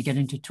opportunity to get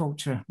in to talk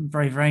to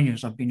Brave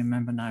Rangers. I've been a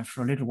member now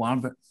for a little while,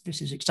 but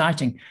this is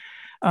exciting.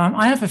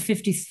 I have a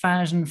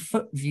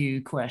 50,000-foot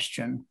view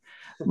question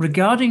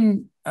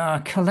regarding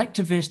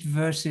collectivist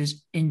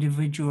versus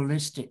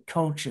individualistic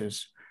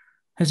cultures.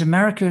 Has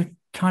America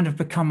kind of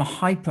become a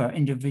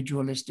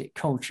hyper-individualistic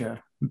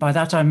culture? By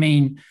that I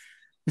mean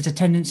there's a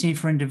tendency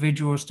for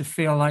individuals to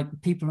feel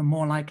like people are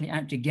more likely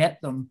out to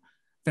get them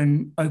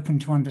than open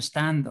to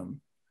understand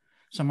them.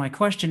 So my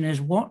question is,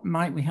 what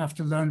might we have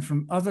to learn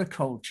from other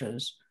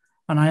cultures?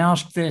 And I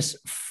ask this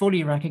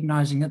fully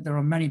recognizing that there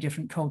are many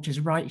different cultures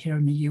right here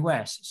in the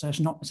US, so it's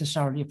not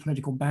necessarily a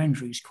political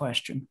boundaries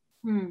question.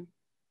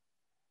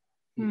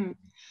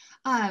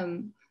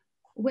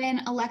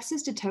 When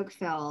Alexis de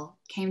Tocqueville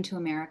came to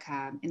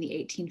America in the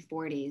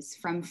 1840s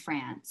from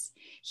France,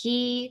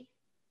 he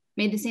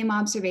made the same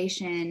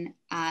observation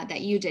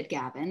that you did,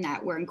 Gavin,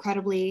 that we're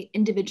incredibly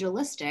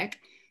individualistic,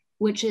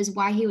 which is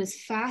why he was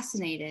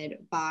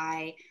fascinated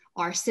by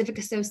our civic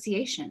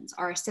associations,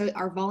 our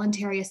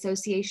voluntary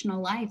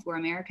associational life, where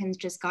Americans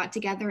just got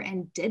together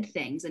and did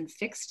things and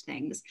fixed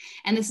things.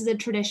 And this is a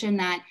tradition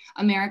that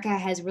America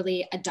has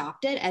really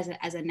adopted as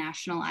a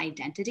national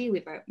identity.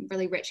 We have a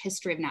really rich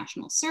history of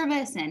national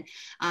service. And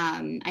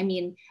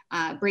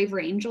Brave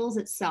Angels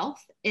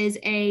itself is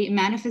a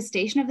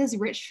manifestation of this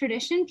rich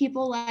tradition.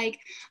 People like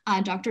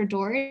Dr.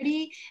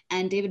 Doherty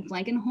and David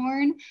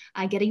Blankenhorn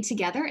getting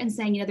together and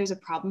saying, there's a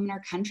problem in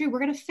our country, we're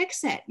going to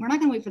fix it. We're not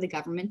going to wait for the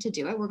government to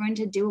do it. We're going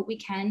to do what we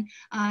can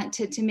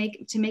to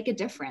make a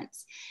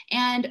difference.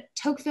 And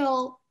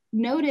Tocqueville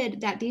noted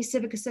that these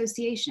civic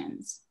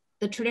associations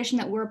the tradition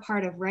that we're a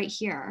part of right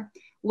here,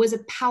 was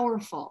the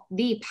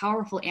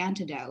powerful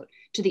antidote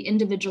to the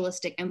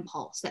individualistic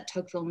impulse that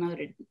Tocqueville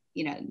noted,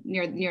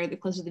 near the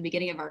close to the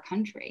beginning of our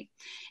country.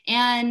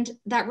 And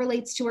that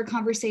relates to our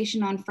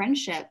conversation on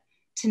friendship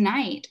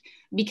tonight,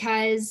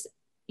 because,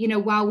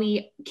 while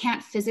we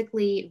can't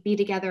physically be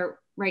together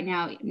right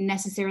now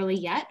necessarily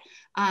yet,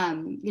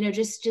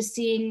 just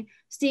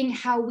seeing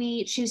how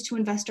we choose to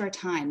invest our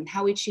time,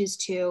 how we choose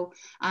to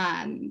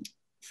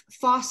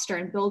foster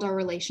and build our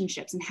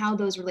relationships, and how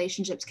those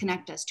relationships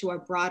connect us to our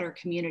broader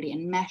community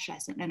and mesh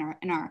us in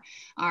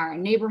our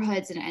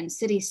neighborhoods and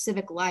city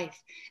civic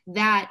life.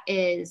 That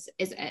is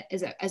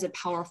a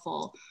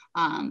powerful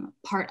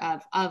part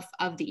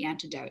of the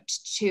antidote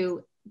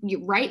to,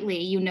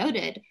 you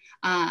noted,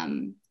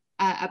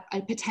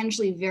 a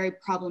potentially very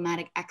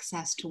problematic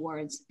excess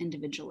towards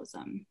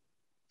individualism.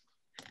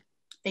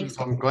 Thanks.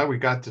 I'm glad we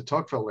got to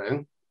Tocqueville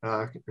in.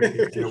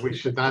 We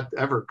should not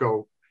ever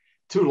go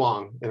too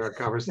long in our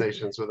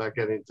conversations without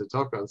getting to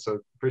Tocqueville. So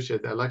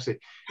appreciate that, Lexi.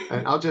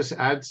 And I'll just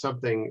add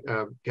something,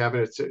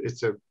 Gavin. It's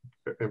a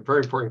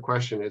very important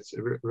question. It's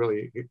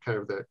really kind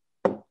of the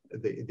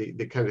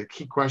kind of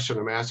key question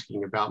I'm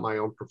asking about my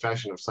own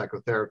profession of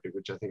psychotherapy,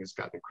 which I think has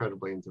gotten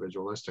incredibly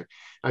individualistic.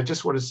 I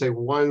just want to say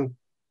one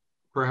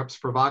perhaps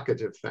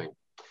provocative thing,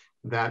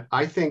 that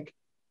I think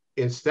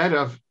instead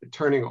of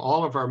turning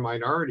all of our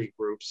minority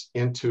groups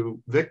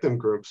into victim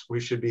groups,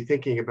 we should be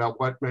thinking about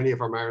what many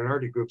of our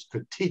minority groups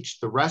could teach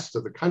the rest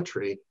of the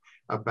country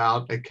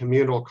about a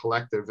communal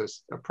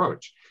collectivist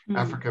approach. Mm-hmm.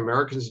 African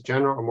Americans in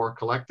general are more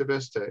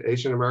collectivist.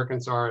 Asian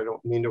Americans are. I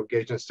don't mean to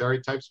engage in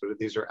stereotypes, but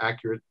these are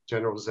accurate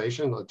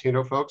generalizations.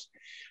 Latino folks.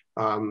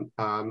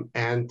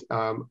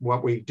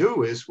 What we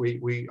do is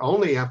we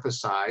only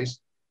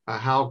emphasize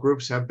how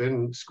groups have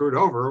been screwed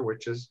over,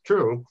 which is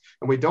true,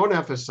 and we don't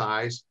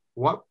emphasize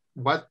what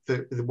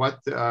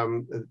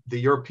the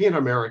European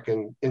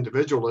American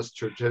individualist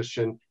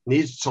tradition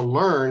needs to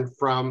learn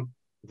from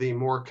the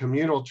more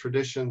communal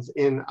traditions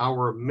in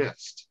our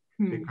midst,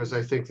 because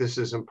I think this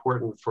is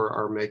important for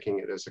our making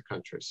it as a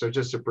country. So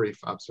just a brief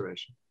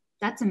observation.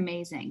 That's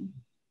amazing.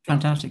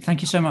 Fantastic.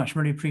 Thank you so much.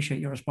 Really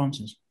appreciate your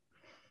responses.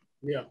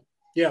 Yeah,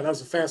 that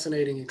was a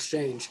fascinating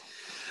exchange.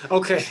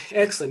 Okay,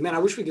 excellent, man. I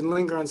wish we could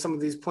linger on some of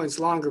these points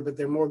longer, but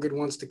there are more good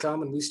ones to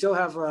come, and we still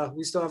have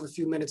a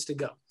few minutes to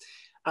go.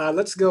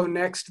 Let's go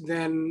next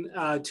then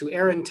to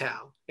Erin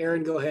Tao.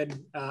 Erin, go ahead,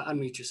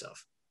 unmute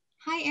yourself.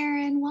 Hi,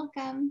 Erin.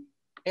 Welcome.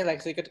 Hey,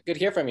 Lexi. Good to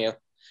hear from you.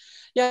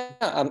 Yeah.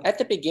 At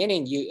the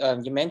beginning,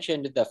 you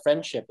mentioned the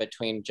friendship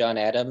between John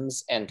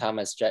Adams and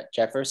Thomas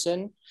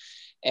Jefferson,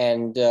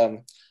 and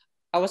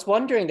I was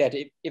wondering that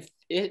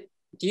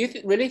do you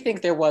really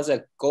think there was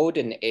a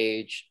golden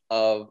age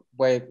of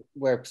where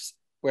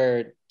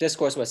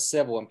discourse was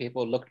civil and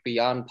people looked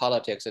beyond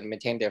politics and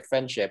maintained their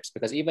friendships?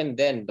 Because even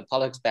then, the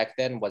politics back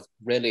then was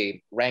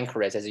really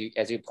rancorous, as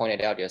you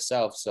pointed out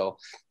yourself. So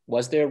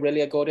was there really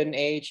a golden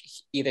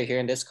age, either here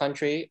in this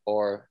country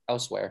or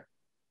elsewhere?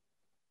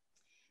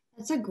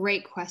 That's a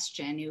great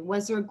question.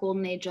 Was there a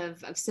golden age of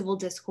civil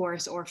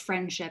discourse or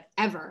friendship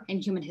ever in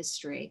human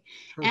history?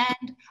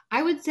 And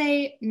I would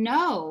say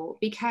no,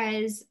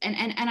 because and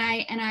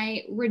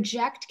I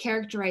reject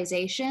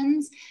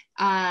characterizations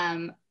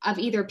of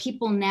either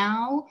people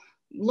now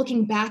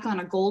looking back on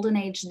a golden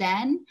age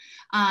then,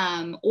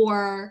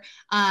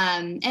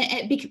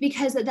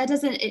 because that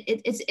doesn't,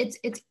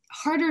 it's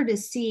harder to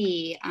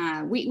see.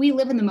 We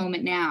live in the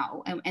moment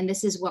now, and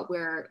this is what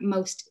we're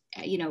most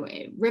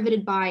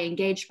riveted by,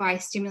 engaged by,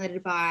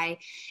 stimulated by,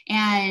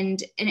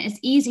 and it's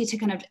easy to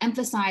kind of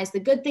emphasize the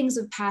good things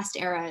of past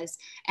eras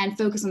and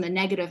focus on the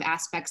negative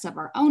aspects of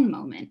our own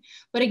moment.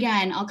 But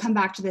again, I'll come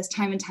back to this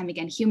time and time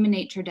again, human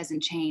nature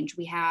doesn't change.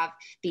 We have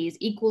these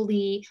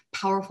equally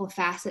powerful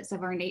facets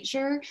of our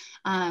nature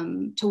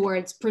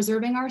towards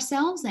preserving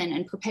ourselves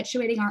and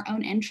perpetuating our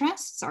own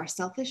interests, our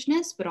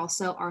selfishness, but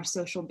also our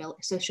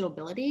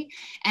sociability.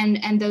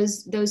 And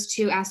those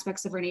two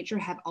aspects of our nature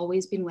have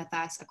always been with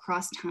us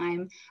across time,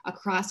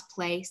 across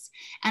place.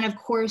 And of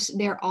course,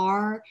 there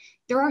are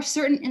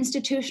certain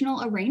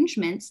institutional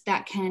arrangements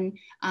that can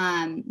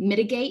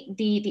mitigate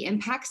the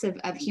impacts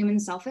of human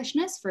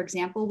selfishness. For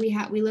example, we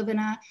live in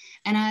a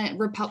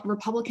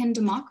Republican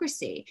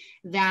democracy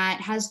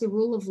that has the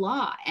rule of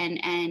law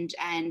and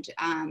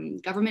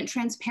government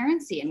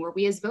transparency, and where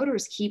we as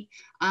voters keep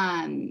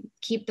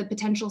the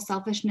potential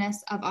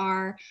selfishness of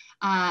our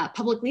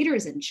public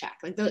leaders in check.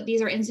 Like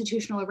these are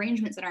institutional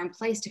arrangements that are in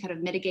place to kind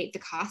of mitigate the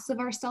costs of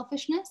our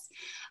selfishness.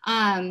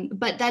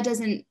 But that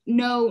doesn't,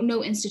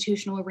 no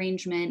institutional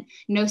arrangement,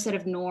 no set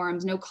of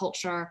norms, no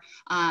culture,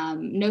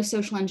 no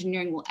social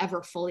engineering will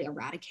ever fully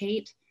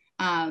eradicate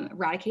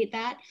eradicate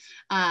that,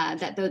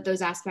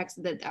 those aspects,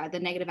 the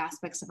negative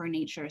aspects of our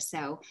nature.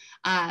 So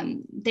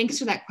thanks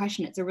for that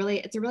question. It's a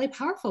really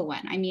powerful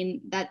one. I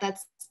mean,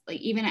 that's like,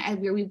 even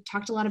we've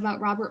talked a lot about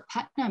Robert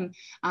Putnam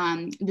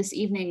this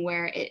evening,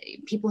 where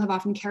people have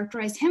often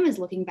characterized him as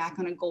looking back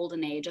on a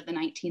golden age of the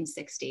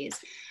 1960s,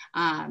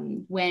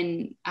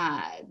 when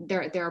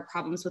there are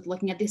problems with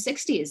looking at the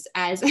 60s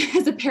as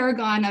a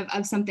paragon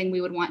of something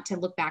we would want to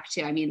look back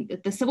to. I mean,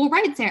 the civil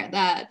rights era,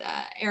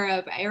 the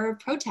era of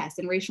protest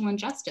and racial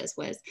injustice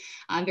was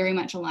very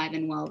much alive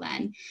and well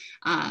then.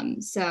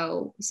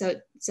 So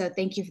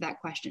thank you for that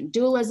question.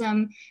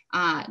 Dualism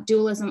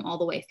all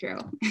the way through.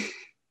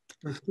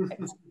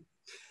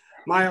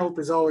 My hope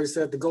is always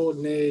that the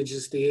golden age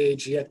is the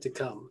age yet to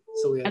come.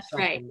 So we have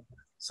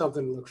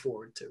something to look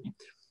forward to.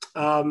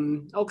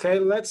 Okay,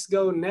 let's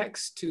go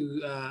next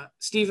to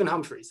Stephen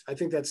Humphreys. I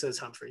think that says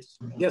Humphreys.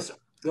 Yes, sir.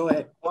 Go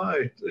ahead.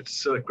 Hi,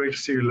 it's great to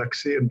see you,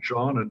 Lexi and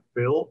John and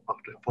Bill,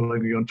 after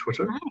following you on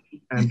Twitter. Hi.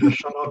 And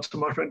shout out to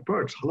my friend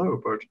Bert. Hello,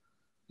 Bert.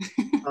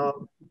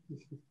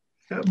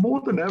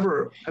 More than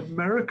ever,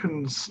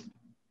 Americans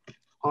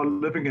are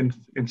living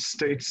in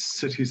states,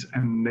 cities,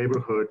 and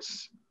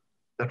neighborhoods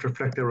that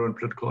reflect their own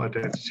political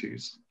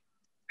identities.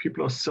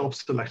 People are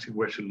self-selecting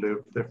where to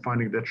live. They're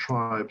finding their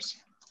tribes.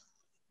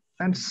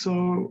 And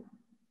so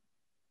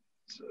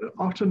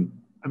often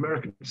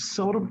Americans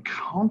seldom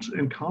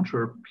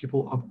encounter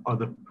people of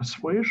other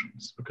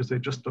persuasions because they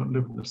just don't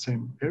live in the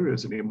same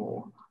areas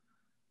anymore.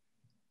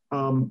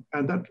 And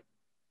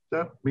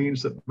that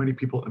means that many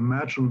people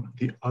imagine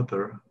the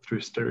other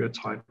through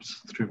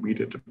stereotypes, through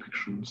media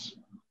depictions,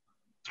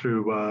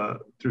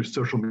 through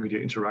social media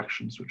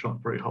interactions, which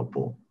aren't very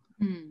helpful.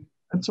 Mm.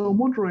 And so I'm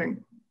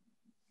wondering,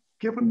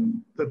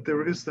 given that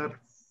there is that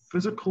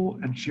physical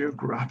and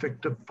geographic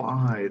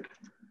divide,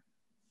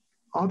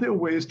 are there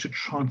ways to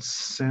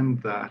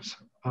transcend that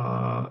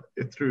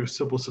through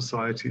civil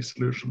society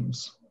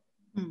solutions?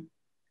 Mm.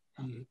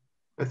 Mm.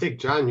 I think,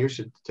 John, you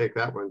should take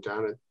that one,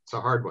 John. It's a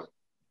hard one.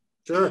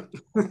 Sure.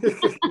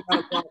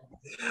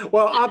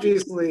 Well,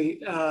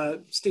 obviously,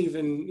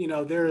 Stephen,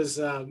 there is,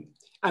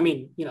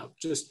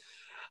 just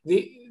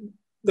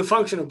the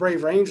function of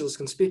Braver Angels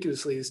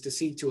conspicuously is to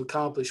seek to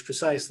accomplish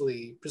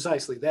precisely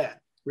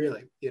that,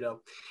 really.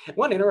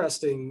 One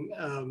interesting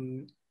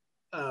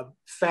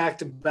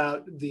fact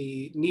about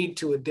the need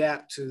to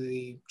adapt to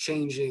the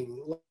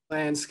changing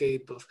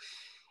landscape of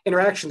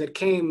interaction that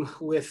came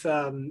with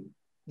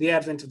the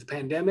advent of the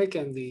pandemic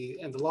and the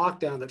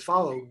lockdown that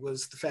followed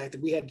was the fact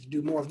that we had to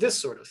do more of this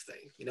sort of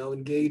thing,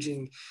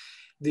 engaging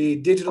the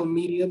digital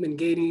medium,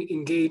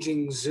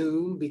 engaging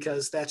Zoom,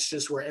 because that's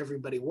just where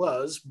everybody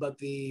was. But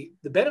the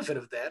benefit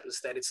of that is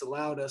that it's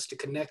allowed us to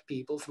connect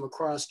people from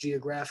across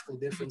geographical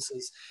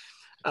differences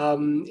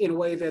in a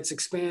way that's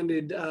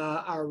expanded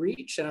our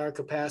reach and our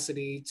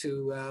capacity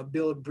to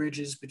build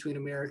bridges between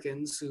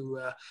Americans who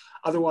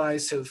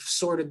otherwise have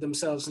sorted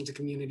themselves into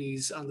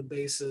communities on the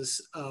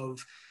basis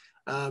of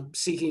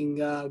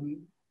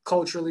seeking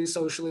culturally,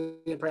 socially,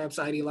 and perhaps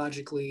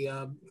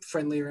ideologically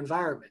friendlier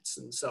environments.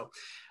 And so,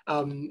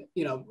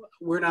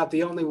 we're not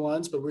the only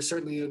ones, but we're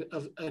certainly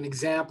an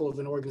example of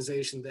an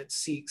organization that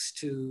seeks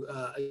to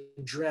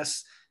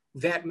address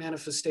that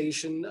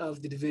manifestation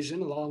of the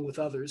division along with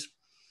others.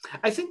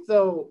 I think,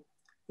 though,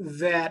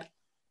 that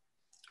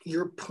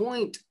your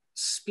point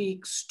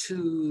speaks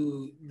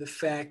to the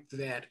fact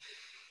that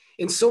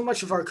in so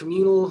much of our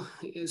communal,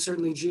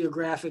 certainly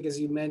geographic, as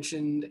you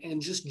mentioned,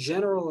 and just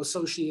general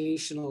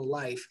associational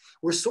life,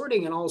 we're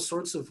sorting in all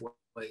sorts of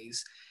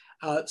ways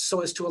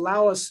so as to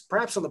allow us,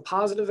 perhaps on the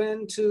positive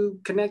end, to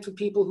connect with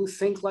people who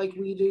think like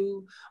we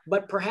do,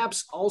 but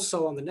perhaps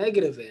also on the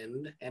negative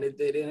end,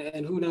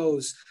 and who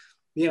knows,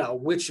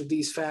 which of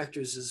these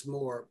factors is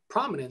more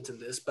prominent in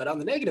this, but on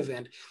the negative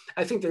end,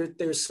 I think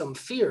there's some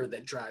fear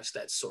that drives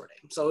that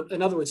sorting. So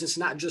in other words, it's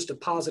not just a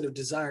positive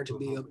desire to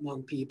be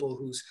among people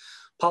whose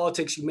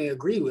politics you may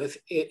agree with.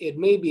 It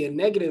may be a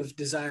negative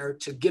desire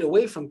to get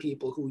away from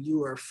people who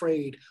you are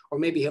afraid or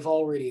maybe have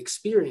already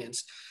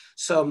experienced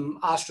some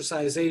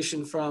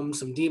ostracization from,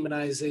 some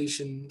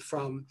demonization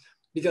from,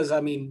 because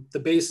the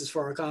basis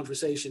for our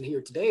conversation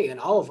here today and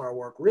all of our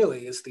work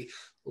really is the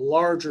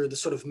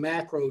sort of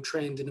macro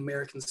trend in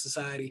American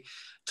society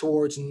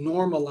towards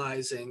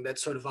normalizing that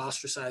sort of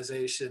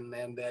ostracization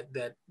and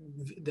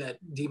that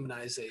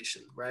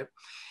demonization, right?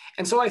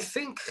 And so I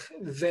think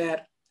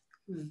that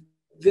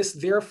this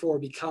therefore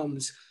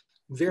becomes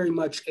very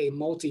much a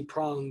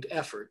multi-pronged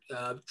effort,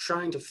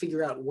 trying to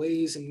figure out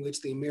ways in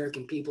which the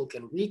American people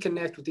can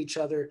reconnect with each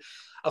other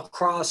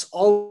across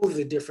all of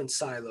the different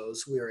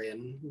silos we're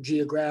in,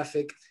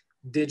 geographic,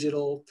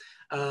 digital,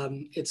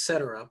 et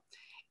cetera.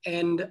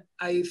 And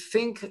I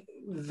think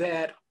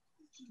that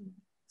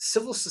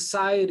civil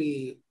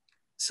society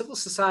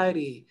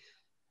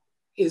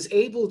is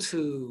able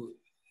to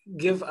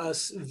give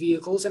us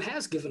vehicles and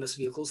has given us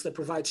vehicles that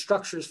provide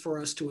structures for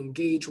us to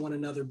engage one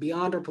another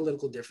beyond our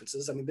political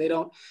differences. I mean,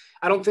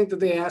 I don't think that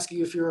they ask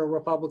you if you're a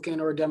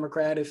Republican or a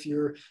Democrat, if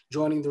you're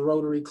joining the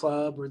Rotary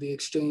Club or the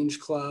Exchange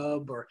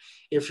Club, or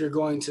if you're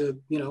going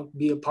to,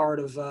 be a part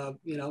of,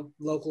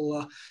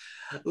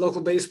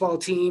 local baseball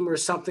team or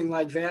something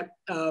like that.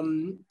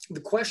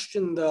 The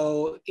question,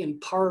 though, in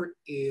part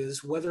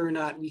is whether or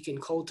not we can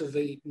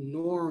cultivate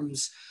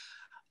norms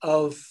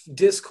of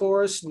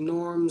discourse,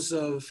 norms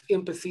of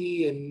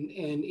empathy and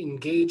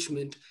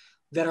engagement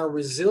that are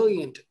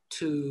resilient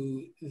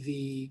to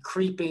the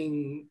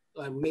creeping,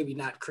 maybe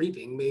not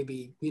creeping,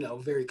 maybe,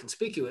 very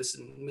conspicuous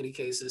in many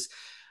cases,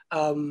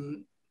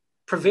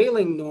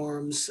 prevailing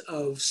norms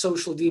of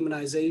social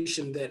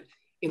demonization that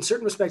in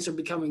certain respects are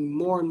becoming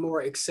more and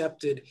more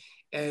accepted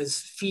as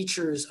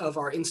features of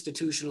our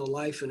institutional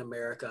life in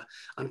America,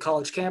 on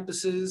college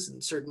campuses, in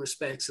certain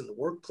respects in the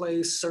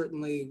workplace,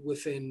 certainly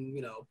within,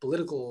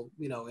 political,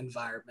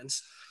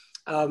 environments.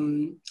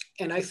 And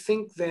I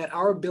think that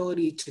our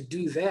ability to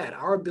do that,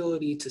 our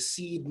ability to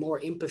seed more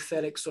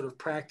empathetic sort of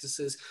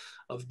practices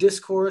of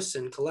discourse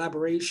and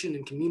collaboration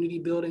and community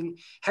building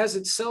has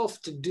itself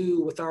to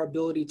do with our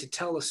ability to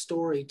tell a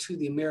story to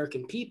the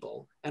American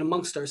people and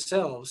amongst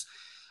ourselves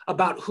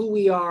about who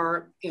we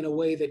are in a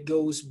way that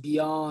goes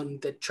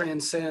beyond, that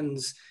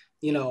transcends,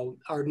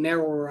 our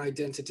narrower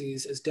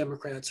identities as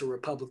Democrats or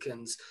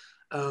Republicans,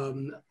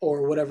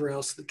 or whatever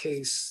else the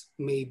case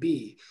may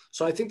be.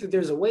 So I think that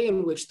there's a way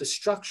in which the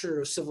structure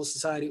of civil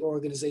society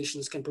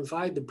organizations can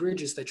provide the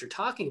bridges that you're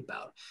talking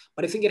about,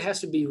 but I think it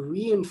has to be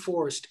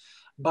reinforced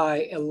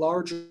by a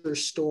larger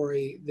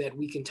story that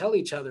we can tell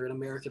each other in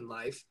American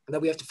life, and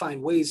that we have to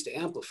find ways to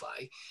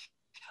amplify,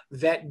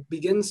 that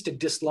begins to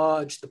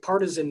dislodge the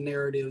partisan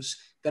narratives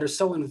that are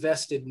so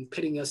invested in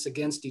pitting us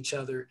against each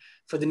other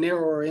for the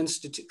narrower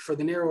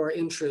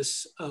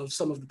interests of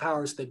some of the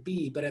powers that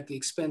be, but at the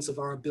expense of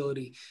our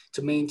ability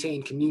to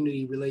maintain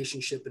community,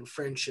 relationship, and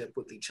friendship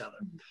with each other.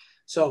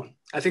 So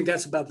I think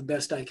that's about the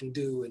best I can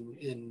do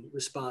in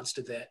response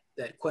to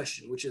that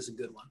question, which is a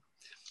good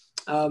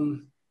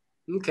one.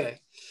 Okay,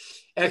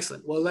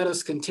 excellent. Well, let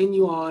us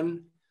continue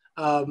on.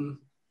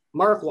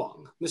 Mark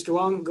Wong. Mr.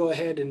 Wong, go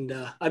ahead and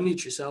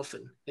unmute yourself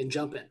and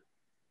jump in.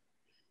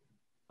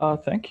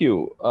 Thank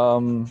you.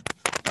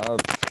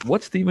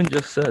 What Stephen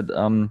just said,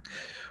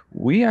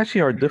 we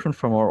actually are different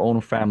from our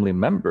own family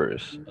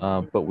members,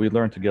 but we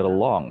learn to get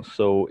along.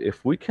 So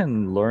if we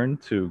can learn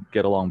to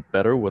get along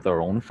better with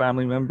our own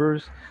family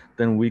members,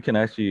 then we can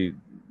actually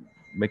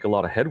make a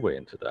lot of headway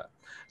into that.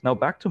 Now,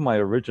 back to my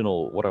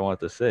original, what I wanted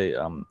to say,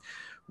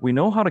 we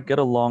know how to get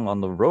along on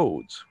the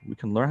roads. We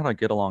can learn how to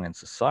get along in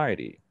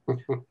society.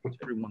 Teach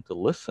everyone to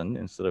listen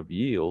instead of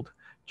yield,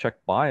 check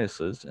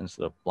biases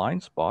instead of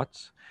blind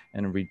spots,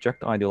 and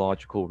reject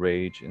ideological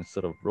rage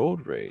instead of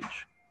road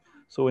rage.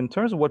 So in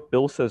terms of what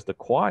Bill says, the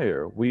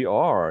choir, we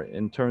are,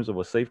 in terms of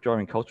a safe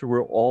driving culture,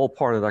 we're all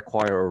part of that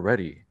choir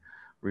already.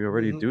 We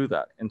already do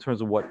that. In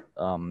terms of what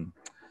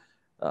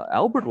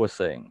Albert was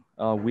saying,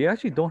 we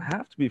actually don't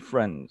have to be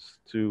friends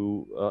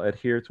to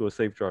adhere to a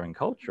safe driving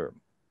culture.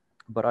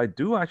 But I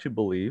do actually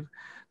believe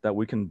that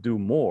we can do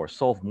more,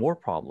 solve more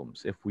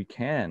problems if we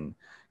can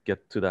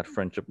get to that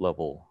friendship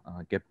level,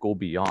 go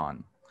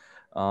beyond.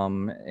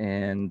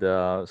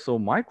 So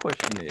my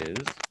question is,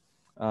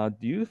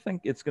 do you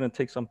think it's going to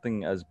take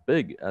something as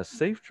big as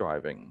safe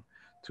driving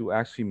to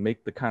actually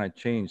make the kind of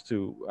change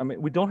I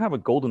mean, we don't have a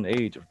golden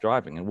age of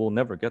driving and we'll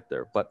never get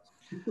there, but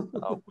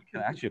we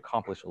can actually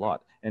accomplish a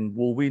lot. And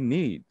will we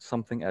need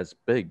something as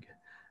big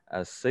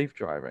as safe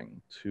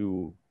driving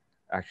to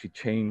actually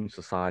change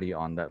society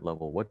on that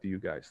level? What do you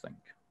guys think?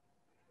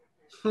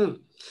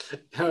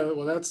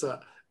 Well, that's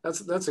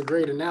a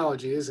great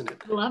analogy, isn't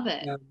it? Love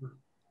it.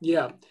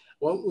 Yeah.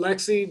 Well,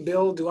 Lexi,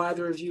 Bill, do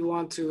either of you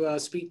want to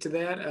speak to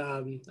that?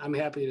 I'm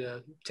happy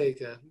to take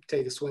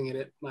a swing at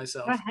it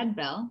myself. Go ahead,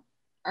 Bill,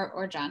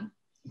 or John.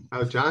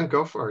 John,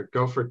 go for it.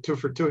 Go for 2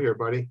 for 2 here,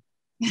 buddy.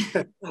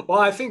 Well,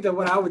 I think that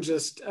what I would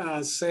just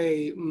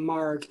say,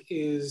 Mark,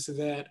 is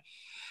that,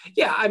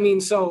 yeah, I mean,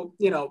 so,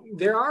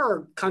 there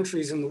are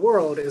countries in the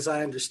world, as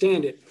I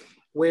understand it,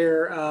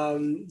 where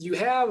you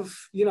have,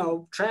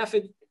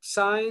 traffic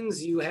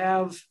signs, you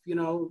have,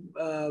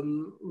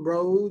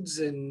 roads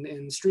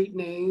and street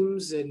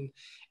names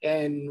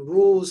and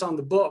rules on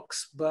the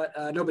books, but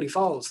nobody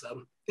follows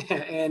them.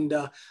 And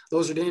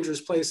those are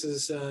dangerous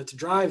places to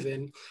drive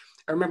in.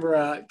 I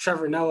remember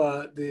Trevor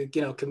Noah, the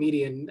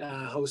comedian,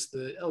 hosts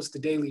the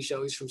Daily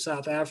Show. He's from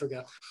South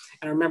Africa,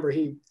 and I remember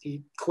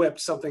he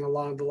quipped something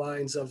along the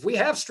lines of, "We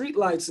have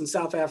streetlights in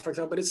South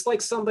Africa, but it's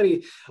like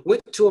somebody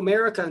went to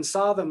America and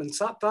saw them and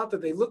thought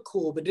that they looked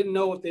cool, but didn't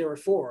know what they were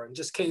for, and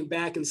just came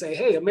back and say,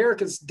 hey,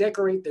 Americans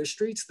decorate their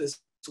streets this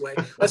way.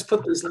 Let's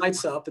put these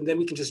lights up, and then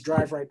we can just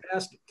drive right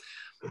past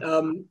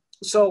them."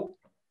 So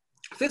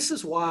this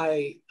is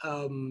why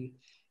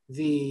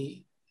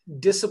the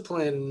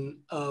discipline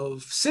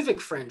of civic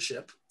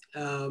friendship,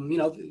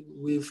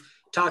 we've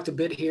talked a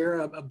bit here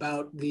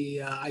about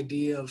the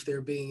idea of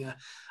there being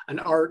an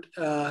art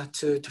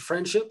to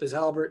friendship, as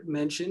Albert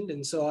mentioned.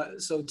 And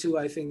so too,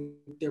 I think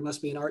there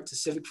must be an art to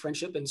civic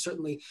friendship, and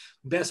certainly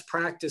best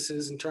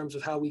practices in terms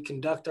of how we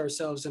conduct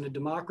ourselves in a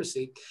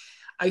democracy.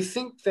 I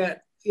think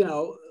that, you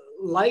know,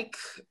 like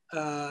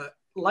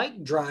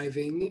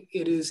driving,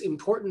 it is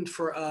important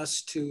for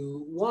us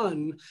to,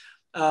 one,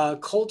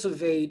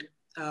 cultivate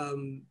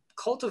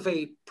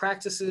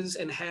practices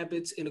and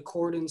habits in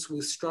accordance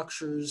with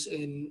structures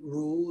and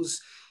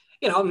rules.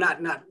 You know,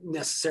 not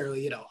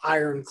necessarily, you know,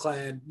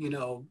 ironclad, you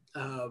know,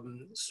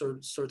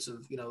 sorts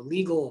of, you know,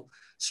 legal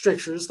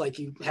strictures like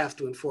you have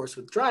to enforce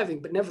with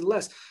driving, but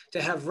nevertheless,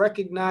 to have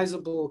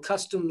recognizable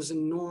customs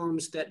and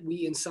norms that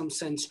we, in some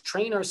sense,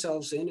 train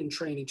ourselves in and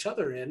train each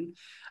other in.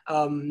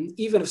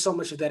 Even if so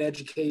much of that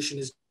education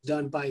is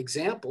done by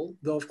example,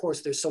 though of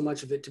course there's so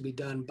much of it to be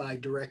done by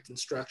direct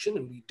instruction,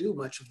 and we do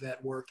much of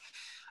that work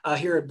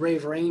here at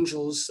Braver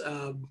Angels,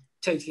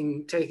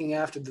 taking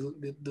after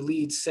the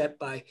lead set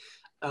by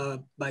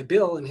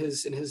Bill and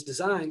his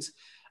designs.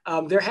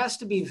 There has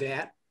to be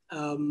that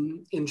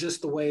in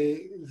just the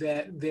way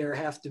that there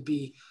have to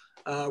be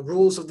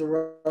rules of the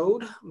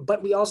road,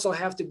 but we also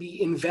have to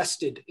be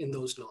invested in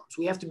those norms.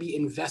 We have to be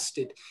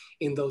invested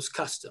in those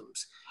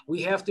customs.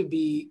 We have to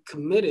be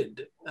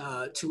committed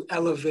to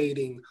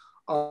elevating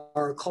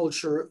our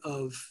culture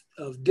of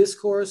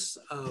discourse,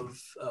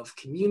 of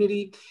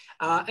community.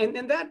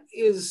 And that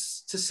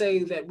is to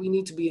say that we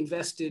need to be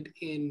invested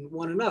in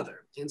one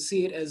another and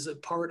see it as a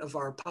part of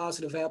our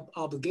positive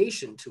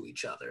obligation to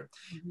each other,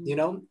 you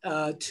know,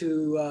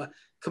 to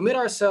commit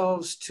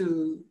ourselves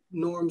to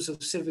norms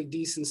of civic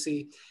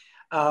decency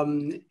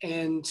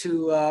and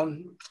to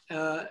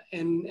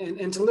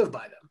live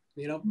by them,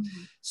 you know.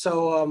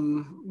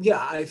 So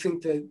yeah, I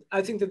think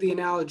that the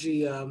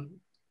analogy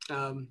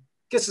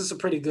gets us a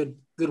pretty good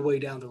way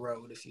down the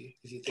road. If you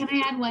think. Can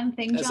I add one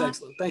thing, John? That's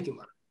excellent. Thank you,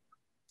 Mark.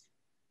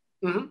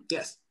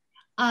 Yes.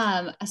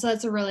 So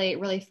that's a really,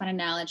 really fun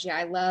analogy.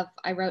 I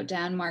wrote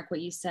down, Mark, what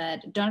you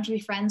said. Don't have to be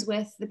friends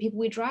with the people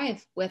we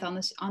drive with on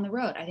the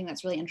road. I think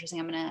that's really interesting.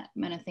 I'm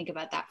gonna think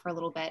about that for a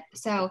little bit.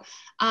 So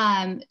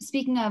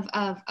speaking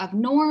of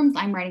norms,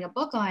 I'm writing a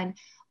book on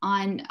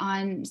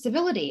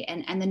civility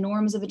and the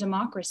norms of a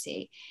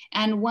democracy.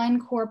 And one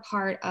core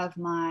part of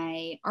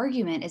my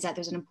argument is that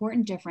there's an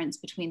important difference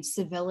between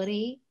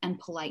civility and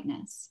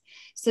politeness.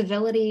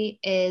 Civility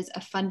is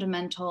a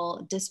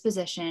fundamental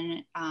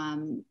disposition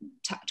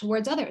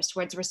towards others,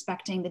 towards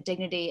respecting the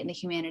dignity and the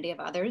humanity of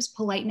others.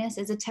 Politeness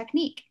is a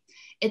technique.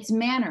 It's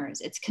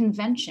manners, it's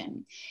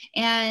convention.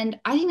 And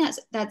I think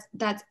that's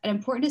an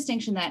important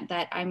distinction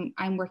that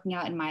I'm working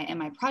out in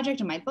my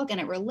project, in my book, and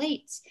it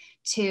relates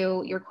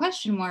to your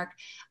question, Mark,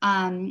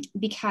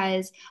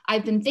 because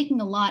I've been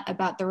thinking a lot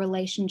about the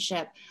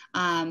relationship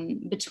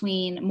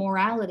between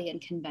morality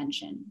and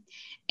convention.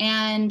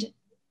 And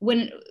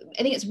when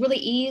I think it's really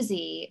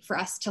easy for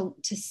us to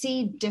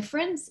see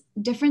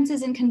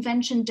differences in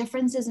convention,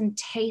 differences in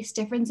taste,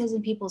 differences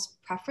in people's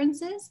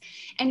preferences,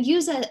 and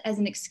use it as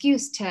an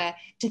excuse to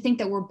think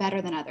that we're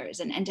better than others,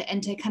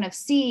 and to kind of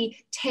see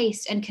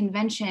taste and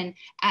convention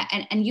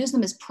and use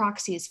them as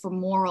proxies for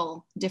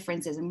moral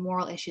differences and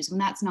moral issues when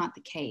that's not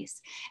the case.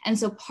 And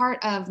so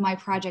part of my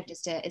project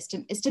is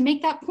to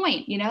make that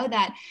point, you know,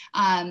 that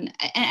and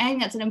I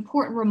think that's an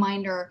important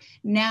reminder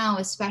now,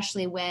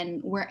 especially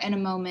when we're in a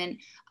moment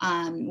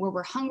where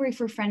we're hungry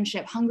for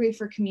friendship, hungry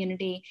for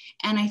community.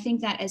 And I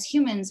think that as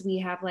humans, we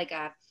have like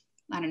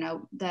I don't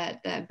know,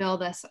 Bill,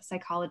 the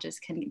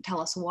psychologist, can tell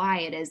us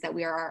why it is that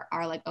we are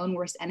our like own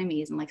worst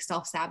enemies and like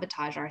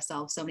self-sabotage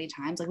ourselves so many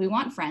times. Like we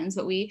want friends,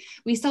 but we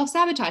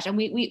self-sabotage, and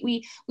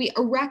we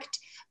erect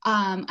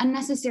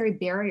unnecessary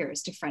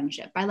barriers to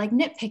friendship by like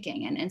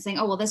nitpicking and saying,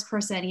 oh, well, this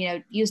person, you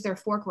know, used their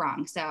fork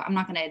wrong, so I'm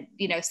not gonna,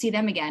 you know, see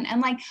them again. And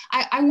like,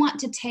 I want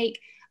to take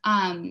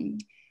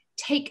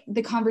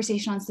the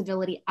conversation on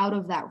civility out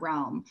of that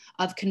realm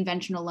of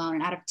convention alone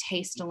and out of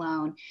taste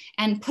alone,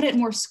 and put it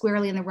more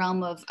squarely in the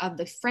realm of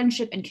the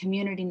friendship and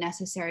community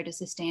necessary to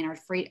sustain our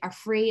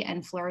free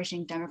and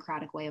flourishing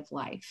democratic way of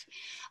life.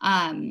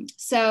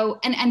 So,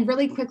 and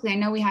really quickly, I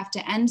know we have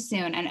to end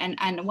soon.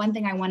 And one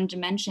thing I wanted to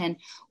mention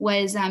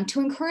was to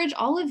encourage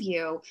all of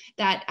you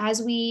that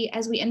as we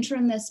enter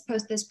in this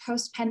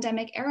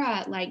post-pandemic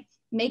era, like,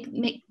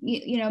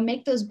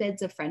 make those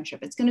bids of friendship.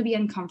 It's going to be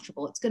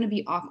uncomfortable. It's going to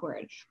be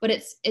awkward, but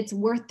it's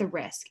worth the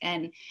risk.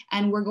 And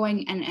we're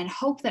going and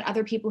hope that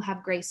other people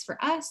have grace for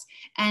us,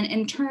 and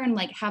in turn,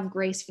 like, have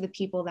grace for the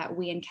people that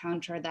we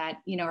encounter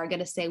that, you know, are going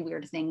to say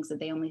weird things that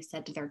they only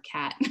said to their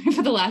cat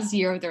for the last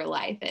year of their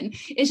life. And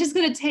it's just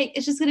going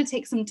to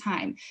take some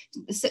time.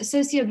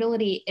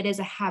 Sociability, it is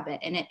a habit,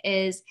 and it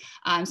is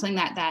something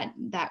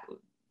that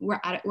we're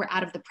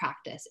out of the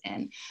practice.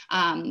 And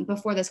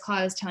before this call,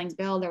 I was telling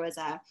Bill, there was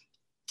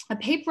a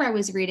paper I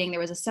was reading, there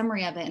was a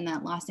summary of it in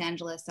that Los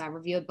Angeles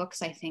Review of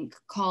Books, I think,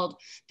 called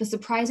The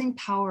Surprising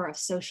Power of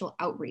Social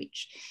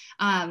Outreach.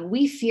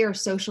 We fear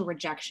social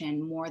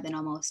rejection more than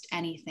almost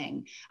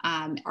anything.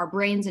 Our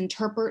brains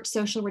interpret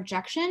social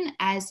rejection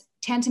as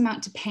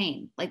tantamount to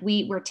pain. Like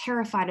we're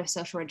terrified of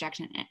social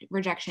rejection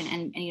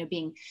and you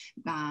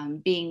know,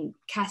 being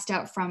cast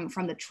out from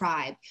the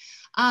tribe.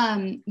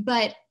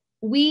 But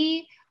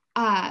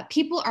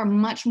people are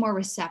much more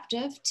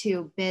receptive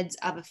to bids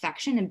of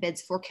affection and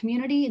bids for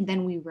community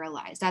than we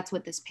realize. That's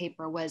what this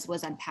paper was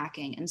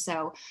unpacking. And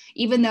so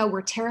even though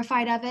we're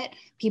terrified of it,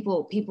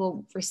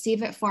 people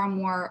receive it far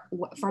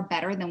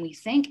better than we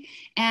think.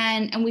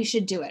 And we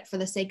should do it for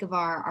the sake of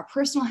our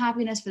personal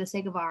happiness, for the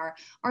sake of our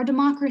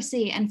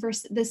democracy, and for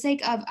the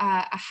sake of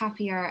a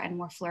happier and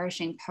more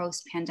flourishing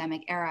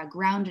post-pandemic era,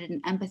 grounded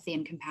in empathy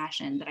and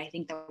compassion that I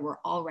think that we're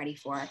all ready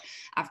for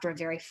after a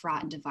very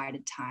fraught and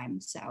divided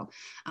time. So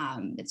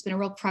it's been a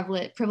real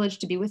privilege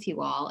to be with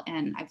you all,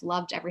 and I've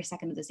loved every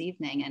second of this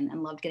evening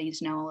and loved getting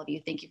to know all of you.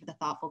 Thank you for the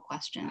thoughtful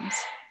questions.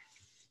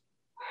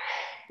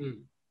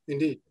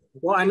 Indeed.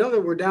 Well, I know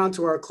that we're down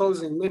to our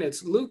closing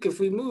minutes. Luke, if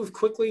we move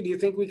quickly, do you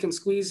think we can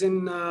squeeze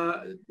in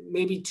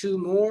maybe 2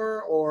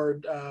 more, or?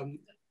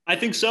 I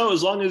think so,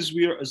 as long as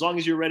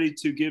you're ready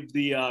to give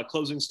the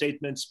closing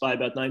statements by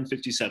about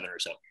 9:57 or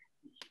so.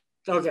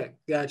 Okay,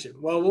 gotcha.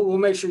 Well, we'll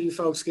make sure you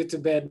folks get to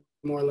bed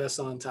more or less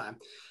on time.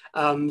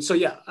 So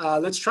yeah,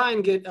 let's try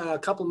and get a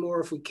couple more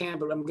if we can,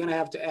 but I'm going to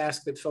have to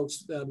ask that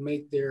folks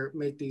make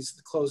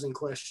these closing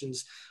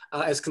questions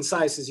as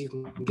concise as you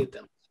can get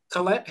them.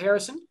 Colette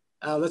Harrison,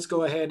 let's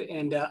go ahead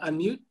and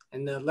unmute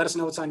and let us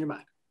know what's on your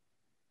mind.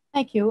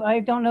 Thank you.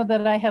 I don't know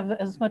that I have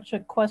as much a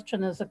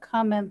question as a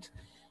comment,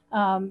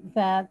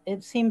 that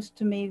it seems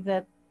to me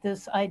that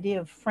this idea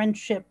of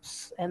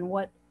friendships and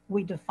what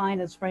we define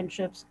as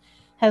friendships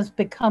has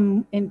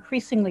become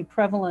increasingly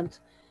prevalent.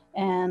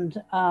 And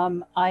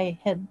I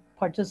had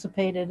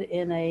participated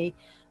in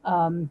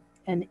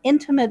an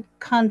intimate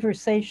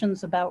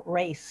conversations about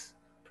race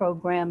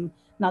program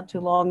not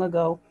too long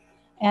ago.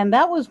 And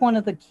that was one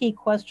of the key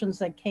questions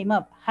that came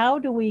up. How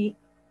do we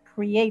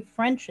create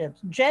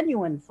friendships,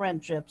 genuine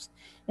friendships,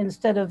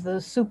 instead of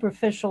the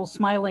superficial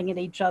smiling at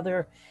each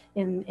other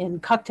in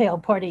cocktail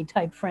party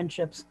type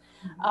friendships,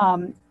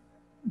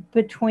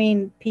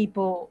 between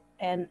people,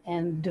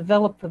 and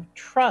develop the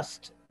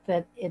trust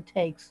that it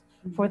takes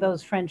for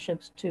those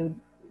friendships to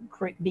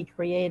be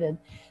created.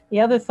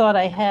 The other thought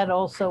I had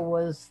also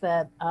was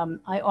that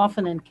I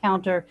often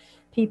encounter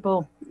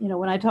people, you know,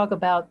 when I talk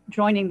about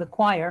joining the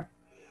choir,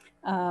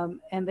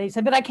 and they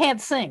say, but I can't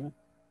sing.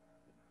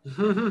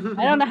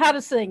 I don't know how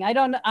to sing. I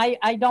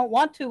don't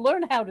want to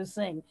learn how to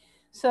sing.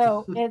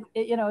 So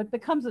it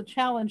becomes a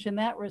challenge in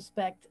that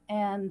respect.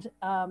 And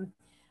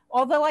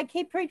although I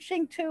keep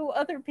preaching to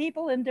other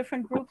people in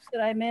different groups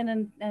that I'm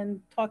in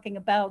and talking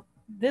about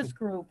this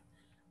group,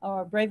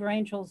 or Braver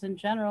Angels in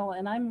general.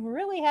 And I'm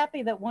really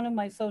happy that one of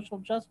my social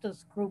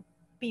justice group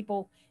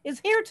people is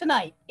here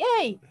tonight.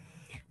 Yay!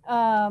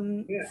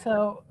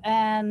 So,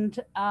 and,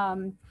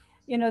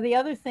 you know, the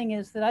other thing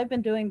is that I've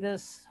been doing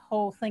this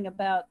whole thing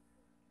about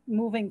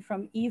moving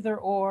from either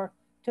or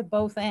to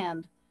both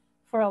and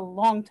for a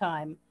long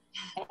time,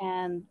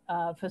 and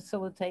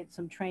facilitate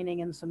some training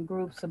in some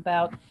groups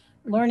about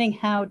learning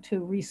how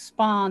to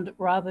respond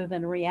rather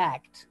than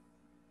react.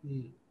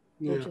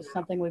 Which is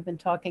something we've been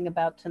talking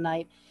about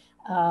tonight.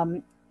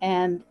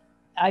 And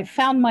I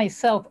found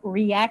myself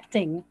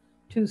reacting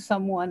to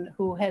someone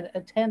who had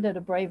attended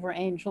a Braver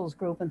Angels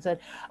group and said,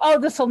 oh,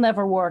 this will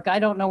never work. I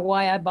don't know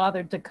why I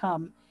bothered to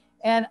come.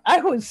 And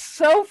I was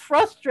so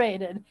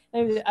frustrated.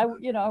 I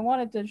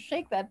wanted to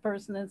shake that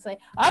person and say,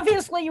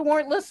 obviously you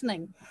weren't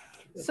listening.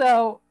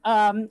 So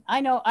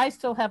I know I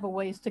still have a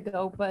ways to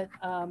go, but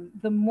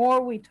the more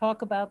we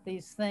talk about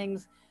these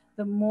things,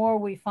 the more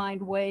we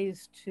find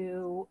ways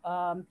to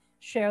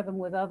share them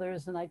with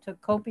others. And I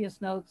took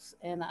copious notes,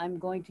 and I'm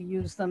going to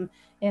use them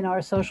in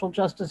our social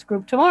justice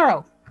group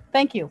tomorrow.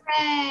 Thank you.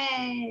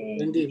 Hooray.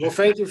 Indeed. Well,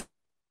 thank you.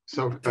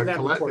 So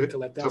Colette,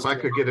 so if I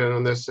could get in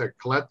on this,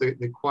 Colette,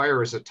 the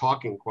choir is a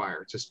talking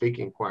choir. It's a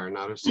speaking choir,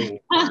 not a singing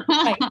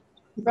choir.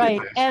 Right.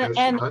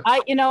 And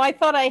I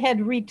thought I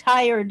had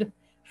retired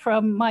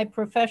from my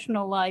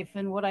professional life.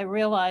 And what I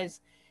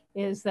realized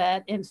is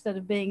that instead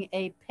of being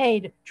a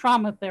paid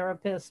trauma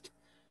therapist,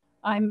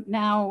 I'm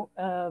now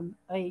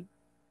a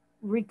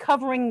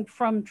recovering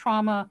from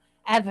trauma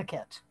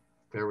advocate.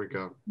 There we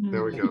go.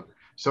 There we go.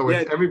 So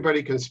if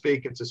everybody can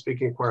speak, it's a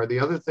speaking choir. The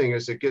other thing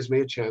is it gives me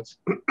a chance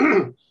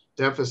to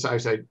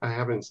emphasize, I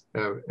haven't,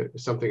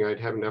 something I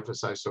haven't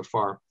emphasized so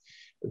far,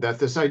 that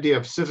this idea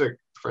of civic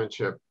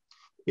friendship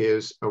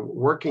is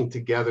working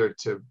together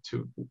to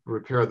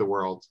repair the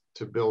world,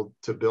 to build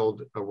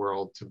a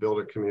world, to build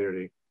a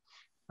community.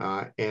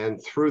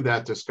 And through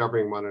that,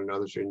 discovering one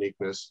another's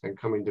uniqueness and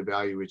coming to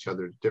value each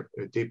other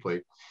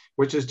deeply,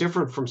 which is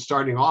different from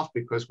starting off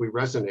because we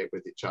resonate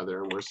with each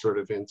other and we're sort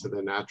of into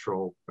the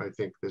natural, I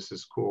think this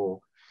is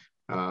cool.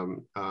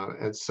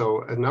 And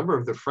so a number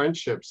of the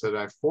friendships that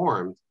I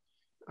formed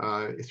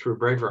through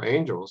Braver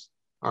Angels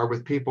are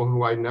with people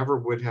who I never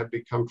would have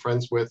become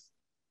friends with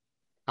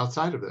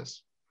outside of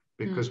this,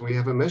 because we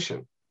have a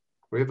mission.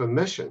 We have a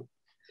mission,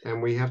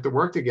 and we have to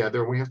work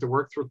together, and we have to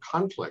work through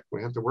conflict.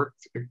 We have to work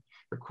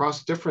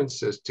across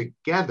differences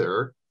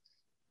together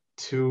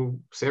to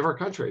save our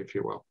country, if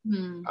you will.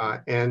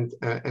 And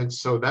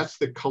so that's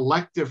the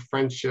collective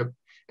friendship.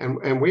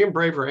 And we in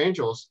Braver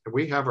Angels,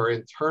 we have our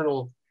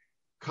internal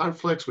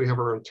conflicts, we have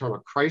our internal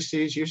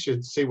crises. You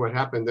should see what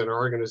happened in our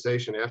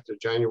organization after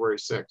January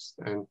 6th,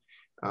 and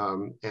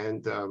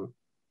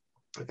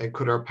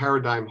could our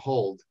paradigm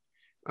hold?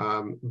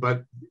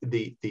 But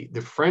the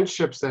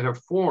friendships that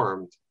have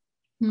formed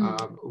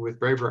with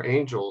Braver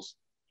Angels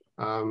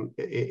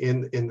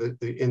in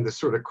the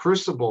sort of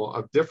crucible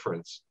of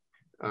difference,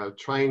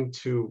 trying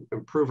to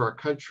improve our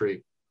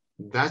country,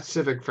 that's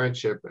civic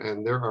friendship,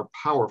 and there are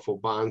powerful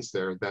bonds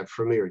there that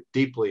for me are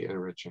deeply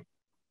enriching.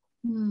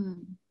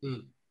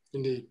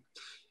 Indeed.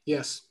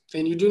 Yes.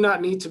 And you do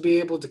not need to be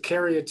able to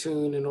carry a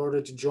tune in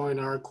order to join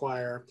our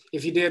choir.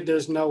 If you did,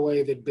 there's no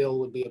way that Bill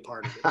would be a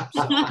part of it.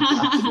 So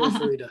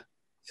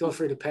feel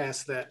free to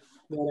pass that.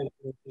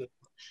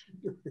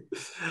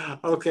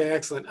 Okay,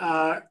 excellent.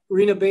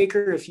 Rena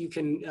Baker, if you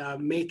can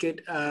make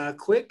it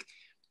quick,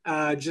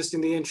 just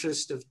in the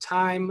interest of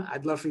time,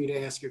 I'd love for you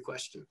to ask your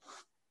question.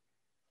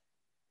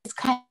 It's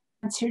kind of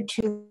answer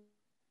to.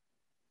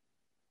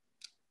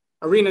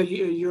 Rena,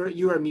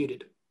 you are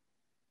muted.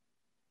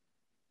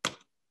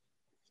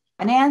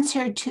 An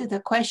answer to the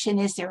question,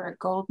 is there a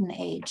golden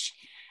age?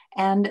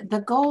 And the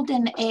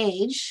golden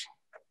age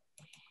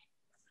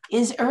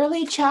is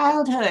early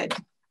childhood.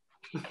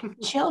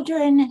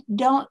 Children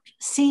don't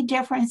see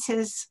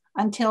differences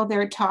until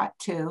they're taught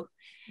to,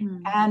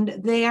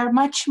 and they are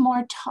much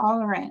more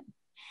tolerant.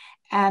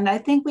 And I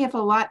think we have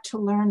a lot to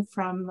learn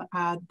from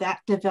that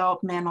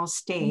developmental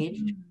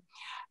stage.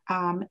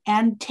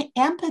 And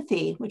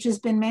empathy, which has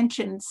been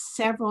mentioned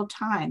several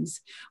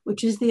times,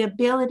 which is the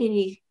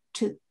ability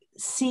to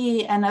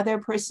see another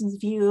person's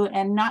view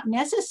and not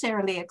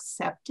necessarily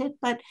accept it,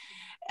 but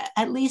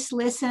at least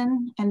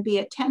listen and be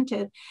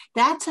attentive.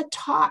 That's a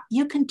taught.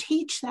 You can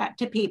teach that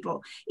to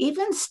people,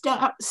 even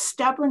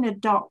stubborn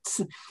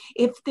adults.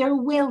 If they're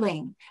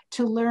willing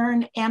to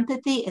learn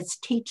empathy, it's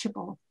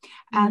teachable.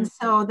 And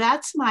so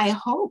that's my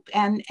hope.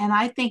 And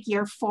I think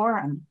your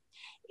forum,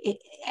 it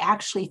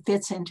actually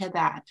fits into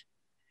that.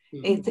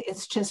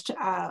 It's just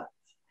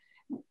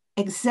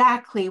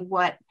exactly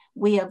what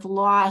we have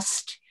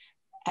lost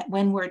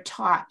when we're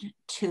taught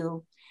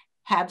to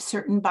have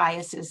certain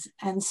biases.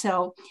 And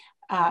so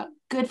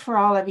good for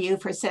all of you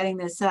for setting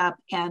this up.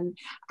 And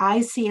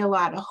I see a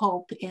lot of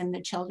hope in the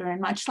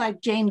children, much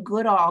like Jane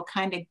Goodall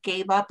kind of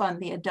gave up on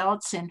the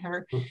adults in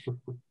her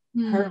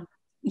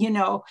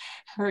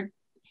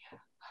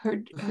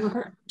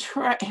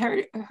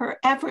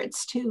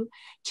efforts to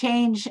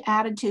change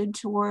attitude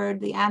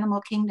toward the animal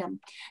kingdom.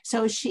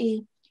 So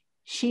she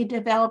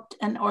developed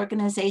an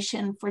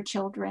organization for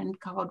children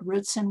called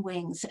Roots and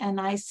Wings. And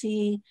I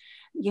see,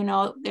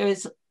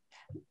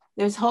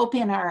 there's hope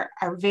in our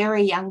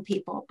very young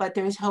people, but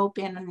there's hope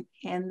in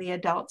the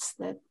adults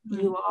that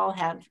you all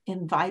have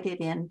invited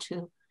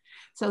into.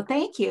 So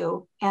thank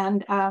you,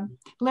 and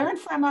learn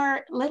from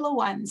our little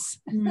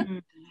ones.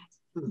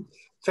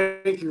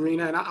 Thank you,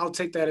 Rena. And I'll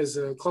take that as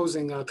a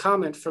closing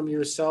comment from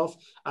yourself.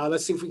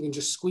 Let's see if we can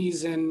just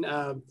squeeze in.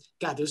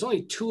 God, there's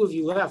only two of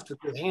you left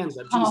with your hands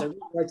up. Geez, I'd really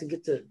like to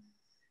get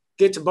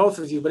to both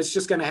of you, but it's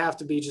just going to have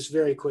to be just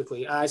very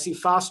quickly. I see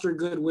Foster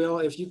Goodwill.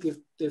 If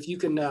you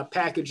can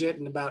package it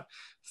in about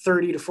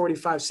 30 to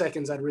 45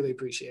 seconds, I'd really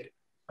appreciate it.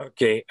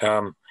 Okay.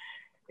 I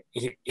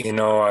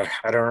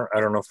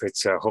don't know if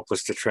it's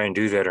hopeless to try and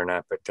do that or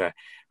not, but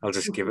I'll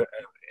just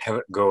have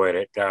it go at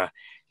it.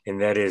 And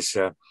that is,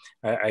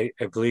 I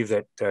believe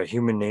that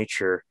human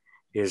nature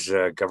is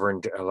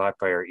governed a lot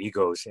by our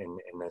egos and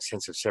a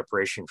sense of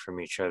separation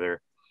from each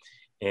other.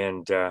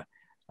 And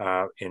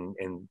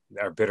in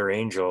our better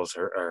angels,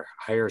 our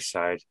higher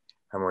side,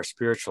 our more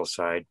spiritual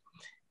side,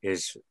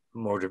 is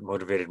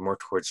motivated more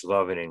towards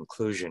love and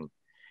inclusion.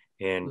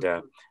 And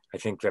I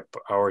think that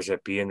powers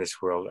that be in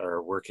this world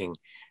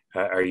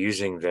are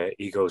using the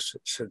ego's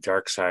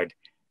dark side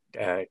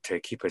to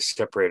keep us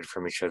separated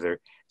from each other,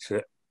 so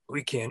that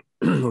we can't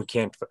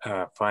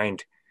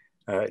find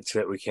so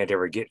that we can't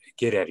ever get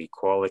at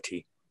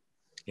equality.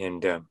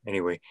 And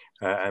anyway,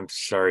 I'm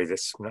sorry,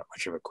 that's not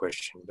much of a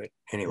question, but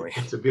anyway.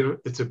 It's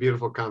a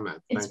beautiful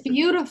comment. It's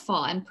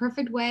beautiful and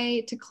perfect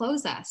way to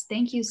close us.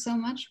 Thank you so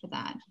much for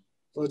that.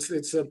 Well,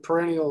 it's a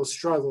perennial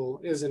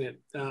struggle, isn't it?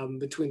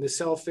 Between the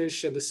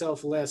selfish and the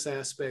selfless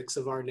aspects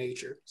of our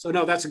nature. So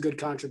no, that's a good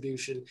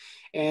contribution.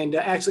 And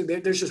actually,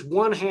 there's just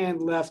one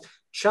hand left.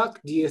 Chuck,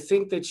 do you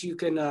think that you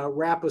can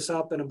wrap us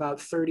up in about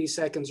 30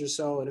 seconds or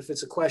so? And if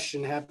it's a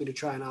question, happy to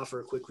try and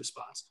offer a quick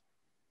response.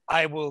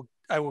 I will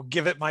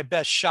give it my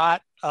best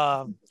shot.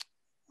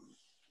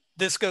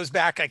 This goes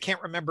back, I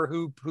can't remember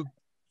who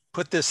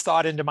put this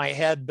thought into my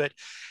head, but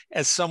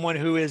as someone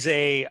who is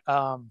a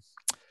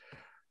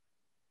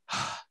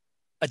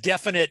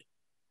definite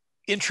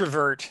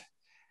introvert,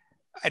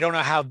 I don't know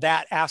how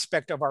that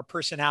aspect of our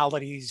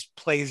personalities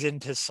plays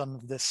into some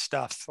of this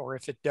stuff, or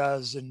if it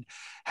does, and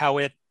how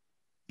it,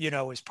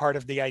 is part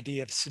of the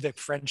idea of civic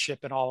friendship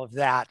and all of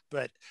that.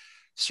 But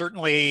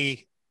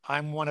certainly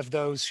I'm one of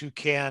those who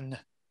can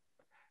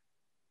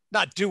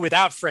not do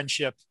without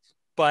friendship,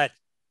 but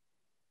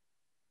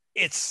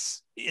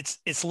it's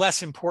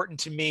less important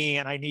to me,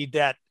 and I need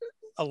that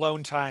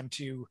alone time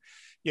to,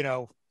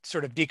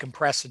 sort of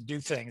decompress and do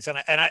things. And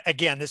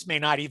again, this may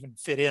not even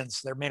fit in,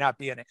 so there may not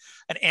be an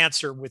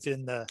answer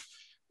within the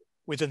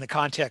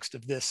context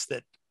of this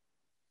that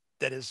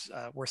is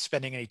worth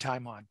spending any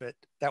time on. But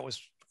that was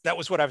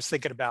what I was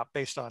thinking about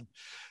based on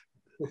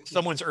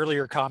someone's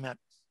earlier comment.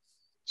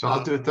 So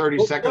I'll do 30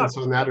 seconds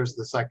on that as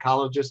the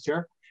psychologist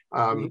here.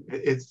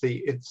 It's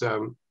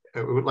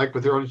like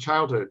with early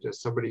childhood,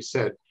 as somebody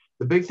said,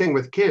 the big thing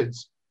with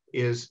kids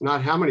is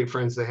not how many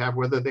friends they have,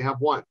 whether they have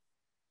one.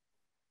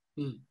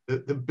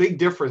 The big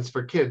difference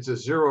for kids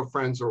is 0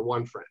 friends or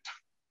 1 friend.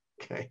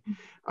 Okay.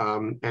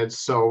 And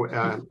so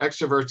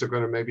extroverts are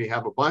going to maybe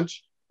have a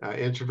bunch,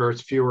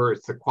 introverts fewer.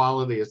 It's the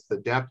quality, it's the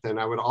depth. And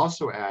I would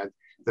also add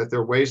that there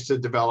are ways to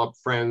develop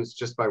friends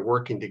just by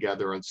working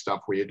together on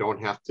stuff where you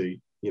don't have to,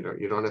 you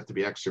don't have to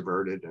be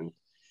extroverted and,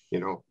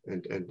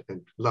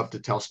 and love to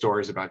tell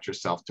stories about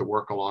yourself, to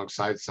work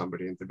alongside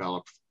somebody and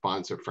develop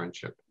bonds of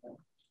friendship.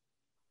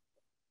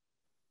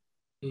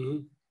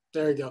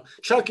 There you go.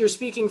 Chuck, you're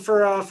speaking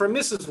for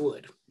Mrs.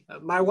 Wood.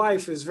 My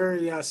wife is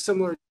very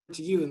similar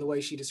to you in the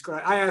way she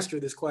described. I asked her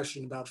this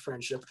question about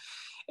friendship,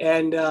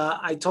 and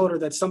I told her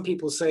that some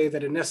people say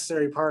that a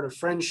necessary part of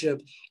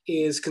friendship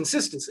is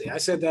consistency. I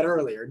said that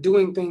earlier,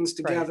 doing things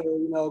together,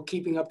 right.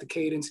 Keeping up the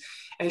cadence.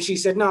 And she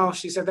said, no,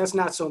 that's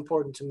not so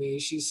important to me.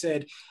 She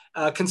said,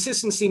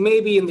 consistency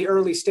may be in the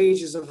early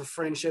stages of a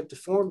friendship to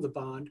form the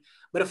bond,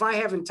 but if I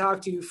haven't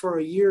talked to you for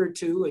a year or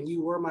two and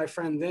you were my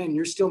friend then,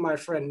 you're still my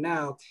friend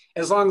now,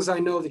 as long as I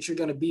know that you're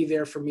going to be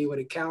there for me when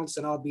it counts,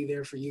 and I'll be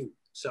there for you.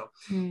 So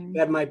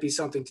that might be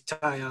something to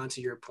tie on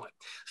to your point.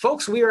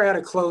 Folks, we are at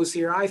a close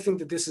here. I think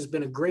that this has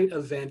been a great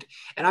event,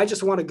 and I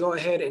just want to go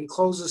ahead and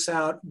close us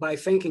out by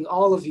thanking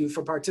all of you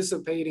for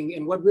participating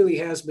in what really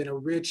has been a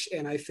rich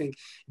and I think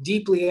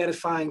deeply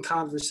edifying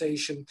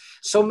conversation.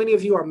 So many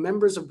of you are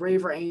members of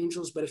Braver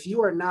Angels, but if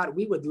you are not,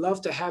 we would love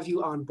to have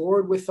you on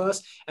board with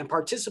us and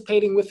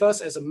participating with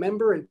us as a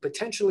member and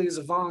potentially as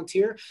a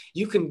volunteer.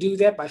 You can do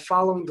that by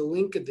following the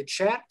link in the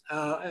chat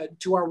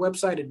to our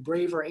website at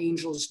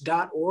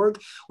braverangels.org.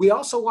 We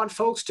also want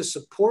folks to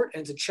support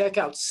and to check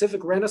out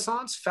Civic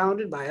Renaissance,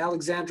 founded by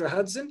Alexandra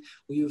Hudson,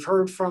 who you've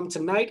heard from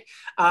tonight,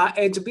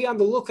 and to be on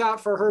the lookout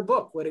for her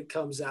book when it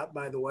comes out,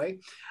 by the way.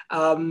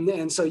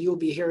 And so you'll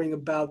be hearing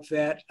about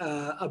that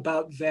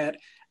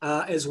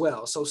as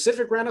well. So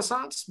Civic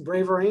Renaissance,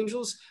 Braver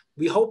Angels,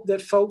 we hope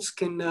that folks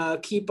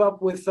can keep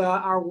up with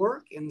our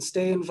work and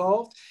stay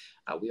involved.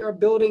 We are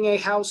building a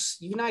house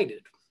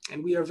united,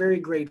 and we are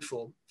very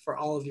grateful for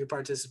all of your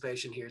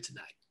participation here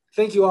tonight.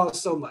 Thank you all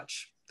so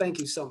much. Thank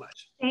you so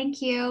much.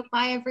 Thank you.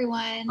 Bye,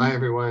 everyone. Bye,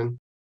 everyone.